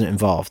really wasn't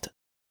involved.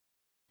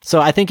 So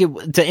I think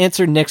to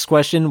answer Nick's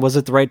question, was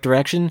it the right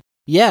direction?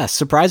 Yeah,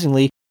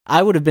 surprisingly.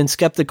 I would have been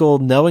skeptical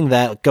knowing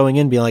that going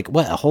in, being like,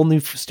 what, a whole new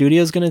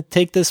studio is going to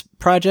take this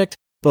project?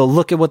 But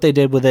look at what they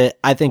did with it.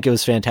 I think it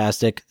was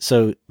fantastic.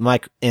 So my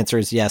answer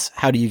is yes.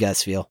 How do you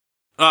guys feel?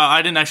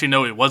 I didn't actually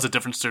know it was a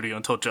different studio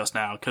until just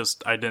now, because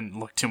I didn't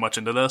look too much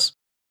into this.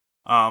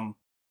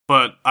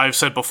 But I've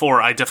said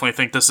before, I definitely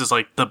think this is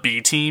like the B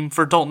team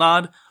for Don't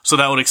Nod. So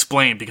that would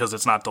explain, because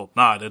it's not Don't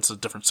Nod. It's a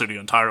different studio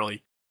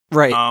entirely.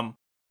 Right.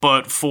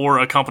 But for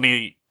a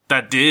company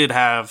that did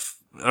have,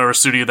 or a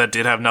studio that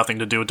did have nothing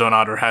to do with Don't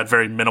Nod or had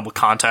very minimal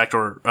contact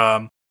or,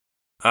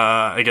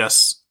 I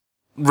guess,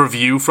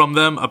 review from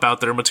them about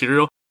their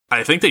material,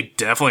 I think they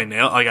definitely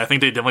nailed. Like, I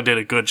think they definitely did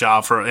a good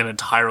job for an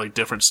entirely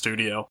different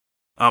studio.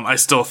 I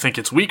still think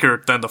it's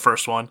weaker than the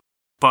first one,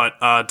 but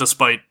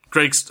despite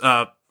Greg's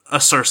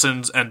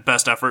assertions and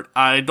best effort,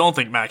 I don't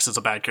think Max is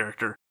a bad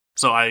character.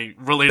 So I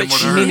related more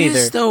to her. She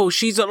is, though.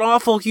 She's an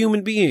awful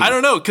human being. I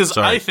don't know, because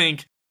I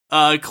think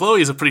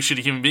Chloe is a pretty shitty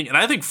human being, and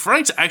I think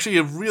Frank's actually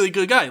a really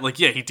good guy. Like,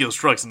 yeah, he deals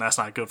drugs, and that's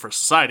not good for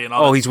society and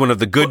all that. Oh, he's one of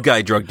the good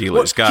guy drug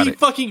dealers. Got it. He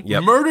fucking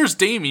murders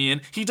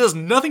Damien. He does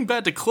nothing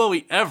bad to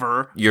Chloe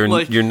ever.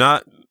 You're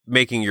not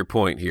making your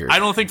point here. I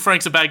don't think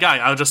Frank's a bad guy.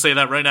 I'll just say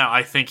that right now.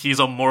 I think he's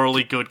a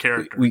morally good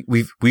character.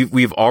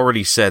 We've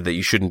already said that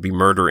you shouldn't be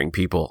murdering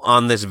people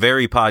on this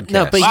very podcast.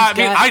 No, but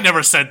I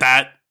never said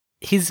that.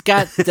 He's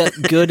got that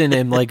good in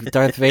him, like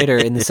Darth Vader,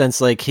 in the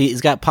sense like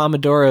he's got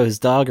Pomodoro, his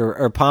dog,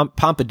 or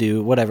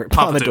Pompidou, whatever.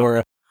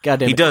 Pomodoro.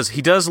 Goddamn. He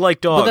does like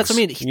dogs. But that's what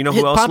I mean. You know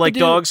who else liked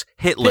dogs?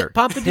 Hitler.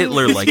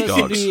 Hitler liked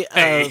dogs. To be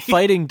a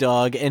fighting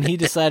dog, and he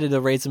decided to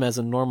raise him as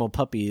a normal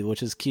puppy,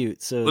 which is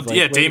cute. So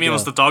Damien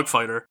was the dog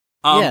fighter.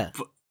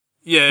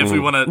 If we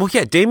want to. Well,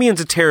 yeah, Damien's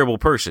a terrible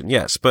person,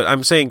 yes, but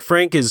I'm saying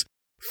Frank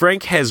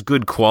has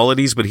good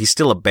qualities, but he's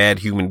still a bad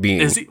human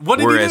being. What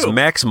did Whereas he do?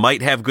 Max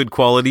might have good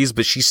qualities,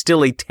 but she's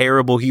still a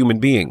terrible human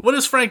being. What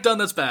has Frank done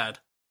that's bad?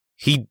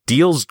 He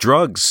deals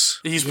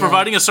drugs. He's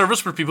providing a service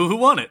for people who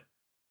want it.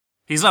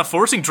 He's not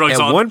forcing drugs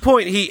on. At one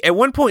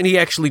point, he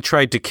actually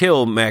tried to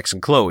kill Max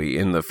and Chloe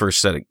in the first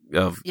set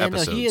of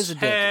episodes. No, he is a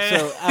dick.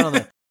 So I don't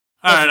know.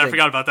 All right, I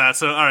forgot about that.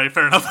 So, all right,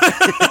 fair enough.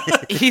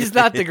 He's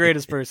not the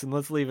greatest person.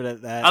 Let's leave it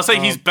at that. I'll say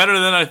he's better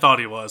than I thought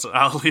he was.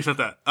 I'll leave it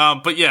at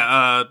that. But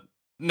yeah,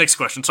 next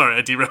question. Sorry,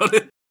 I derailed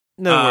it.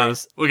 No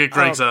worries. We'll get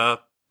Greg's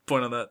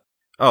point on that.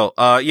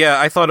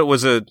 Yeah, I thought it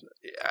was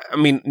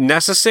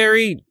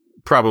necessary?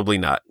 Probably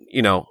not.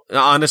 You know,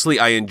 honestly,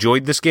 I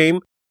enjoyed this game,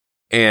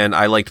 and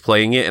I liked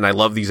playing it, and I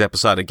love these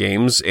episodic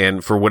games,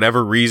 and for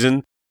whatever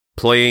reason,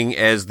 playing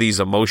as these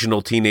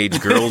emotional teenage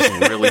girls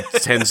really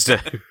tends to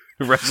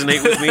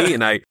resonate with me,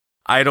 and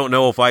I don't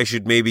know if I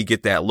should maybe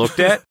get that looked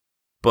at,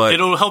 but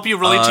it'll help you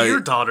relate to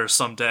your daughters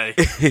someday.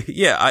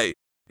 Yeah,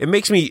 it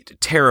makes me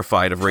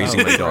terrified of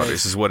raising my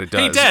daughters, is what it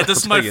does. Hey, Dad, this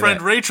is my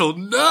friend Rachel.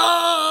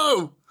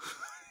 No,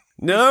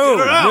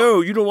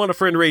 you don't want a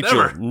friend Rachel.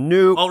 Never.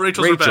 No, all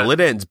Rachel,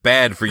 it ends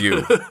bad for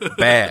you.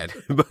 Bad,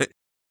 but.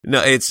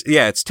 No,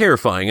 it's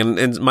terrifying,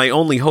 and my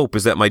only hope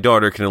is that my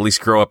daughter can at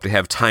least grow up to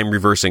have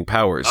time-reversing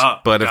powers.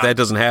 But if that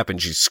doesn't happen,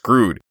 she's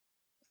screwed.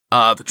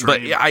 But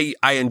I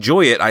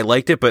enjoy it, I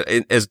liked it, but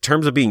as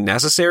terms of being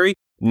necessary,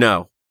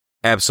 no,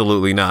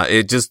 absolutely not.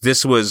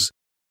 This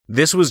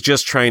was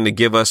just trying to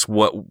give us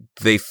what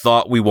they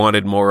thought we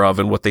wanted more of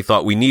and what they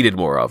thought we needed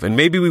more of. And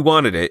maybe we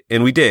wanted it,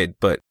 and we did,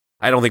 but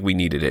I don't think we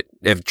needed it.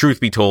 If truth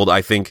be told,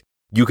 I think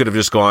you could have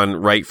just gone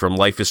right from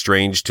Life is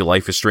Strange to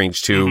Life is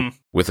Strange 2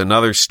 with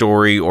another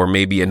story, or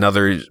maybe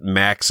another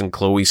Max and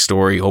Chloe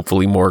story,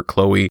 hopefully more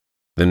Chloe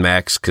than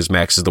Max, because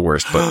Max is the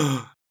worst.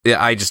 But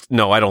yeah, I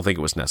don't think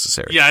it was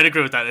necessary. Yeah, I'd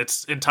agree with that.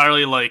 It's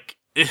entirely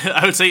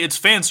I would say it's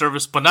fan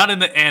service, but not in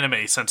the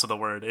anime sense of the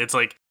word. It's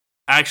like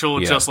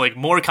just like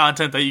more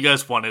content that you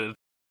guys wanted.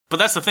 But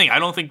that's the thing. I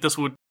don't think this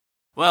would.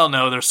 Well,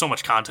 no, there's so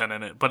much content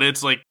in it, but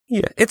it's like...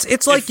 Yeah,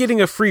 it's like getting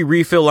a free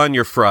refill on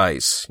your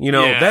fries. You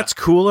know, that's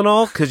cool and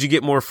all, because you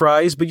get more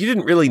fries, but you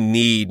didn't really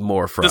need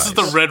more fries. This is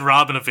the Red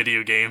Robin of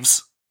video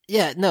games.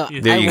 Yeah, no,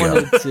 I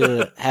wanted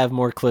to have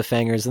more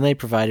cliffhangers, and they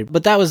provided.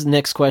 But that was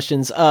Nick's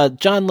questions.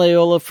 John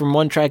Layola from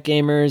One Track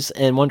Gamers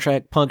and One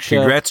Track Punk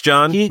Show. Congrats,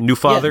 John. New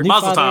father.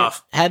 Mazel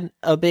tov. Had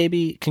a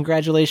baby.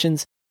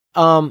 Congratulations.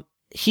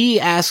 He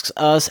asks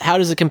us, how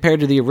does it compare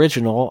to the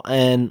original?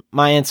 And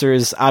my answer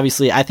is,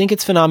 obviously, I think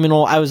it's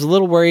phenomenal. I was a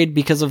little worried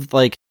because of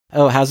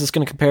how's this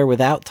going to compare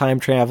without time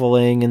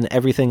traveling and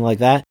everything like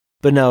that?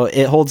 But no,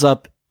 it holds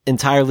up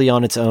entirely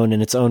on its own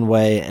in its own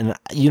way. And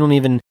you don't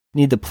even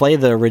need to play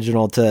the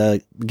original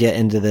to get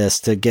into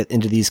this, to get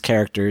into these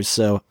characters.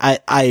 So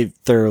I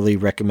thoroughly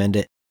recommend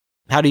it.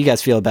 How do you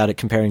guys feel about it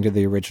comparing to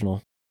the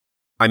original?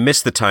 I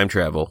missed the time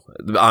travel.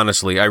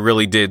 Honestly, I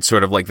really did.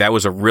 Sort of like that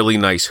was a really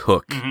nice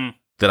hook. Mm-hmm.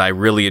 That I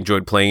really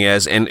enjoyed playing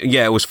as. And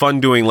yeah, it was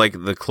fun doing like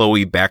the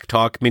Chloe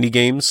backtalk mini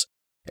games.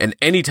 And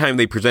anytime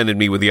they presented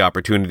me with the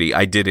opportunity,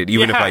 I did it,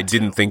 even if I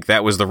didn't think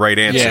that was the right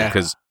answer,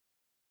 because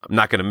I'm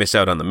not going to miss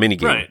out on the mini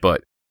game. Right.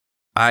 But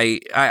I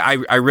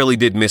really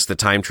did miss the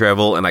time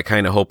travel, and I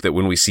kind of hope that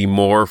when we see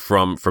more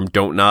from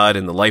Don't Nod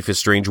and the Life is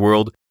Strange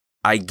world,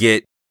 I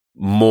get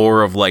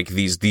more of like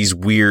these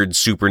weird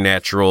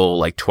supernatural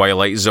like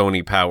Twilight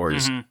Zone-y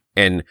powers. Mm-hmm.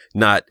 And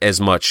not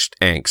as much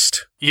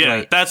angst. Yeah,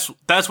 right. That's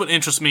what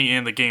interests me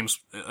in the game's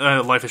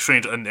Life is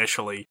Strange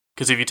initially.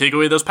 Because if you take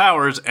away those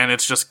powers and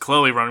it's just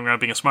Chloe running around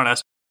being a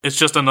smartass, it's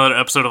just another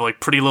episode of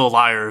like Pretty Little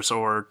Liars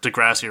or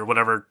Degrassi or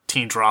whatever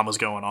teen drama's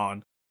going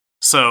on.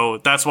 So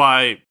that's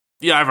why,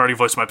 I've already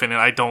voiced my opinion.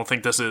 I don't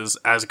think this is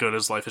as good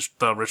as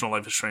the original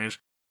Life is Strange.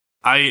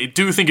 I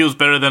do think it was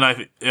better than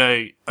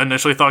I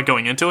initially thought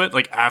going into it.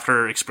 Like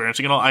after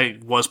experiencing it all, I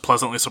was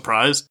pleasantly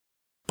surprised.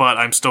 But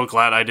I'm still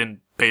glad I didn't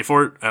pay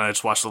for it, and I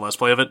just watched the Let's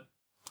Play of it,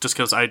 just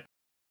because I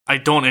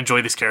don't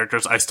enjoy these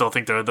characters. I still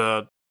think they're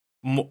the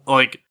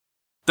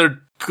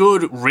they're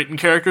good written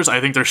characters. I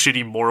think they're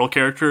shitty moral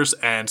characters,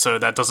 and so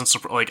that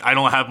doesn't like I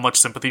don't have much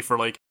sympathy for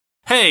like,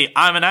 hey,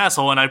 I'm an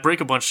asshole and I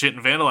break a bunch of shit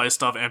and vandalize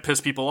stuff and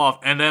piss people off,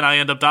 and then I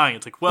end up dying.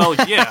 It's like, well,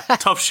 yeah,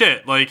 tough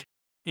shit. Like,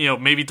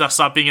 maybe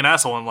stop being an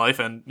asshole in life,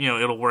 and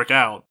it'll work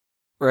out.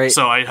 Right.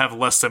 So I have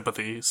less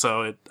sympathy.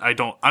 So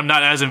I'm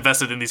not as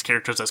invested in these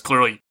characters as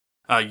clearly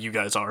you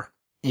guys are.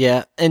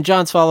 Yeah, and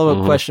John's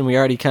follow-up question we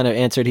already kind of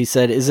answered. He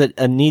said, is it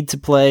a need to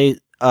play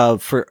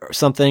for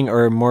something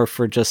or more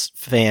for just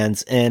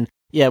fans? And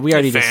yeah, we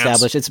already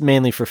established it's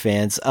mainly for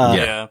fans.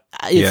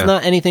 It's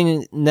not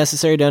anything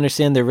necessary to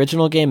understand the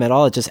original game at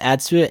all. It just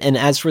adds to it. And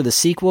as for the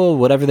sequel,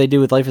 whatever they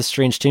do with Life is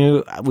Strange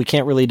 2, we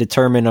can't really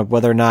determine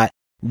whether or not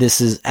this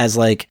is as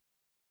like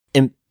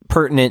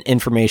pertinent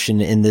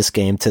information in this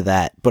game to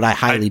that, but I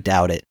highly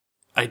doubt it.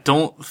 I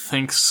don't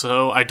think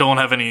so. I don't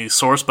have any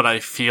source, but I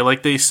feel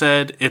like they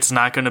said it's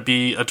not going to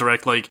be a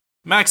direct, like,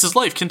 Max's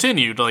life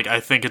continued. Like,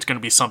 I think it's going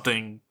to be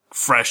something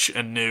fresh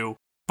and new,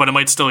 but it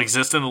might still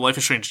exist in the Life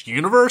is Strange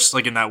universe,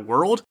 like in that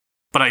world,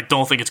 but I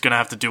don't think it's going to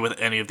have to do with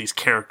any of these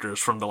characters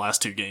from the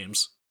last two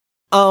games.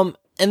 And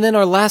then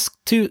our last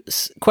two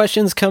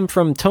questions come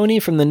from Tony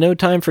from the No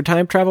Time for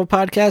Time Travel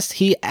podcast.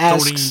 He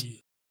asks,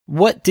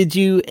 what did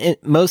you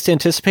most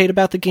anticipate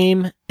about the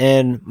game?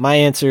 And my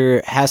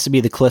answer has to be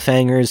the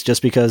cliffhangers,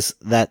 just because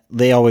that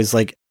they always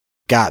like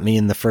got me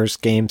in the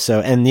first game.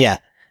 So, and yeah.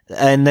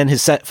 And then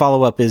his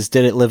follow-up is,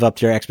 did it live up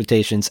to your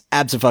expectations?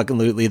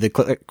 Absolutely. The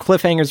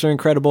cliffhangers are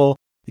incredible.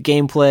 The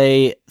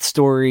gameplay,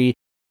 story,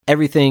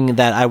 everything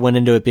that I went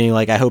into it being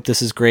like, I hope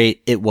this is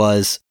great. It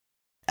was.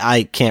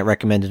 I can't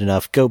recommend it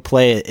enough. Go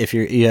play it if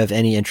you have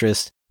any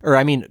interest. Or,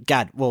 I mean,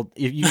 God, well,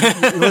 you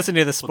listened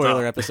to the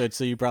spoiler episode,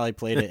 so you probably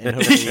played it. And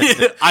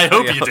I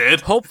hope you did.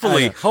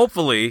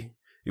 Hopefully,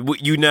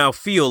 you now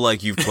feel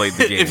like you've played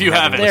the game. If you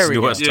haven't, listened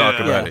to us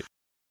talk about it.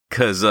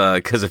 Because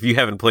if you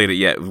haven't played it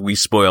yet, we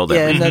spoiled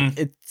everything. And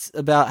it's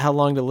about how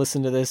long to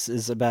listen to this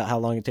is about how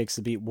long it takes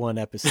to beat one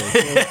episode.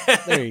 So,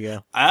 there you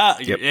go. Yeah,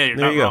 you're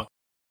not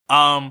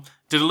wrong.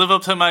 Did it live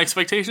up to my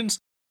expectations?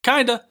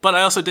 Kinda, but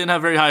I also didn't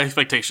have very high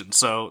expectations,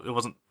 so it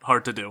wasn't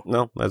hard to do.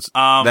 No,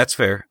 that's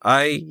fair.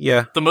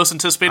 The most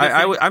anticipated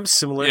thing, I'm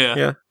similar.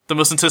 Yeah. The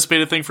most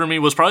anticipated thing for me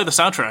was probably the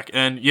soundtrack,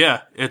 and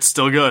yeah, it's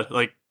still good.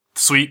 Like,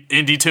 sweet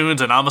indie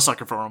tunes, and I'm a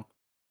sucker for them.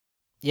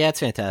 Yeah, it's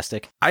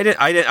fantastic. I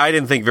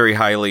didn't think very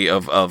highly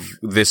of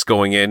this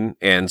going in,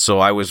 and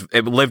so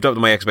it lived up to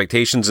my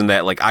expectations in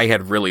that, like, I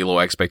had really low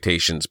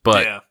expectations.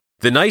 But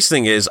the nice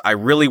thing is, I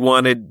really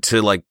wanted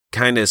to, like,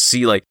 kind of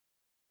see, like,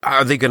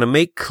 are they going to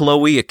make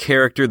Chloe a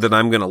character that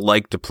I'm going to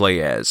like to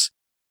play as?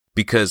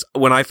 Because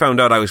when I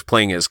found out I was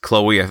playing as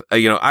Chloe,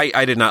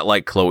 I did not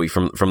like Chloe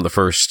from the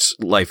first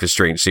Life is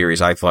Strange series.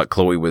 I thought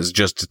Chloe was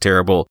just as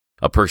terrible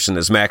a person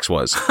as Max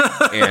was.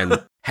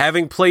 And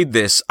having played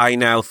this, I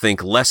now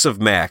think less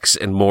of Max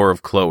and more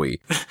of Chloe.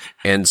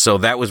 And so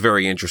that was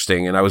very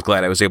interesting, and I was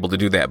glad I was able to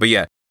do that. But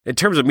yeah, in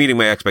terms of meeting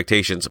my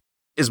expectations,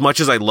 as much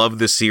as I love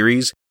this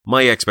series,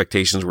 my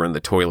expectations were in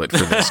the toilet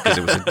for this, because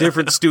it was a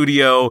different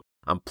studio.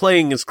 I'm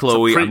playing as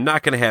Chloe. I'm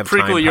not going to have time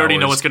powers. You already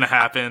know what's going to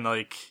happen.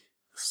 Like,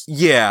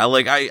 yeah,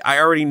 like I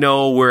already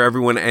know where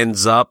everyone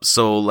ends up.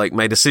 So like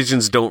my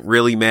decisions don't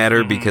really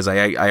matter because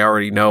I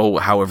already know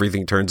how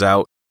everything turns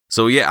out.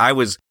 So yeah, I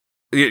was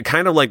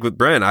kind of like with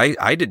Bren.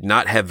 I did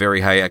not have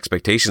very high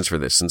expectations for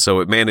this. And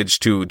so it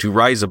managed to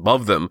rise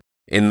above them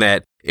in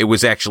that it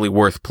was actually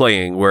worth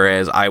playing.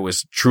 Whereas I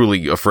was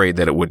truly afraid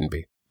that it wouldn't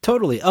be.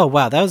 Totally. Oh,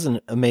 wow. That was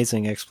an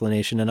amazing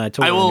explanation. And I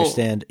totally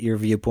understand your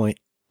viewpoint.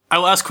 I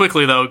will ask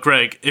quickly, though,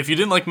 Greg, if you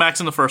didn't like Max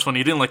in the first one,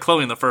 you didn't like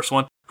Chloe in the first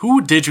one, who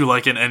did you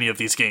like in any of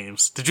these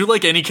games? Did you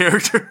like any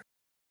character?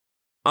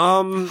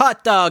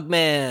 Hot Dog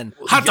Man.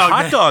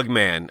 Hot Dog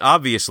Man,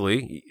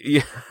 obviously.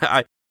 Yeah,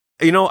 I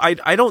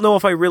don't know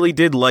if I really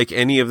did like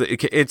any of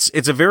the...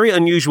 It's a very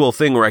unusual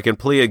thing where I can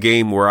play a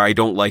game where I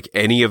don't like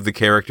any of the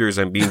characters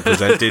I'm being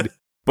presented,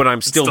 but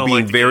I'm still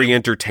being like very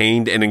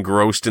entertained and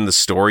engrossed in the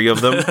story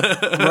of them.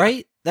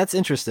 Right? That's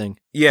interesting.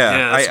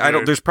 Yeah, I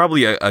don't. There's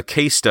probably a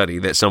case study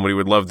that somebody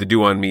would love to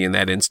do on me in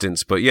that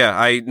instance. But yeah,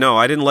 I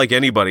didn't like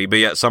anybody, but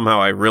yet somehow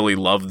I really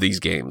loved these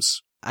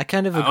games. I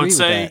kind of agree with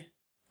that.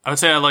 I would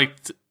say I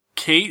liked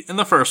Kate in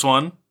the first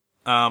one.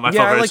 I felt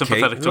very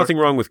sympathetic to her. Nothing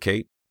wrong with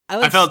Kate. I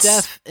liked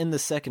Steph in the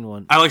second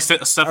one. I like Steph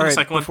in the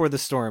second one. Before the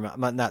storm,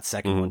 not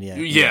second one, yeah.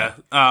 Yeah.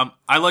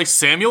 I liked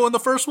Samuel in the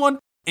first one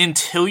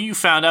until you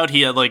found out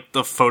he had like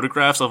the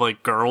photographs of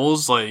like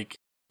girls like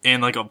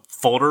in like a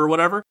folder or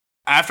whatever.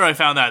 After I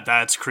found that,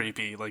 that's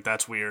creepy. Like,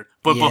 that's weird.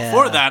 But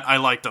before that, I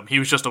liked him. He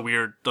was just a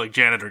weird, like,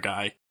 janitor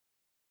guy.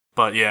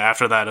 But yeah,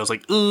 after that, I was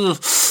like,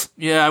 ugh,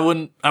 yeah, I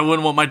wouldn't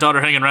want my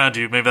daughter hanging around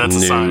you. Maybe that's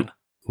a sign.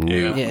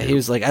 Yeah, he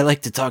was like, I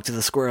like to talk to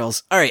the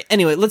squirrels. All right,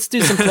 anyway, let's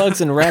do some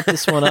plugs and wrap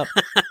this one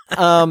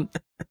up.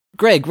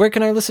 Greg, where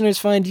can our listeners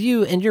find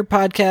you and your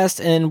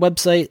podcast and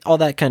website, all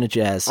that kind of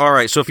jazz? All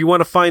right, so if you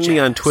want to find me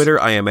on Twitter,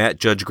 I am at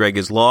Judge Greg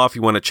is Law. If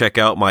you want to check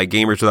out my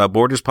Gamers Without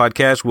Borders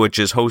podcast, which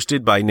is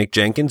hosted by Nick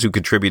Jenkins, who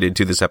contributed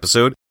to this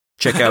episode,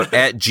 check out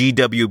at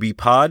GWB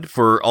Pod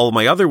for all of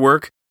my other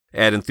work.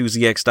 at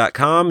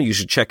Enthusiacs.com. You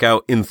should check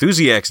out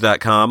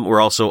Enthusiacs.com.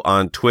 We're also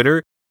on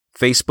Twitter,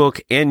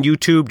 Facebook, and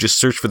YouTube. Just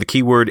search for the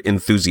keyword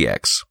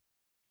Enthusiacs.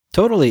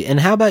 Totally. And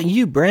how about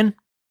you, Bren?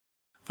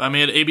 Find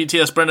me at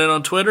ABTS Brendan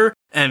on Twitter,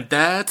 and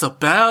that's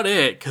about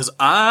it, because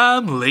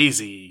I'm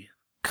lazy.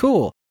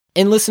 Cool.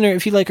 And listener,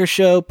 if you like our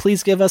show,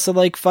 please give us a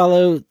like,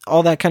 follow,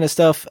 all that kind of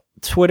stuff.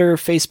 Twitter,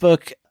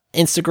 Facebook,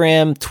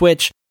 Instagram,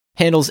 Twitch,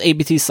 handles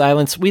ABT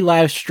Silence. We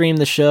live stream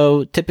the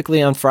show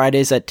typically on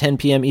Fridays at 10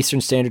 p.m. Eastern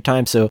Standard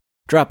Time, so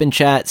drop in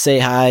chat, say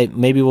hi.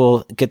 Maybe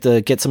we'll get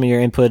some of your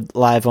input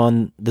live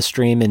on the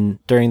stream and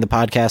during the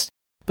podcast.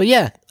 But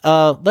yeah,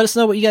 let us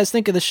know what you guys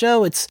think of the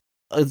show. It's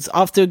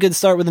off to a good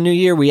start with the new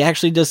year. We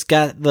actually just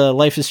got the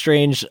Life is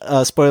Strange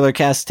spoiler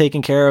cast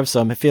taken care of,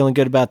 so I'm feeling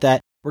good about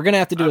that. We're going to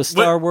have to do a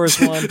Star Wars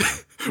one.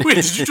 Wait,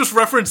 did you just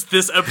reference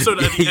this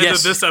episode at the end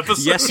of this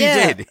episode? Yes, he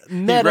did.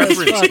 He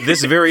referenced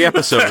this very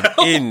episode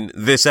in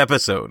this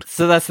episode.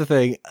 So that's the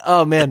thing.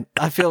 Oh, man.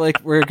 I feel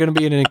like we're going to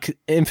be in an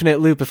infinite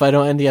loop if I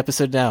don't end the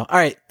episode now. All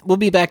right. We'll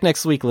be back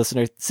next week,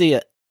 listener. See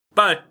ya.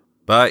 Bye.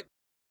 Bye.